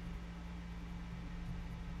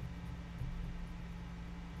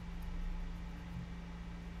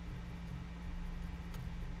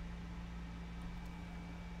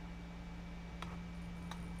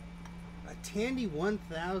 Tandy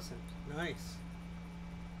 1000. Nice.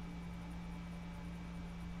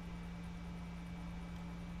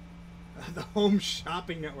 The home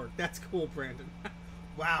shopping network. That's cool, Brandon.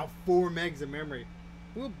 Wow, 4 megs of memory.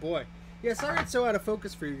 Oh boy. Yeah, sorry it's so out of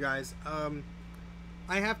focus for you guys.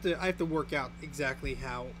 I have to work out exactly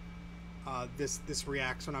how this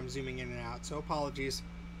reacts when I'm zooming in and out. So apologies.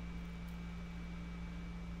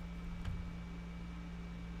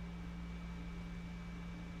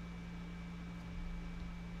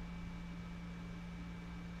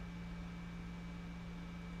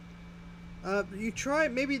 You try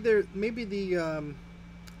maybe the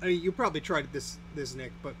I mean, you probably tried this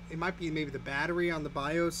Nick, but it might be maybe the battery on the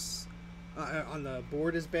BIOS on the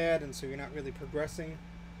board is bad, and so you're not really progressing.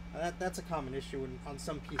 That's a common issue on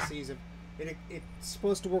some PCs. It's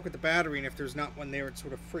supposed to work with the battery, and if there's not one there, it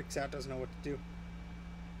sort of freaks out, doesn't know what to do.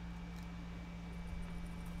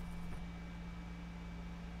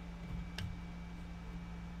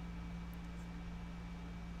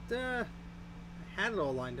 I had it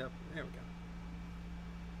all lined up. There we go.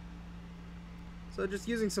 So just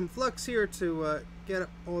using some flux here to get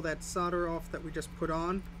all that solder off that we just put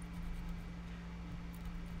on.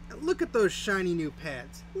 And look at those shiny new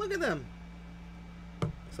pads. Look at them.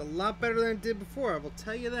 It's a lot better than it did before, I will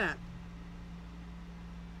tell you that.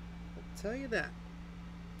 I'll tell you that.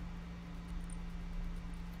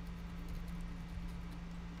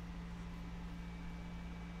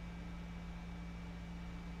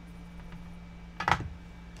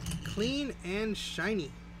 Clean and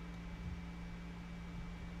shiny.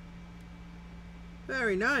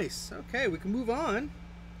 Very nice. Okay, we can move on.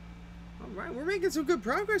 Alright, we're making some good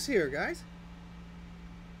progress here, guys.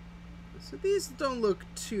 So these don't look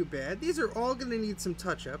too bad. These are all going to need some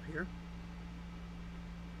touch-up here.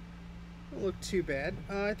 Don't look too bad.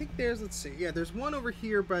 I think there's, let's see. Yeah, there's one over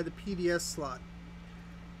here by the PDS slot.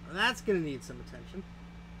 That's going to need some attention.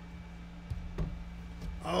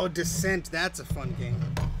 Oh, Descent. That's a fun game.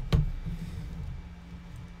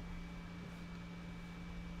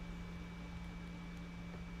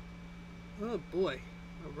 Oh boy.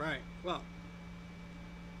 Alright, well.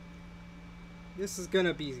 This is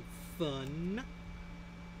gonna be fun.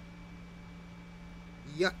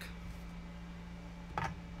 Yuck.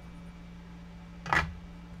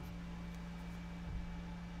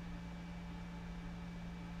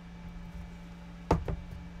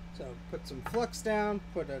 So put some flux down,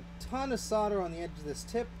 put a ton of solder on the edge of this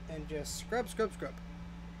tip, and just scrub, scrub, scrub.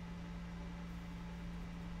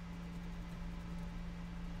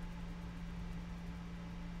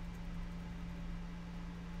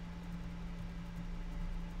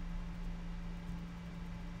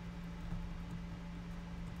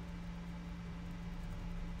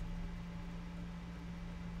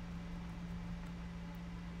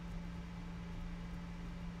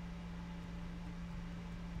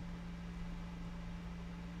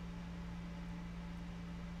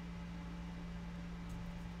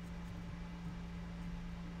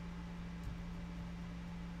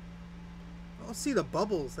 I'll see the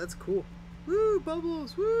bubbles. That's cool. Woo,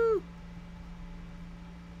 bubbles. Woo.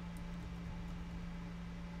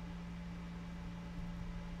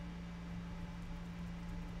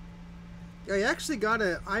 I actually got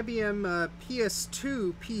an IBM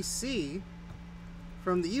PS2 PC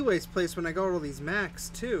from the E-Waste place when I got all these Macs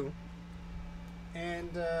too.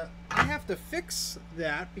 And I have to fix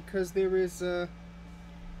that because there is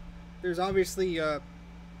there's obviously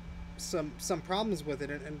some problems with it,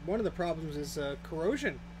 and one of the problems is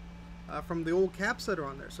corrosion from the old caps that are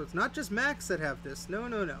on there. So it's not just Macs that have this. No,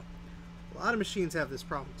 no, no. A lot of machines have this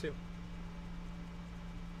problem too.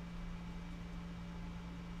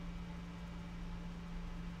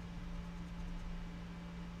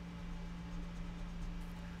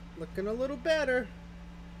 Looking a little better.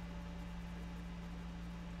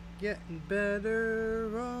 Getting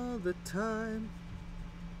better all the time.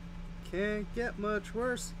 Can't get much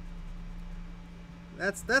worse.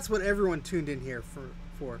 That's what everyone tuned in here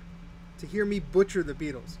for to hear me butcher the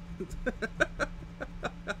Beatles.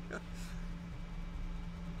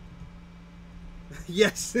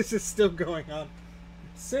 Yes, this is still going on.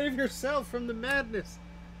 Save yourself from the madness.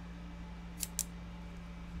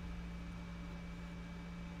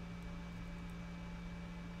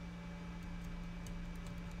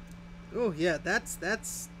 Oh yeah, that's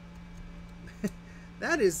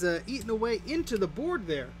that is eating away into the board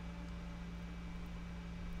there.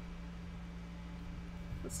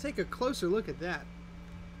 Let's take a closer look at that.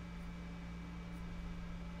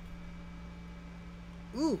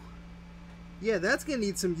 Ooh. Yeah, that's going to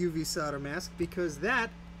need some UV solder mask, because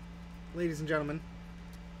that, ladies and gentlemen,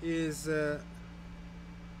 is the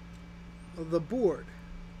board.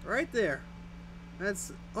 Right there.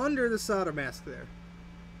 That's under the solder mask there.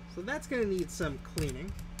 So that's going to need some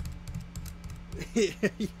cleaning. Yeah.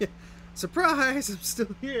 Surprise! I'm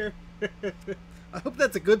still here. I hope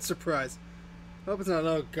that's a good surprise. I hope it's not,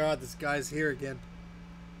 oh god, this guy's here again.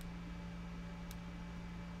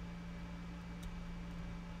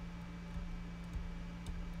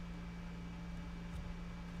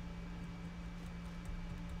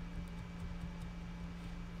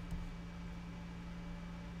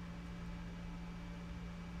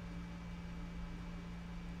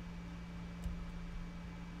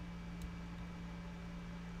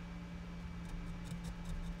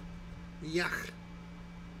 Yuck.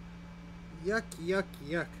 Yuck, yuck,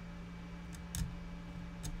 yuck.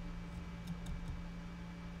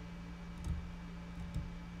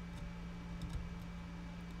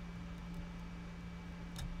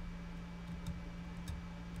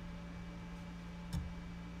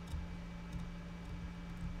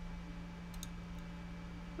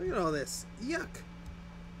 Look at all this. Yuck.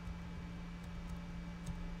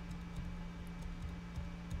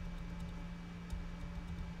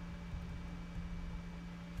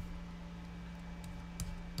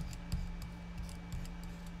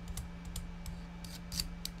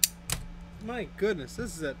 My goodness,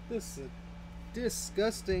 this is a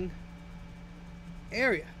disgusting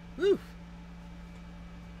area. Whew.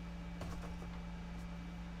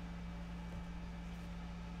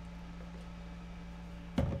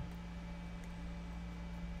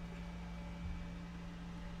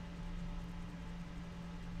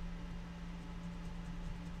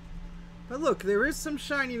 But look, there is some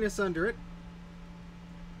shininess under it.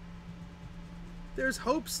 There's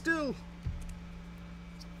hope still.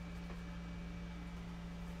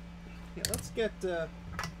 Yeah, let's get our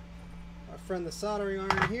friend the soldering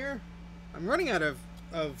iron here. I'm running out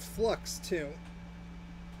of flux too.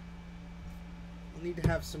 I'll need to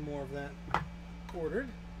have some more of that ordered.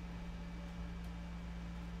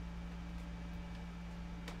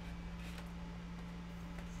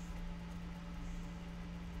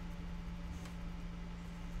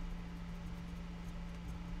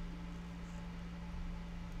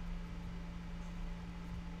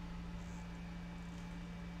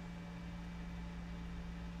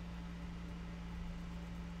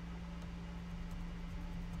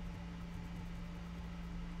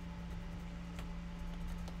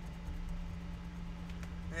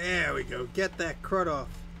 There we go. Get that crud off.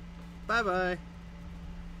 Bye-bye.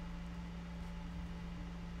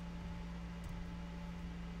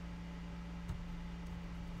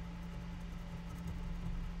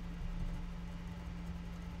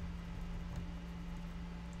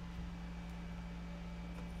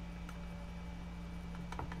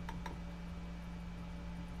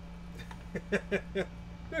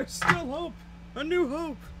 There's still hope. A new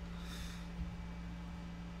hope.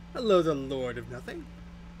 Hello, the Lord of Nothing.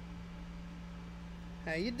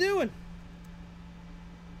 How you doing?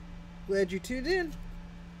 Glad you tuned in.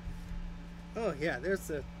 Oh yeah, there's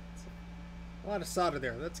a lot of solder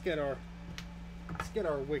there. Let's get our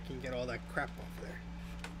wick and get all that crap off there.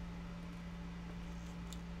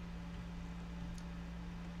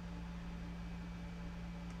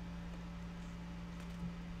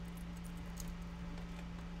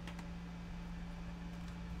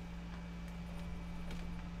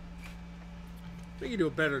 We can do a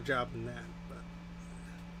better job than that.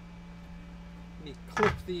 Let me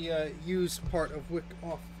clip the used part of wick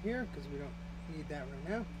off here, because we don't need that right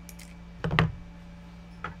now.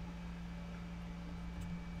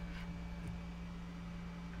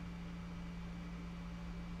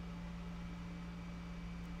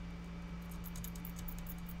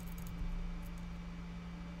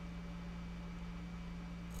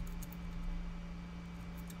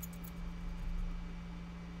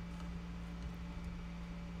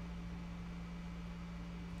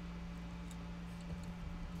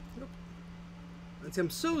 I'm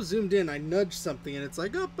so zoomed in, I nudge something and it's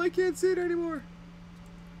like, oh, I can't see it anymore.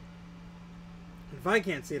 If I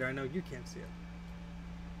can't see it, I know you can't see it.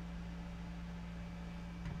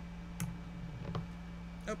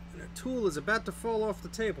 Oh, and a tool is about to fall off the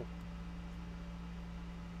table.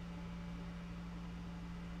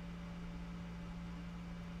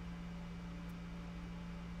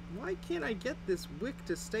 Why can't I get this wick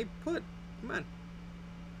to stay put? Come on.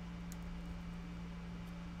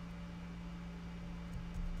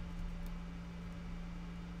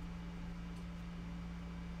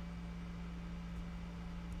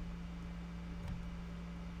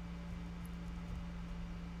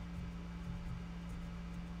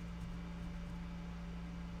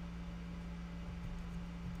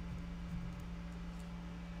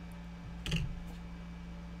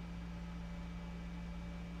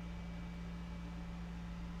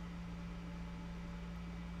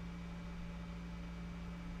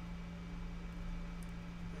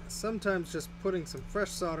 sometimes just putting some fresh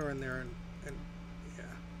solder in there and yeah,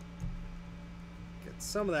 get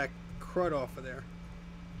some of that crud off of there.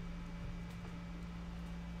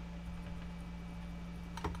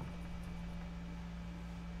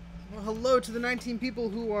 Well, hello to the 19 people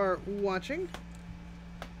who are watching.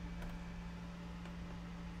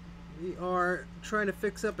 We are trying to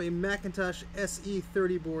fix up a Macintosh SE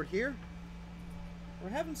 30 board here. We're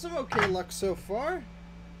having some okay luck so far.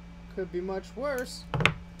 Could be much worse.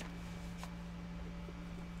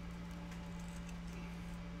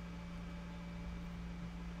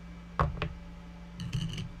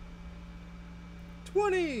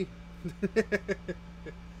 $20.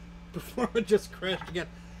 Performance just crashed again.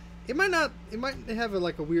 It might not. It might have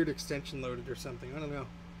like a weird extension loaded or something. I don't know.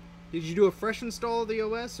 Did you do a fresh install of the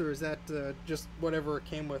OS, or is that just whatever it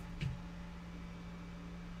came with?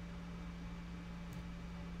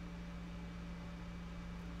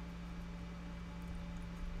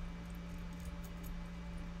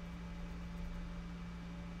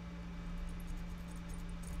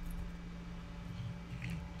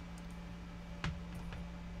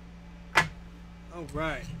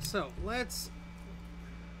 Alright, so let's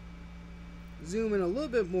zoom in a little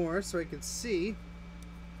bit more so I can see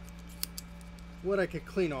what I could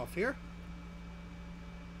clean off here.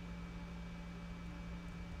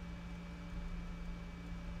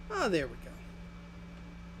 Oh, there we go.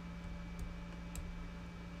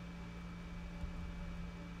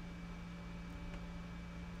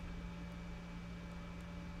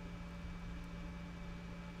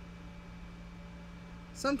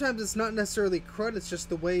 Sometimes it's not necessarily crud, it's just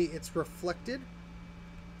the way it's reflected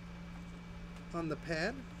on the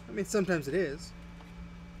pad. I mean, sometimes it is.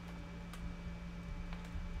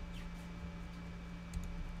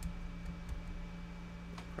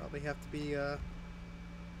 Probably have to be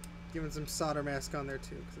giving some solder mask on there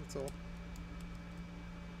too, because it's all.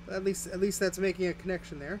 But at least that's making a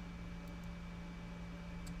connection there.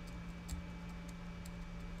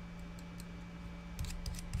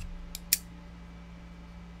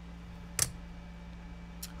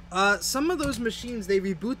 Some of those machines, they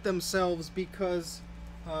reboot themselves because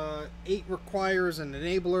 8 requires an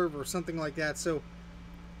enabler or something like that. So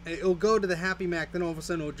it'll go to the Happy Mac, then all of a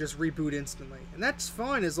sudden it'll just reboot instantly. And that's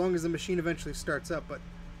fine as long as the machine eventually starts up, but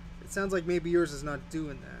it sounds like maybe yours is not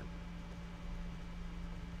doing that.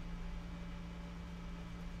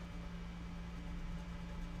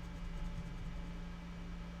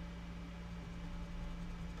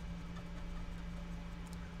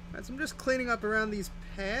 Alright, so I'm just cleaning up around these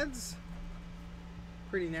pads.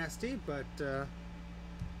 Pretty nasty, but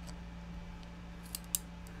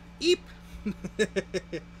eep!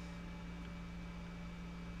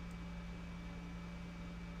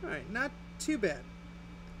 Alright, not too bad.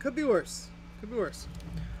 Could be worse. Could be worse.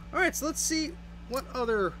 Alright, so let's see what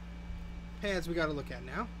other pads we gotta look at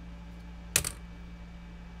now.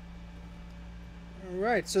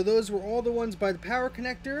 Alright, so those were all the ones by the power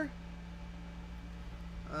connector.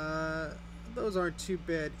 Those aren't too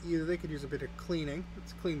bad either. They could use a bit of cleaning.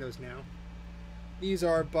 Let's clean those now. These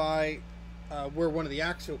are by where one of the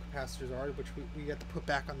axial capacitors are, which we have to put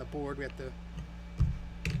back on the board. We have to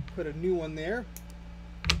put a new one there.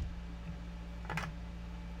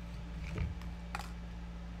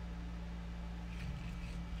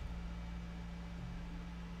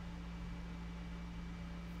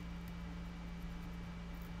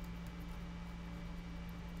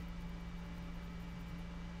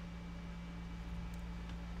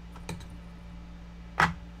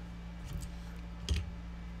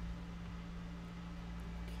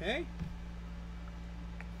 Okay.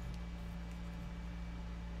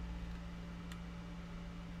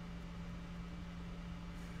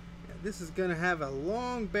 Yeah, this is going to have a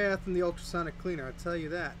long bath in the ultrasonic cleaner, I'll tell you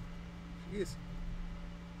that. Jeez.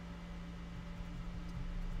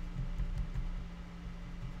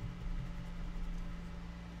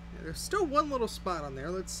 Yeah, there's still one little spot on there.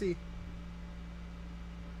 Let's see.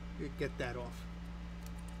 We get that off.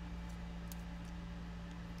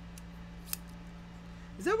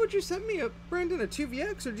 Is that what you sent me, Brandon? A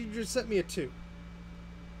 2VX, or did you just send me a 2?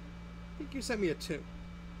 I think you sent me a 2.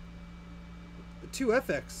 A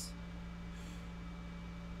 2FX.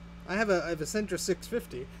 I have a Centra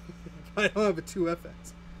 650. I don't have a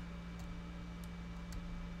 2FX.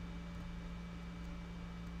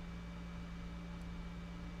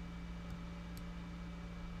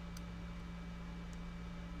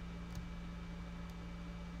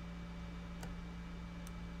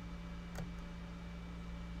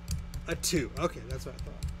 A 2. Okay, that's what I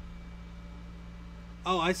thought.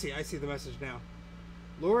 Oh, I see the message now.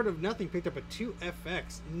 Lord of Nothing picked up a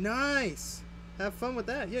 2FX. Nice! Have fun with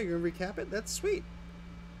that. Yeah, you're going to recap it? That's sweet.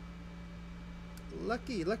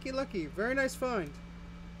 Lucky, lucky, lucky. Very nice find.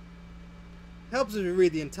 Helps if you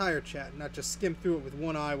read the entire chat, not just skim through it with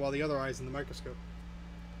one eye while the other eye's in the microscope.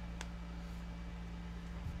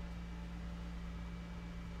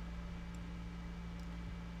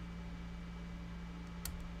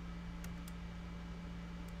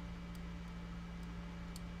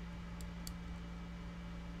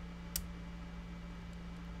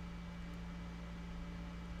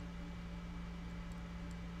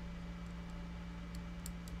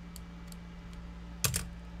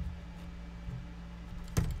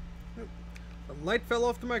 The light fell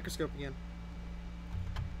off the microscope again.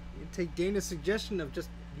 You take Dana's suggestion of just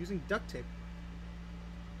using duct tape.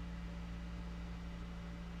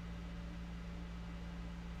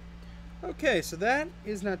 Okay, so that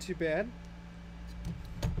is not too bad.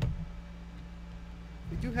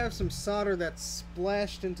 We do have some solder that's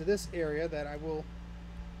splashed into this area that I will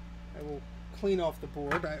clean off the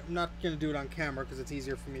board. I'm not going to do it on camera because it's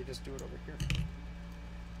easier for me to just do it over here.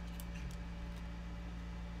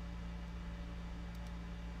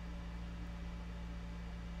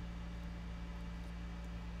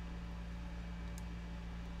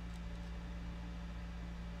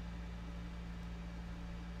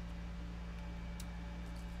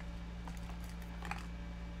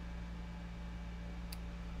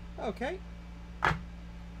 Okay.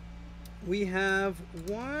 We have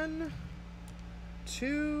one,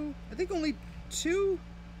 two, I think only two,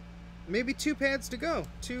 maybe two pads to go.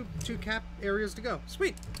 Two cap areas to go.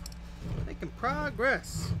 Sweet. Making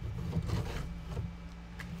progress.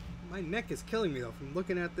 My neck is killing me though from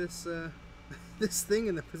looking at this this thing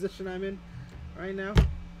in the position I'm in right now.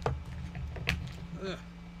 Ugh.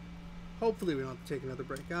 Hopefully we don't have to take another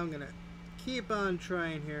break. I'm gonna keep on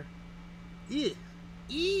trying here. Ew.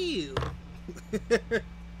 Ew.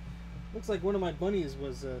 Looks like one of my bunnies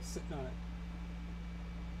was sitting on it.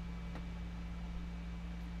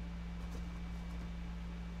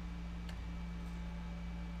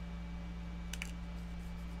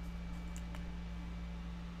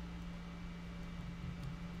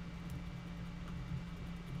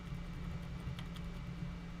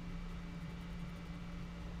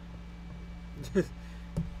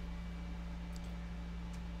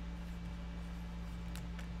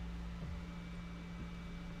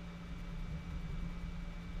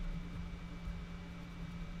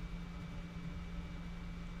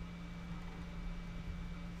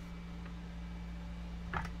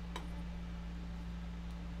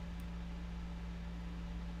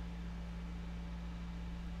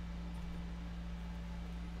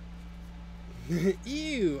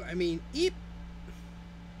 Ew, I mean, eep.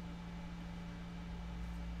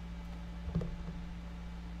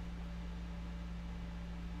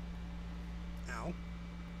 Ow.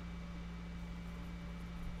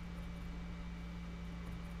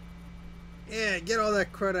 Yeah, get all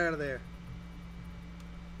that crud out of there.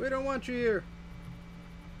 We don't want you here.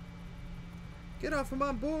 Get off from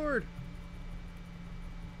on board.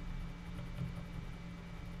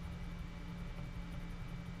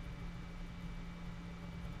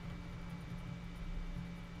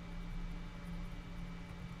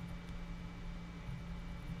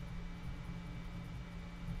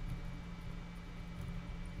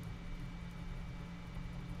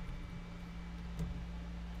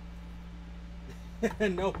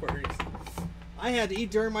 No worries. I had to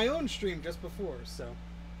eat during my own stream just before, so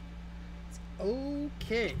it's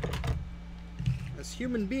okay. As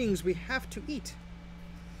human beings, we have to eat.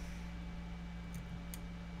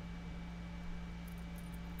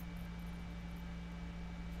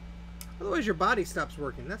 Otherwise, your body stops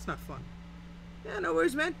working. That's not fun. Yeah, no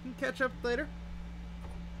worries, man. You can catch up later.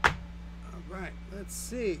 All right, let's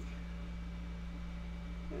see.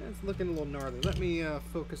 Yeah, it's looking a little gnarly. Let me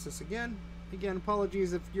focus this again. Again,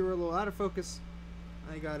 apologies if you're a little out of focus.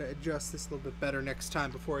 I gotta adjust this a little bit better next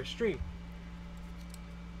time before I stream.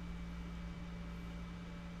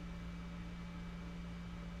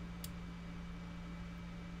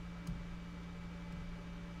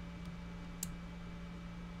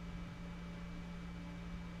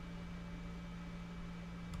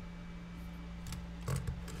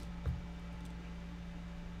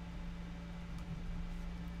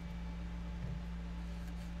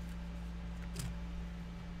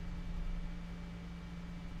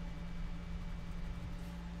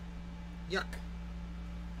 Yuck.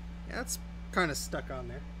 Yeah, that's kind of stuck on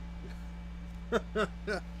there.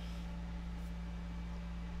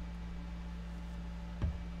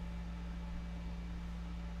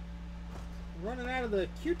 Running out of the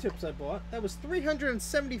Q-tips I bought. That was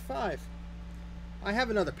 $375. I have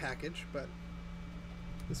another package, but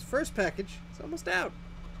this first package is almost out.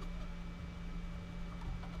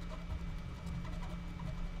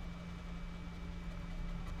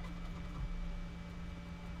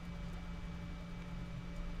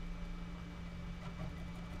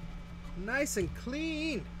 Nice and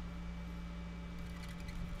clean.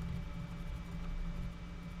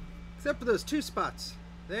 Except for those two spots.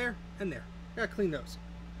 There and there. Gotta clean those.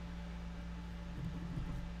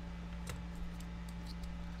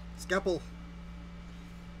 Scalpel.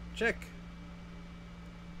 Check.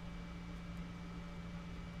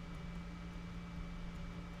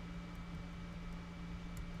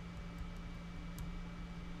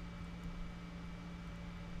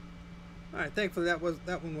 Alright, thankfully that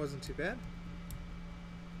one wasn't too bad.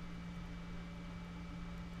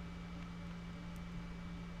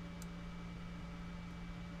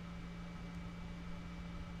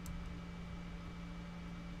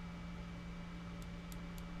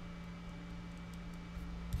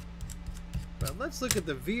 But let's look at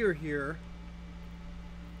the veer here.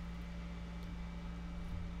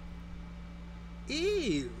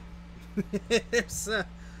 Ew! There's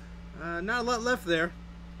not a lot left there.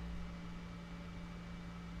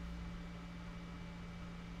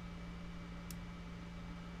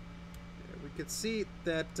 We could see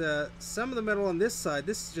that some of the metal on this side,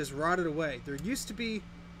 this is just rotted away. There used to be,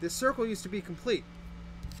 this circle used to be complete.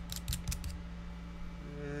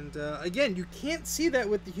 And again, you can't see that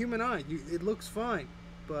with the human eye. It looks fine,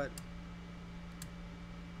 but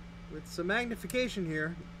with some magnification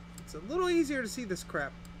here, it's a little easier to see this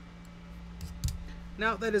crap.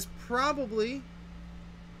 Now, that is probably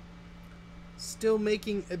still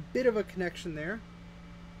making a bit of a connection there.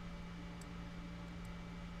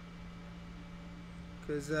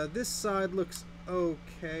 Because this side looks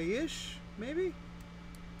okay-ish, maybe?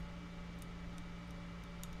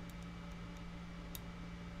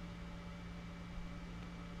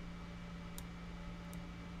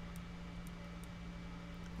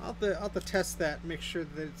 I'll have to test that, make sure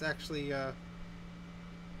that it's actually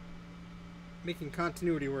making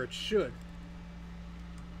continuity where it should.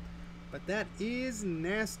 But that is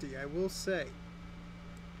nasty, I will say.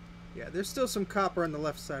 Yeah, there's still some copper on the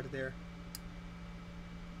left side of there.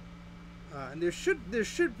 And there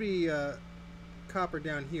should be copper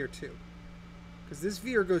down here too, because this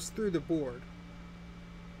veer goes through the board.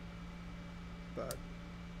 But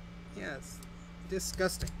yeah, it's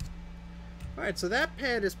disgusting. All right, so that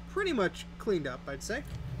pad is pretty much cleaned up, I'd say.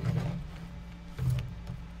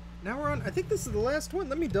 Now we're on. I think this is the last one.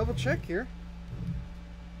 Let me double check here.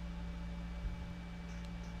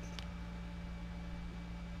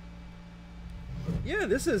 Yeah,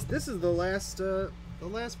 this is the last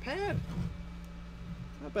pad.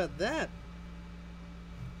 How about that?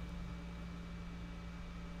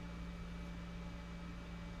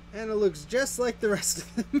 And it looks just like the rest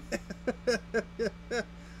of them.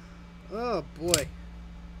 Oh boy.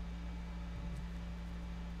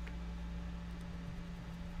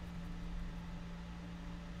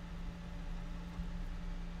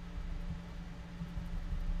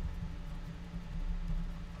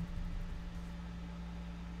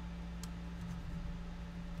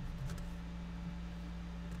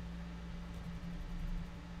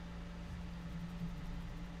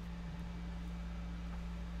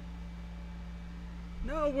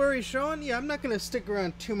 No worries, Sean. Yeah, I'm not going to stick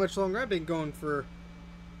around too much longer. I've been going for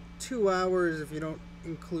 2 hours if you don't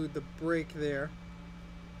include the break there.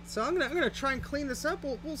 So I'm gonna try and clean this up.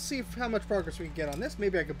 We'll see how much progress we can get on this.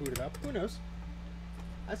 Maybe I could boot it up. Who knows?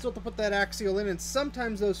 I still have to put that axial in, and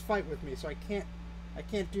sometimes those fight with me, so I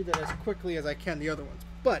can't do that as quickly as I can the other ones.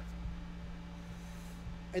 But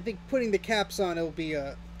I think putting the caps on, it'll be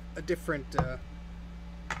a different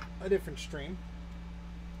stream.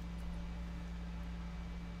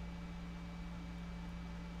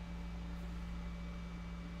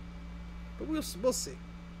 But we'll see.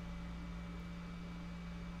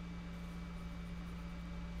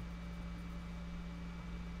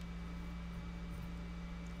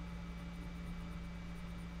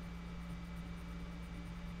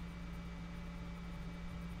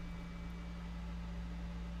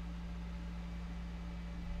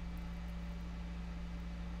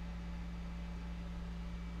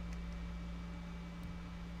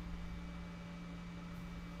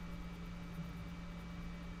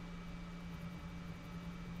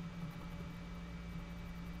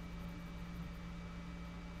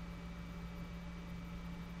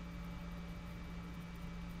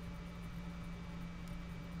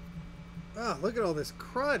 Oh, look at all this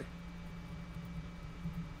crud.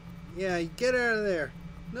 Yeah, get out of there.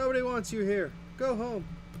 Nobody wants you here. Go home.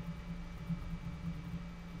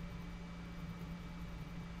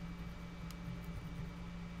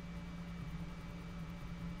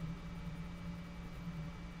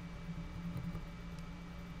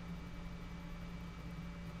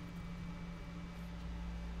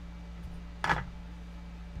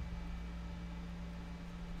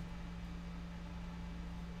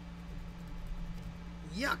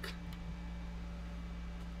 Yuck.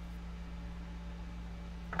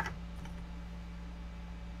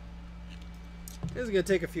 This is going to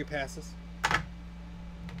take a few passes.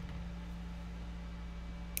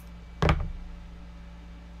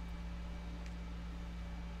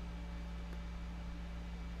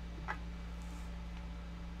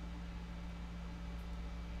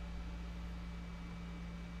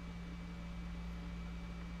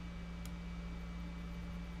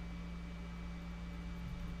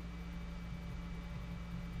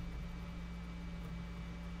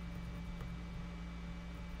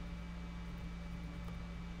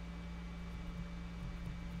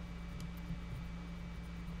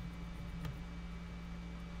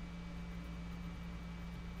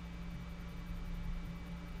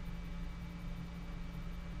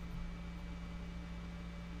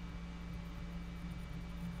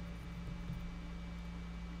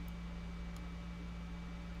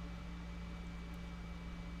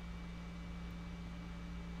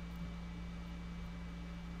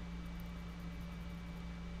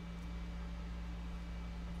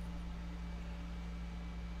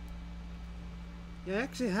 Yeah, I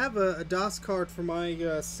actually have a DOS card for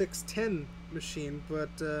my 610 machine, but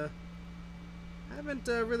I haven't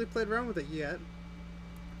really played around with it yet.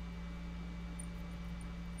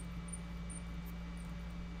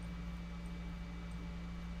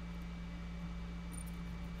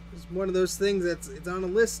 It's one of those things it's on a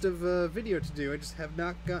list of video to do. I just have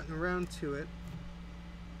not gotten around to it.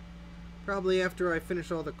 Probably after I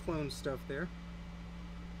finish all the clone stuff there.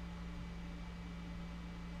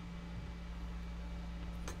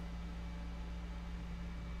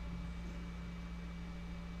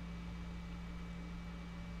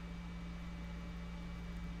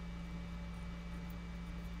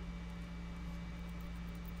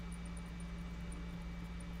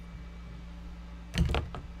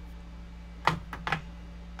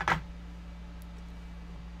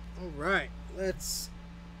 Alright, let's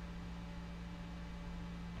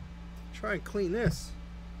try and clean this.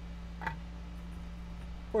 Of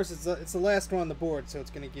course, it's the last one on the board, so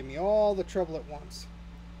it's going to give me all the trouble at once.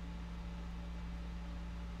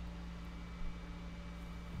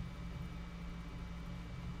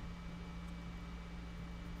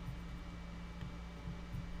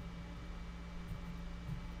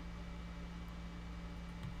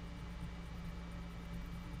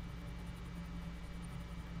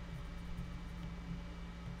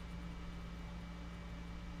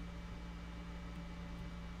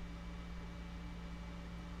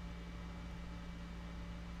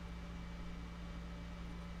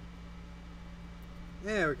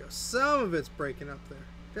 There we go. Some of it's breaking up there.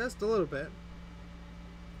 Just a little bit.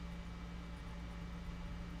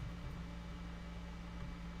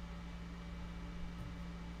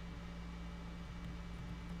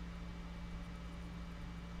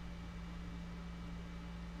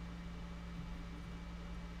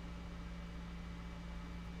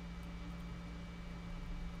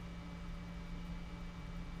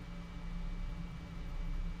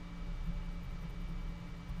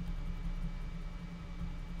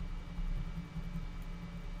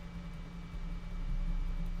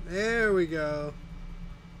 There we go.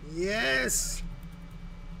 Yes!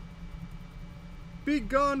 Be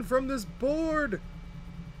gone from this board!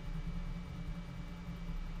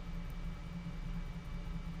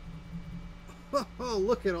 Oh,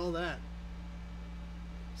 look at all that.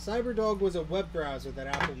 CyberDog was a web browser that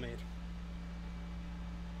Apple made.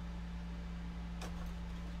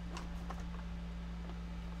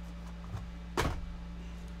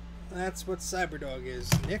 That's what CyberDog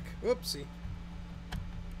is, Nick. Oopsie.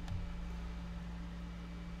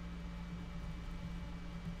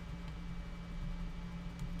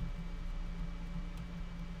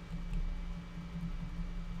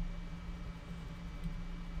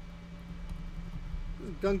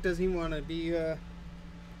 Gunk doesn't even want to be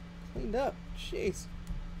cleaned up. Jeez.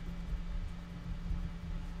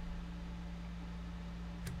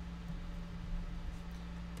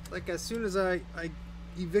 Like as soon as I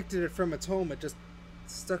evicted it from its home, it just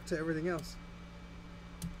stuck to everything else.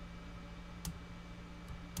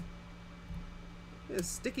 It's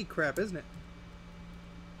sticky crap, isn't it?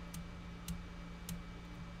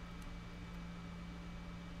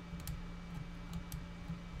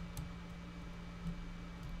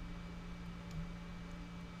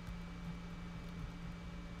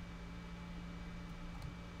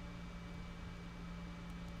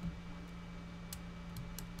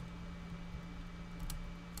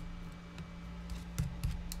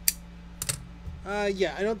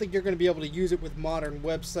 Yeah, I don't think you're going to be able to use it with modern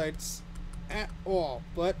websites at all,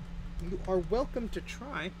 but you are welcome to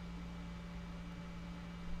try.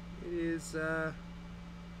 It is,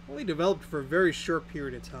 Only developed for a very short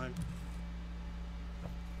period of time.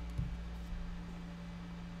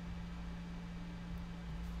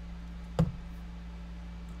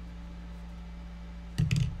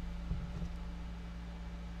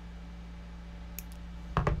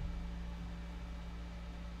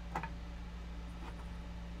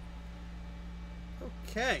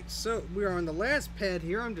 Okay, so we are on the last pad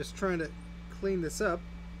here. I'm just trying to clean this up.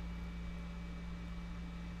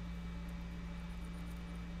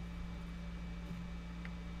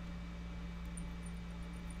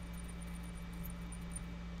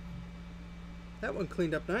 That one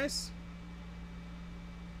cleaned up nice.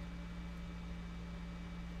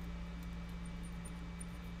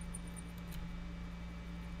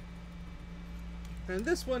 And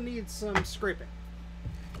this one needs some scraping.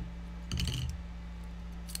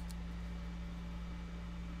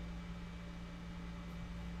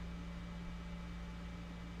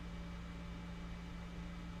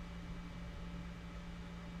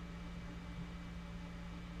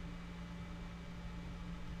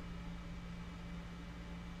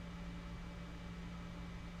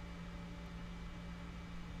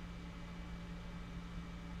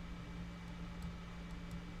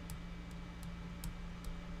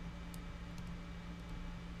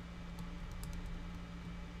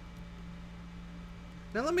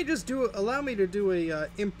 Now let me just allow me to do a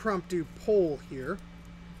impromptu poll here.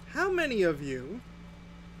 How many of you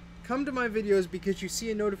come to my videos because you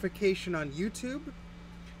see a notification on YouTube?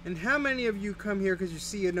 And how many of you come here because you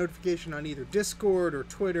see a notification on either Discord or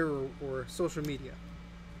Twitter or social media?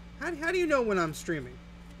 How do you know when I'm streaming?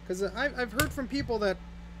 Because I've heard from people that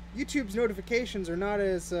YouTube's notifications are not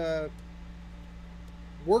as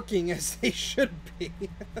working as they should be.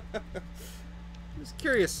 Just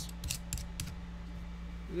curious.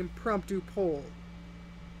 Impromptu poll.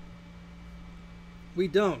 We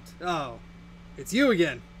don't. Oh, it's you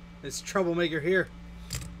again, this troublemaker here.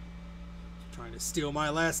 Trying to steal my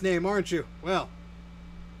last name, aren't you? Well,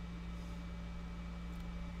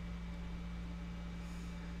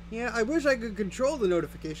 yeah, I wish I could control the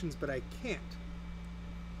notifications, but I can't.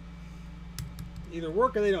 Either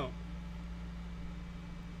work or they don't.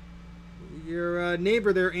 Your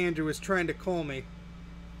neighbor there, Andrew, is trying to call me.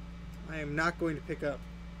 I am not going to pick up.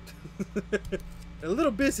 A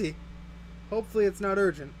little busy. Hopefully it's not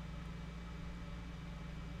urgent.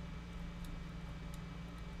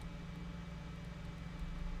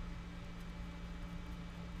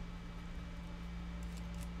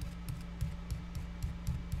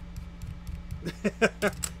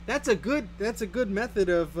 That's a good method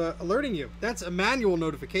of alerting you. That's a manual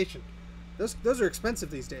notification. Those are expensive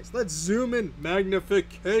these days. Let's zoom in.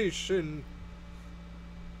 Magnification.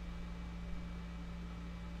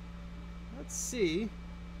 Let's see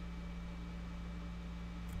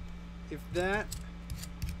if that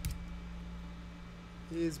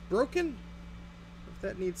is broken, if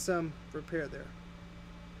that needs some repair there.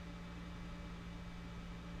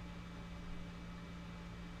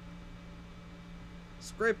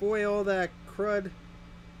 Scrape away all that crud.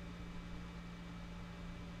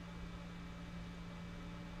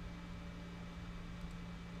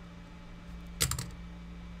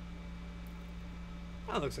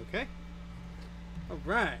 That looks okay.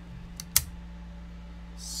 Alright.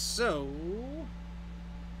 So,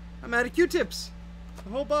 I'm out of Q-tips. The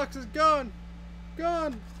whole box is gone.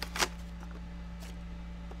 Gone.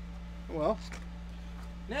 Well,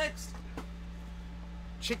 next.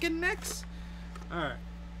 Chicken necks? Alright.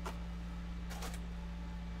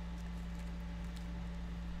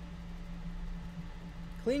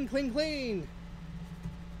 Clean, clean, clean.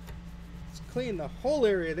 Let's clean the whole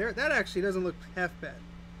area there. That actually doesn't look half bad.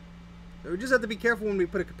 We just have to be careful when we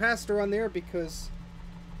put a capacitor on there because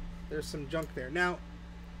there's some junk there. Now,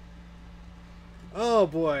 oh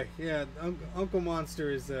boy, yeah, Uncle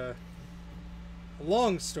Monster is a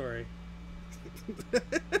long story.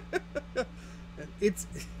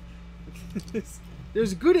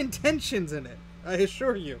 There's good intentions in it, I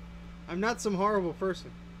assure you. I'm not some horrible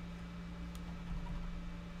person.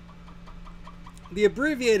 The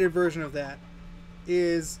abbreviated version of that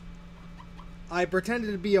is I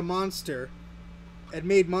pretended to be a monster and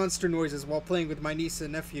made monster noises while playing with my niece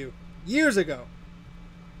and nephew years ago.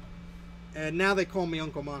 And now they call me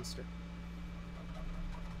Uncle Monster.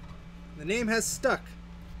 The name has stuck.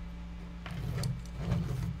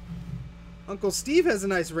 Uncle Steve has a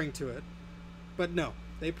nice ring to it, but no,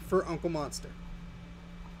 they prefer Uncle Monster.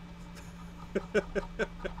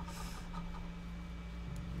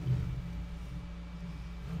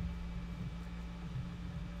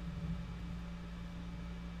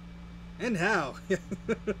 And how?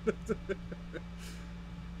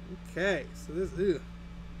 Okay, so this. Ew.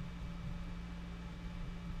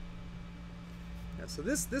 Yeah, so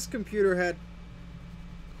this computer had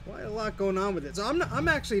quite a lot going on with it. So I'm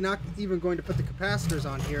actually not even going to put the capacitors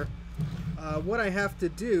on here. What I have to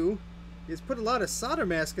do is put a lot of solder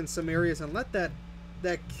mask in some areas and let that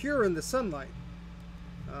cure in the sunlight.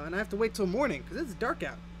 And I have to wait till morning because it's dark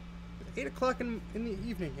out. It's 8 o'clock in the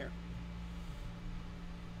evening here.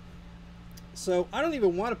 So I don't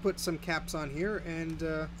even want to put some caps on here,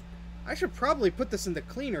 and I should probably put this in the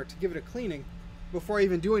cleaner to give it a cleaning before I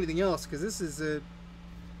even do anything else, because this is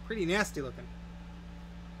pretty nasty looking.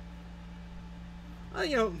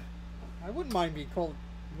 You know, I wouldn't mind being called.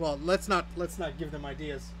 Well, let's not give them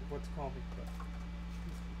ideas of what to call me.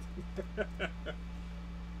 But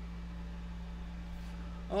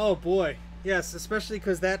oh boy, yes, especially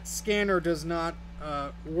because that scanner does not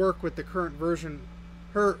work with the current version.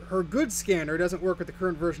 Her good scanner doesn't work with the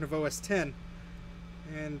current version of OS X,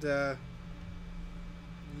 and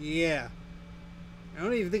yeah, I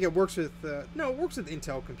don't even think it works with. No, it works with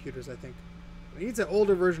Intel computers. I think it needs an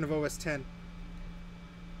older version of OS X.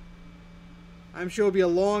 I'm sure it'll be a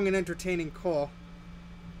long and entertaining call.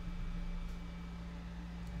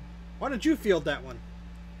 Why don't you field that one,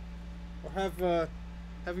 or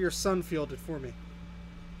have your son field it for me?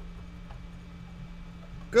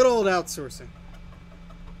 Good old outsourcing.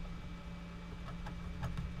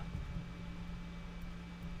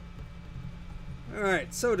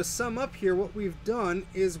 Alright, so to sum up here, what we've done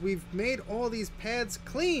is we've made all these pads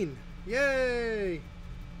clean. Yay!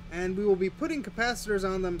 And we will be putting capacitors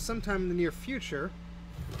on them sometime in the near future.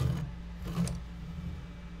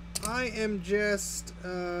 I am just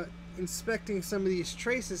inspecting some of these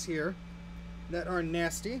traces here that are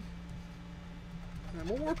nasty. And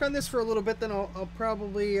we'll work on this for a little bit, then I'll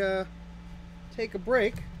probably take a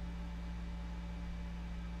break.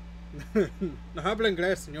 No habla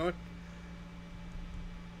inglés, señor.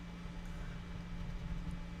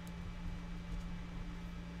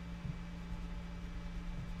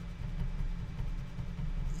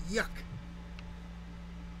 Yuck.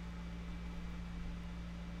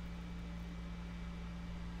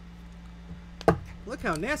 Look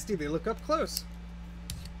how nasty they look up close.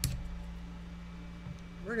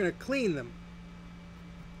 We're gonna clean them.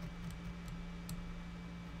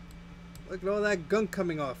 Look at all that gunk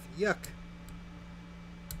coming off. Yuck.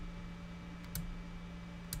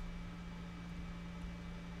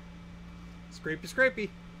 Scrapey,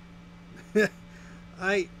 scrapey.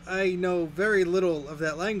 I know very little of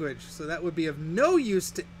that language, so that would be of no use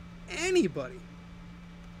to anybody.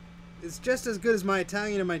 It's just as good as my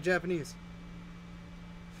Italian and my Japanese.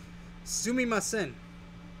 Sumimasen.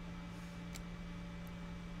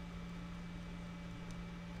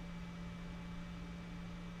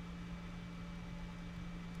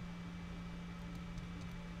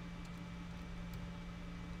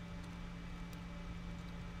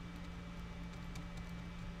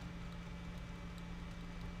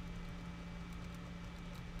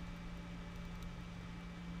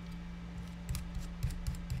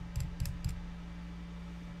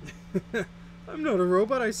 I'm not a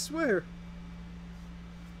robot, I swear.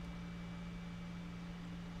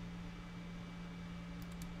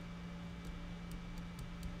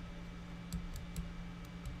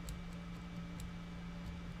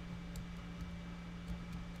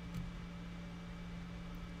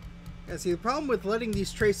 Yeah, see, the problem with letting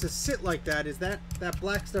these traces sit like that is that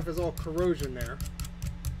black stuff is all corrosion there.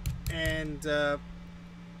 And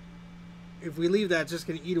if we leave that, it's just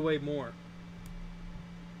going to eat away more.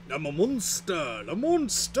 I'm a monster! A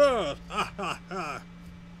monster! Ha ha ha!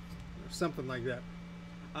 Or something like that.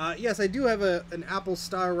 Yes, I do have an Apple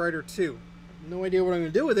Style Writer 2. No idea what I'm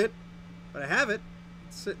going to do with it, but I have it.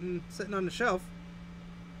 It's sitting on the shelf.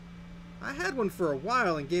 I had one for a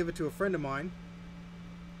while and gave it to a friend of mine.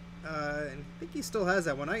 And I think he still has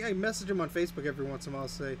that one. I message him on Facebook every once in a while,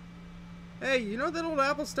 say, hey, you know that old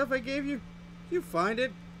Apple stuff I gave you? If you find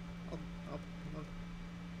it, I'll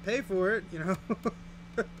pay for it, you know?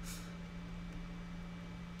 Ugh.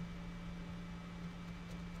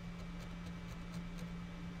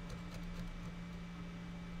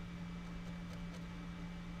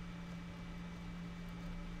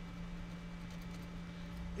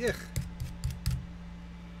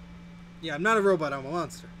 Yeah, I'm not a robot, I'm a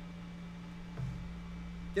monster.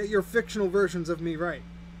 Get your fictional versions of me right.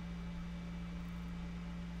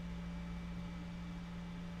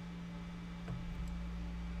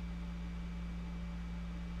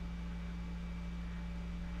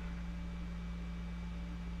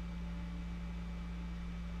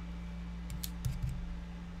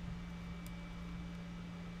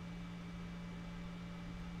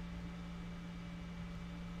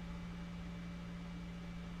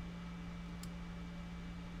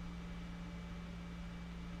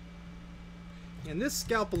 And this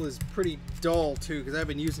scalpel is pretty dull too, because I've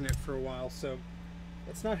been using it for a while, so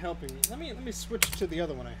it's not helping me. Let me switch to the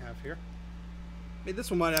other one I have here. I mean,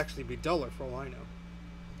 this one might actually be duller for all I know.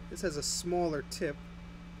 This has a smaller tip.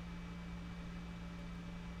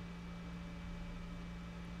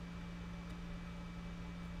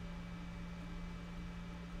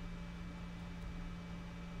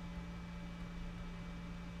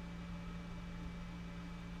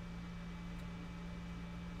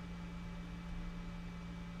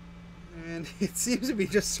 And it seems to be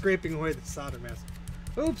just scraping away the solder mask.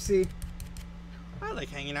 Oopsie. I like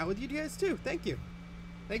hanging out with you guys too. Thank you.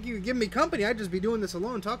 Thank you for giving me company. I'd just be doing this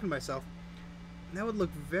alone, talking to myself. And that would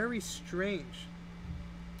look very strange.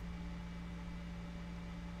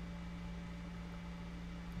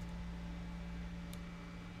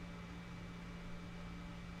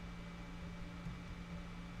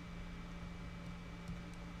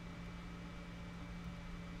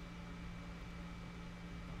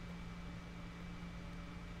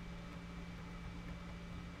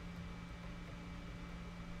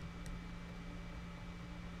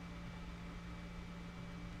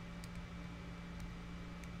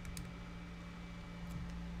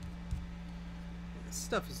 This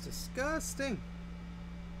stuff is disgusting.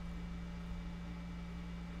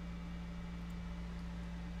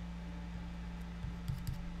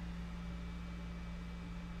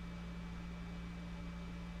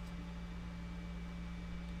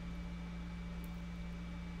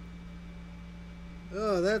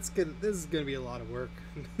 Oh, that's good. This is gonna be a lot of work.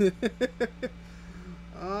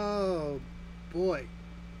 Oh boy.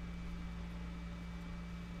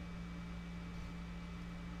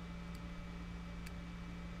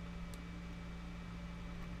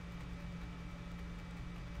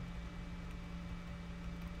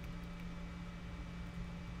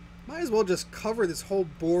 Might as well just cover this whole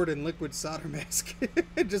board in liquid solder mask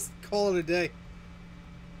and just call it a day.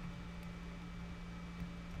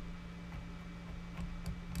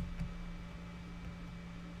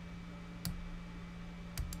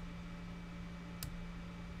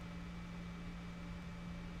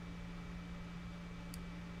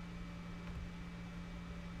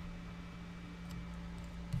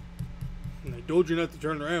 And I told you not to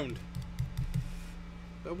turn around.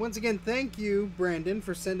 But once again, thank you, Brandon,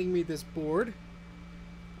 for sending me this board.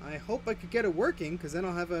 I hope I could get it working, because then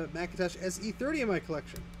I'll have a Macintosh SE 30 in my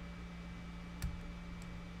collection.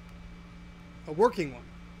 A working one.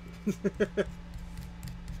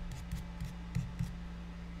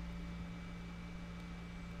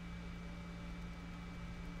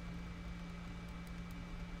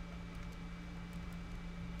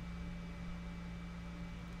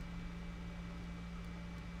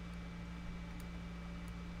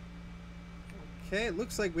 Okay, it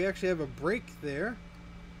looks like we actually have a break there.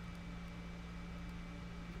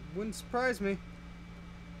 Wouldn't surprise me.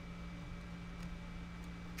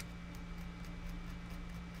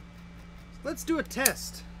 Let's do a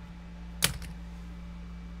test.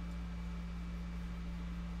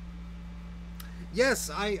 Yes,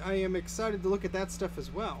 I am excited to look at that stuff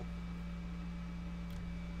as well.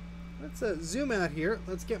 Let's zoom out here.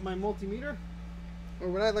 Let's get my multimeter, or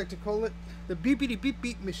what I like to call it, the beepity beep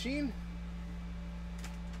beep machine.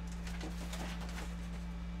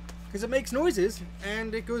 Because it makes noises,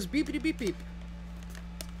 and it goes beepity beep beep.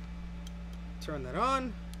 Turn that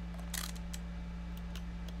on.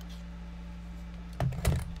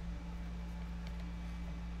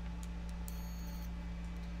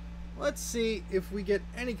 Let's see if we get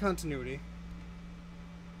any continuity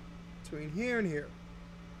between here and here.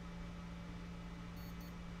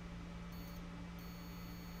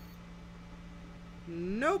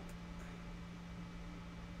 Nope.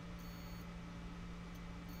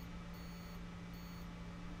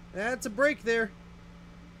 That's a break there.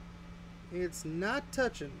 It's not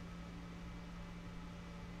touching.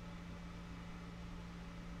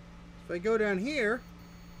 If I go down here,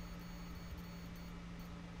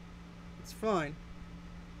 it's fine.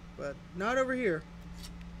 But not over here.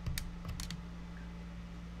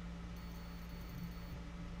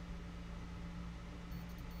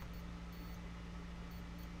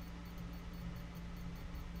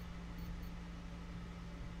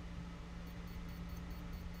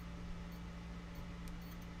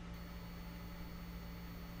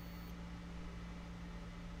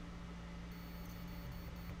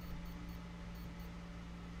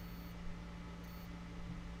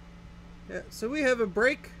 Yeah, so we have a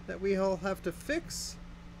break that we all have to fix.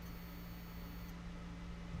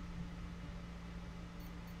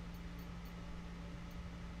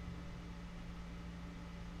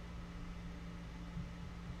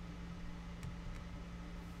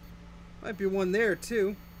 Might be one there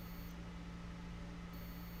too.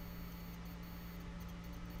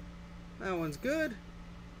 one's good.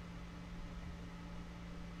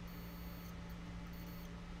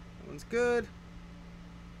 That one's good.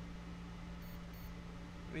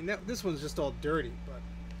 I mean, this one's just all dirty, but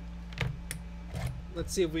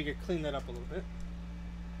let's see if we could clean that up a little bit.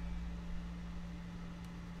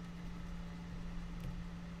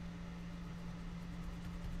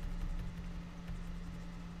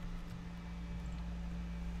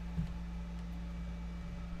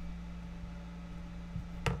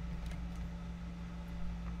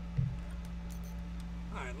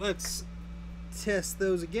 All right, let's test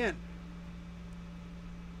those again.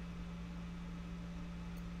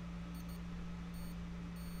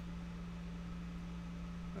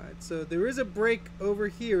 Alright, so there is a break over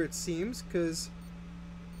here, it seems, because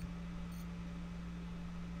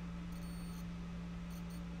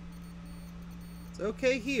it's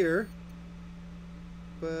okay here,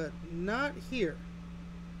 but not here.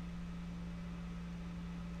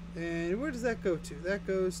 And where does that go to? That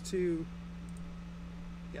goes to...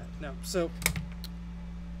 yeah, no. So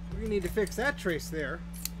we need to fix that trace there.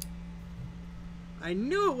 I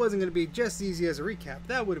knew it wasn't going to be just easy as a recap.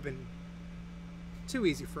 That would have been too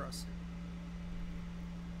easy for us.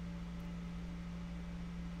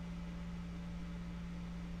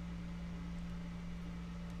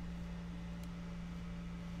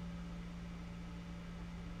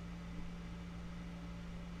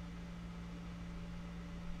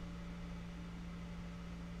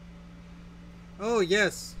 Oh,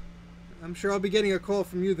 yes. I'm sure I'll be getting a call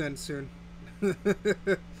from you then soon.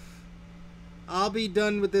 I'll be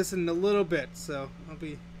done with this in a little bit, so I'll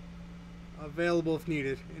be available if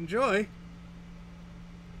needed. Enjoy!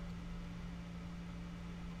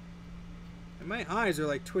 And my eyes are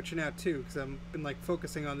like twitching out too, because I've been like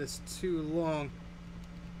focusing on this too long.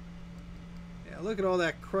 Yeah, look at all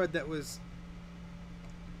that crud that was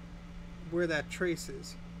where that trace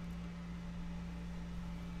is.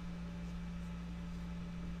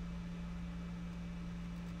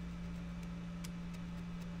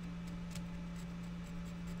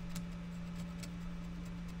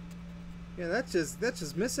 Yeah, that's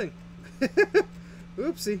just missing.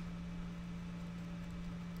 Oopsie.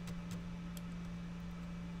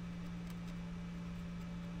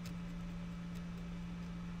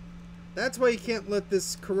 That's why you can't let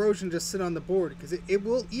this corrosion just sit on the board, because it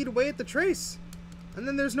will eat away at the trace. And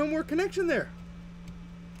then there's no more connection there.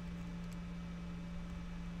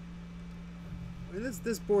 I mean,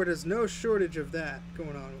 this board has no shortage of that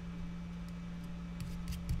going on.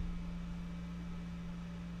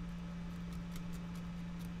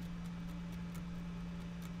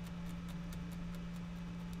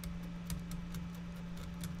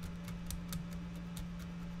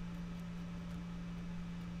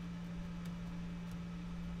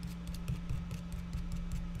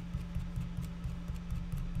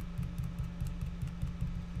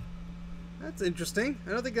 That's interesting.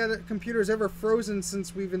 I don't think that computer's ever frozen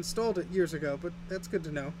since we've installed it years ago, but that's good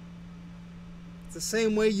to know. It's the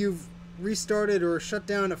same way you've restarted or shut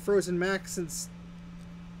down a frozen Mac since...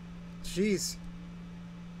 jeez.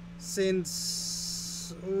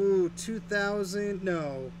 Since... oh, 2000...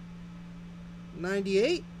 no.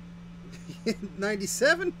 98?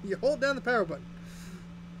 97? You hold down the power button.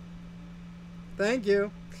 Thank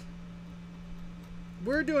you.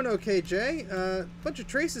 We're doing okay, Jay. Bunch of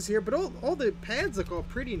traces here, but all the pads look all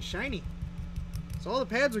pretty and shiny. So all the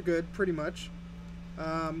pads are good, pretty much.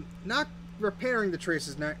 Not repairing the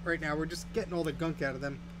traces right now. We're just getting all the gunk out of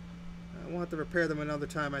them. We'll have to repair them another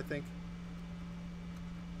time, I think.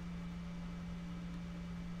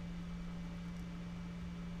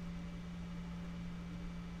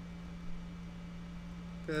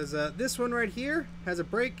 Because this one right here has a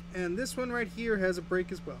break, and this one right here has a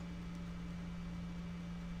break as well.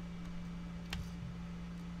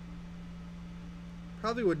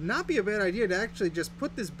 Probably would not be a bad idea to actually just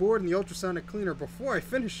put this board in the ultrasonic cleaner before I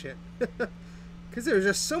finish it. Because there's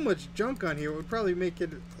just so much junk on here, it would probably make it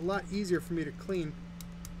a lot easier for me to clean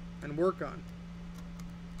and work on.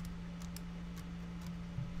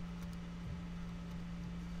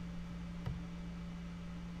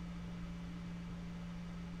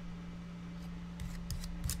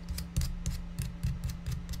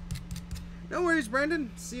 No worries, Brandon.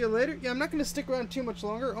 See you later. Yeah, I'm not going to stick around too much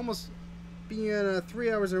longer. Almost being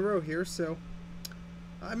 3 hours in a row here, so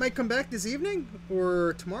I might come back this evening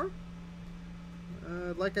or tomorrow.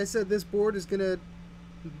 Like I said, this board is gonna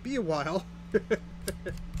be a while.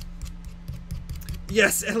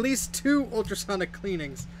 Yes, at least 2 ultrasonic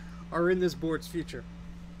cleanings are in this board's future.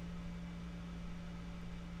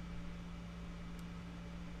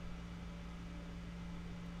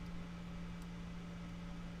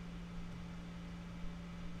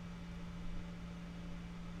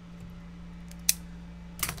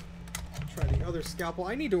 other scalpel.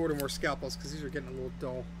 I need to order more scalpels because these are getting a little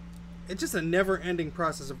dull. It's just a never-ending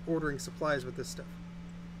process of ordering supplies with this stuff.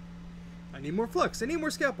 I need more flux. I need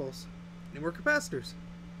more scalpels. I need more capacitors.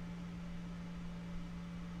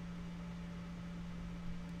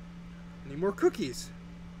 I need more cookies.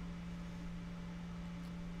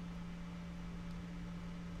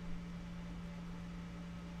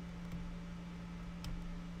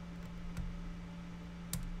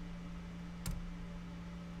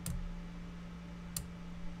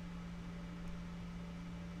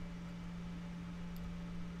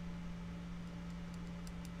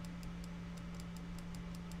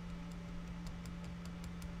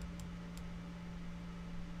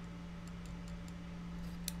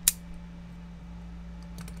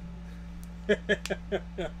 A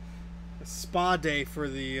spa day for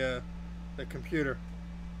the computer.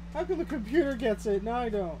 How come the computer gets it? No, I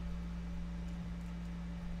don't.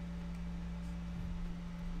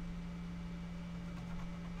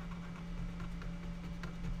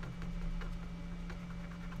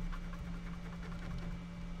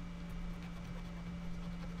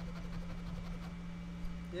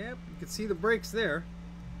 Yep, you can see the brakes there.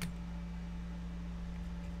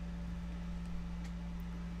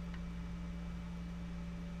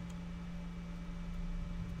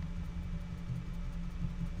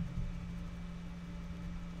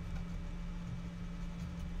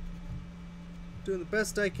 Doing the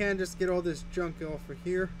best I can just to get all this junk off of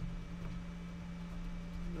here.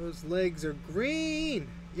 Those legs are green!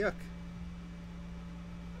 Yuck.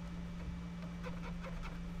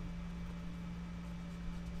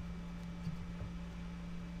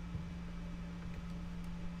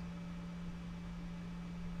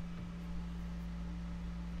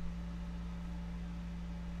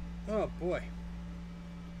 Oh boy.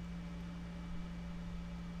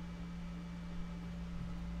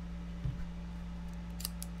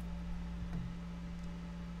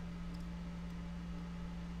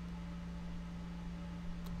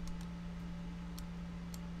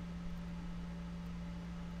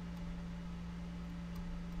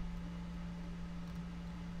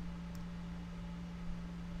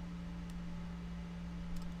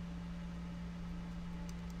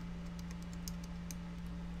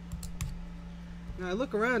 And I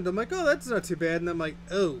look around, I'm like, oh, that's not too bad. And I'm like,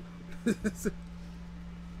 oh. It's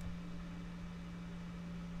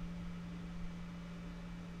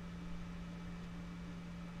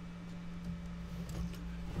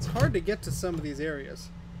hard to get to some of these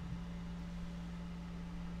areas.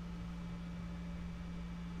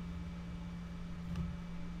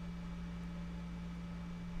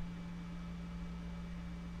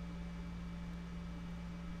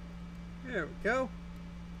 There we go.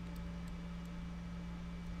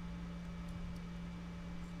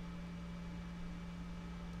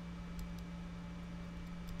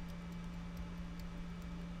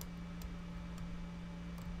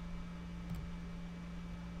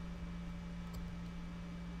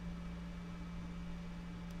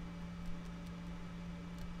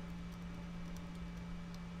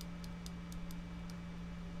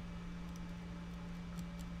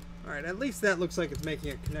 Alright, at least that looks like it's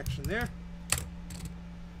making a connection there.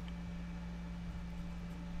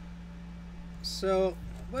 So,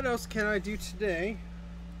 what else can I do today?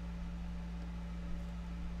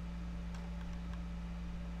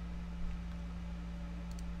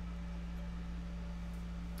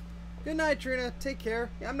 Good night, Trina. Take care.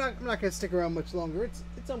 Yeah, I'm not gonna stick around much longer.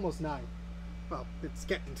 It's almost 9. Well, it's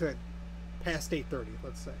getting to past 8:30,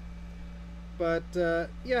 let's say. But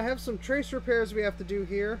yeah, I have some trace repairs we have to do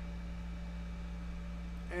here.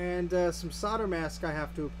 And some solder mask I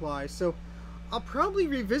have to apply. So I'll probably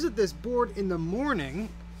revisit this board in the morning,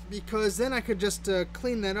 because then I could just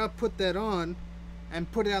clean that up, put that on, and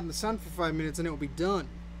put it out in the sun for 5 minutes, and it will be done.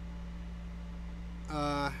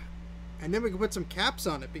 And then we can put some caps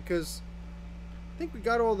on it, because I think we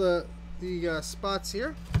got all the spots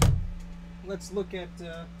here. Let's look at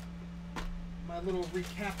my little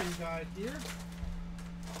recapping guide here.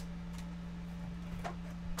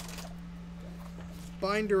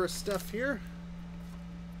 Binder of stuff here.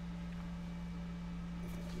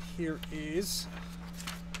 Here is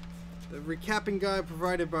the recapping guide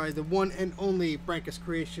provided by the one and only Brankus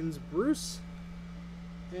Creations, Bruce.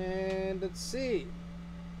 And let's see.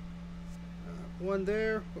 One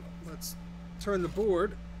there. Let's turn the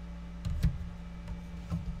board.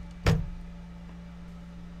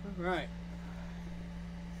 Alright.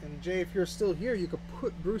 And Jay, if you're still here, you could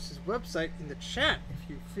put Bruce's website in the chat if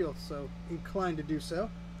you feel so inclined to do so.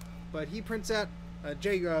 But he prints out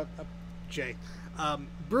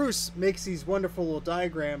Bruce makes these wonderful little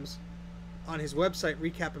diagrams on his website,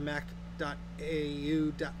 recapamac.com.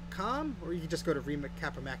 remacapamac.au.com, or you can just go to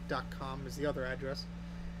remacapamac.com is the other address.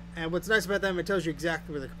 And what's nice about them, it tells you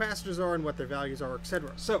exactly where the capacitors are and what their values are,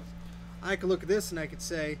 etc. So I can look at this and I could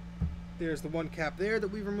say, there's the one cap there that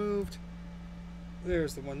we removed.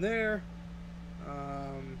 There's the one there.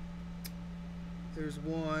 There's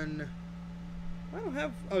one. I don't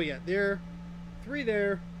have. Oh yeah, there. 3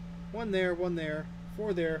 there. 1 there. 1 there.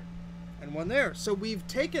 4 there. And 1 there. So we've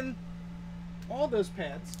taken all those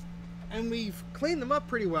pads and we've cleaned them up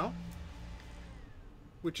pretty well,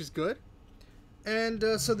 which is good. And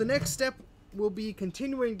so the next step will be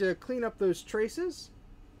continuing to clean up those traces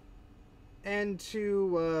and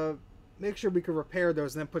to make sure we can repair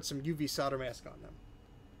those and then put some UV solder mask on them.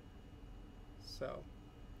 So, what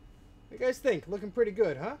do you guys think? Looking pretty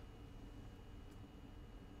good, huh?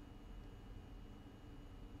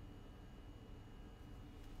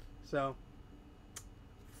 So,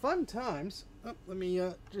 fun times. Oh, let me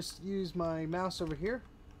just use my mouse over here.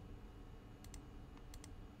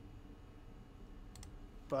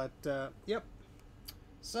 But yep.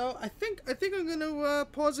 So I think I'm gonna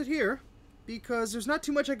pause it here because there's not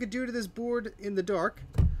too much I could do to this board in the dark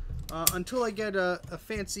until I get a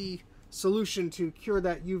fancy solution to cure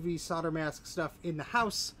that UV solder mask stuff in the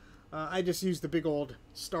house. I just use the big old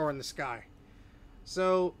star in the sky.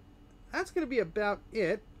 So that's gonna be about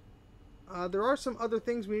it. There are some other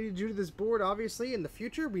things we need to do to this board, obviously, in the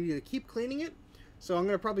future. We need to keep cleaning it. So I'm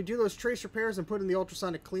going to probably do those trace repairs and put in the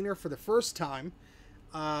ultrasonic cleaner for the first time.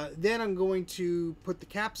 Then I'm going to put the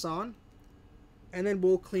caps on, and then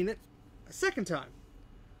we'll clean it a second time.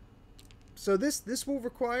 So this will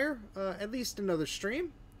require at least another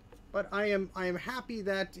stream, but I am happy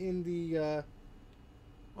that in the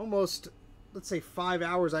almost, let's say, 5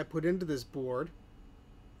 hours I put into this board,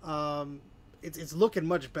 it's looking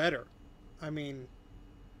much better. I mean,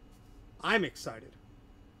 I'm excited.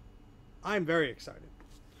 I'm very excited.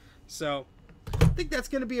 So, I think that's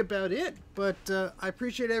going to be about it. But I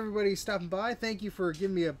appreciate everybody stopping by. Thank you for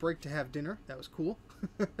giving me a break to have dinner. That was cool.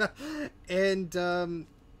 And,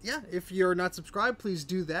 yeah, if you're not subscribed, please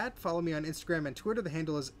do that. Follow me on Instagram and Twitter. The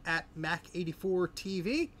handle is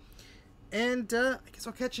 @Mac84TV. And I guess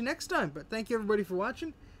I'll catch you next time. But thank you, everybody, for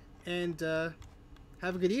watching. And have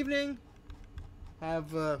a good evening.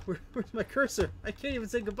 Where's my cursor? I can't even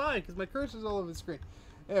say goodbye because my cursor's all over the screen.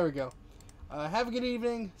 There we go. Have a good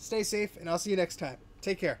evening, stay safe, and I'll see you next time.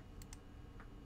 Take care.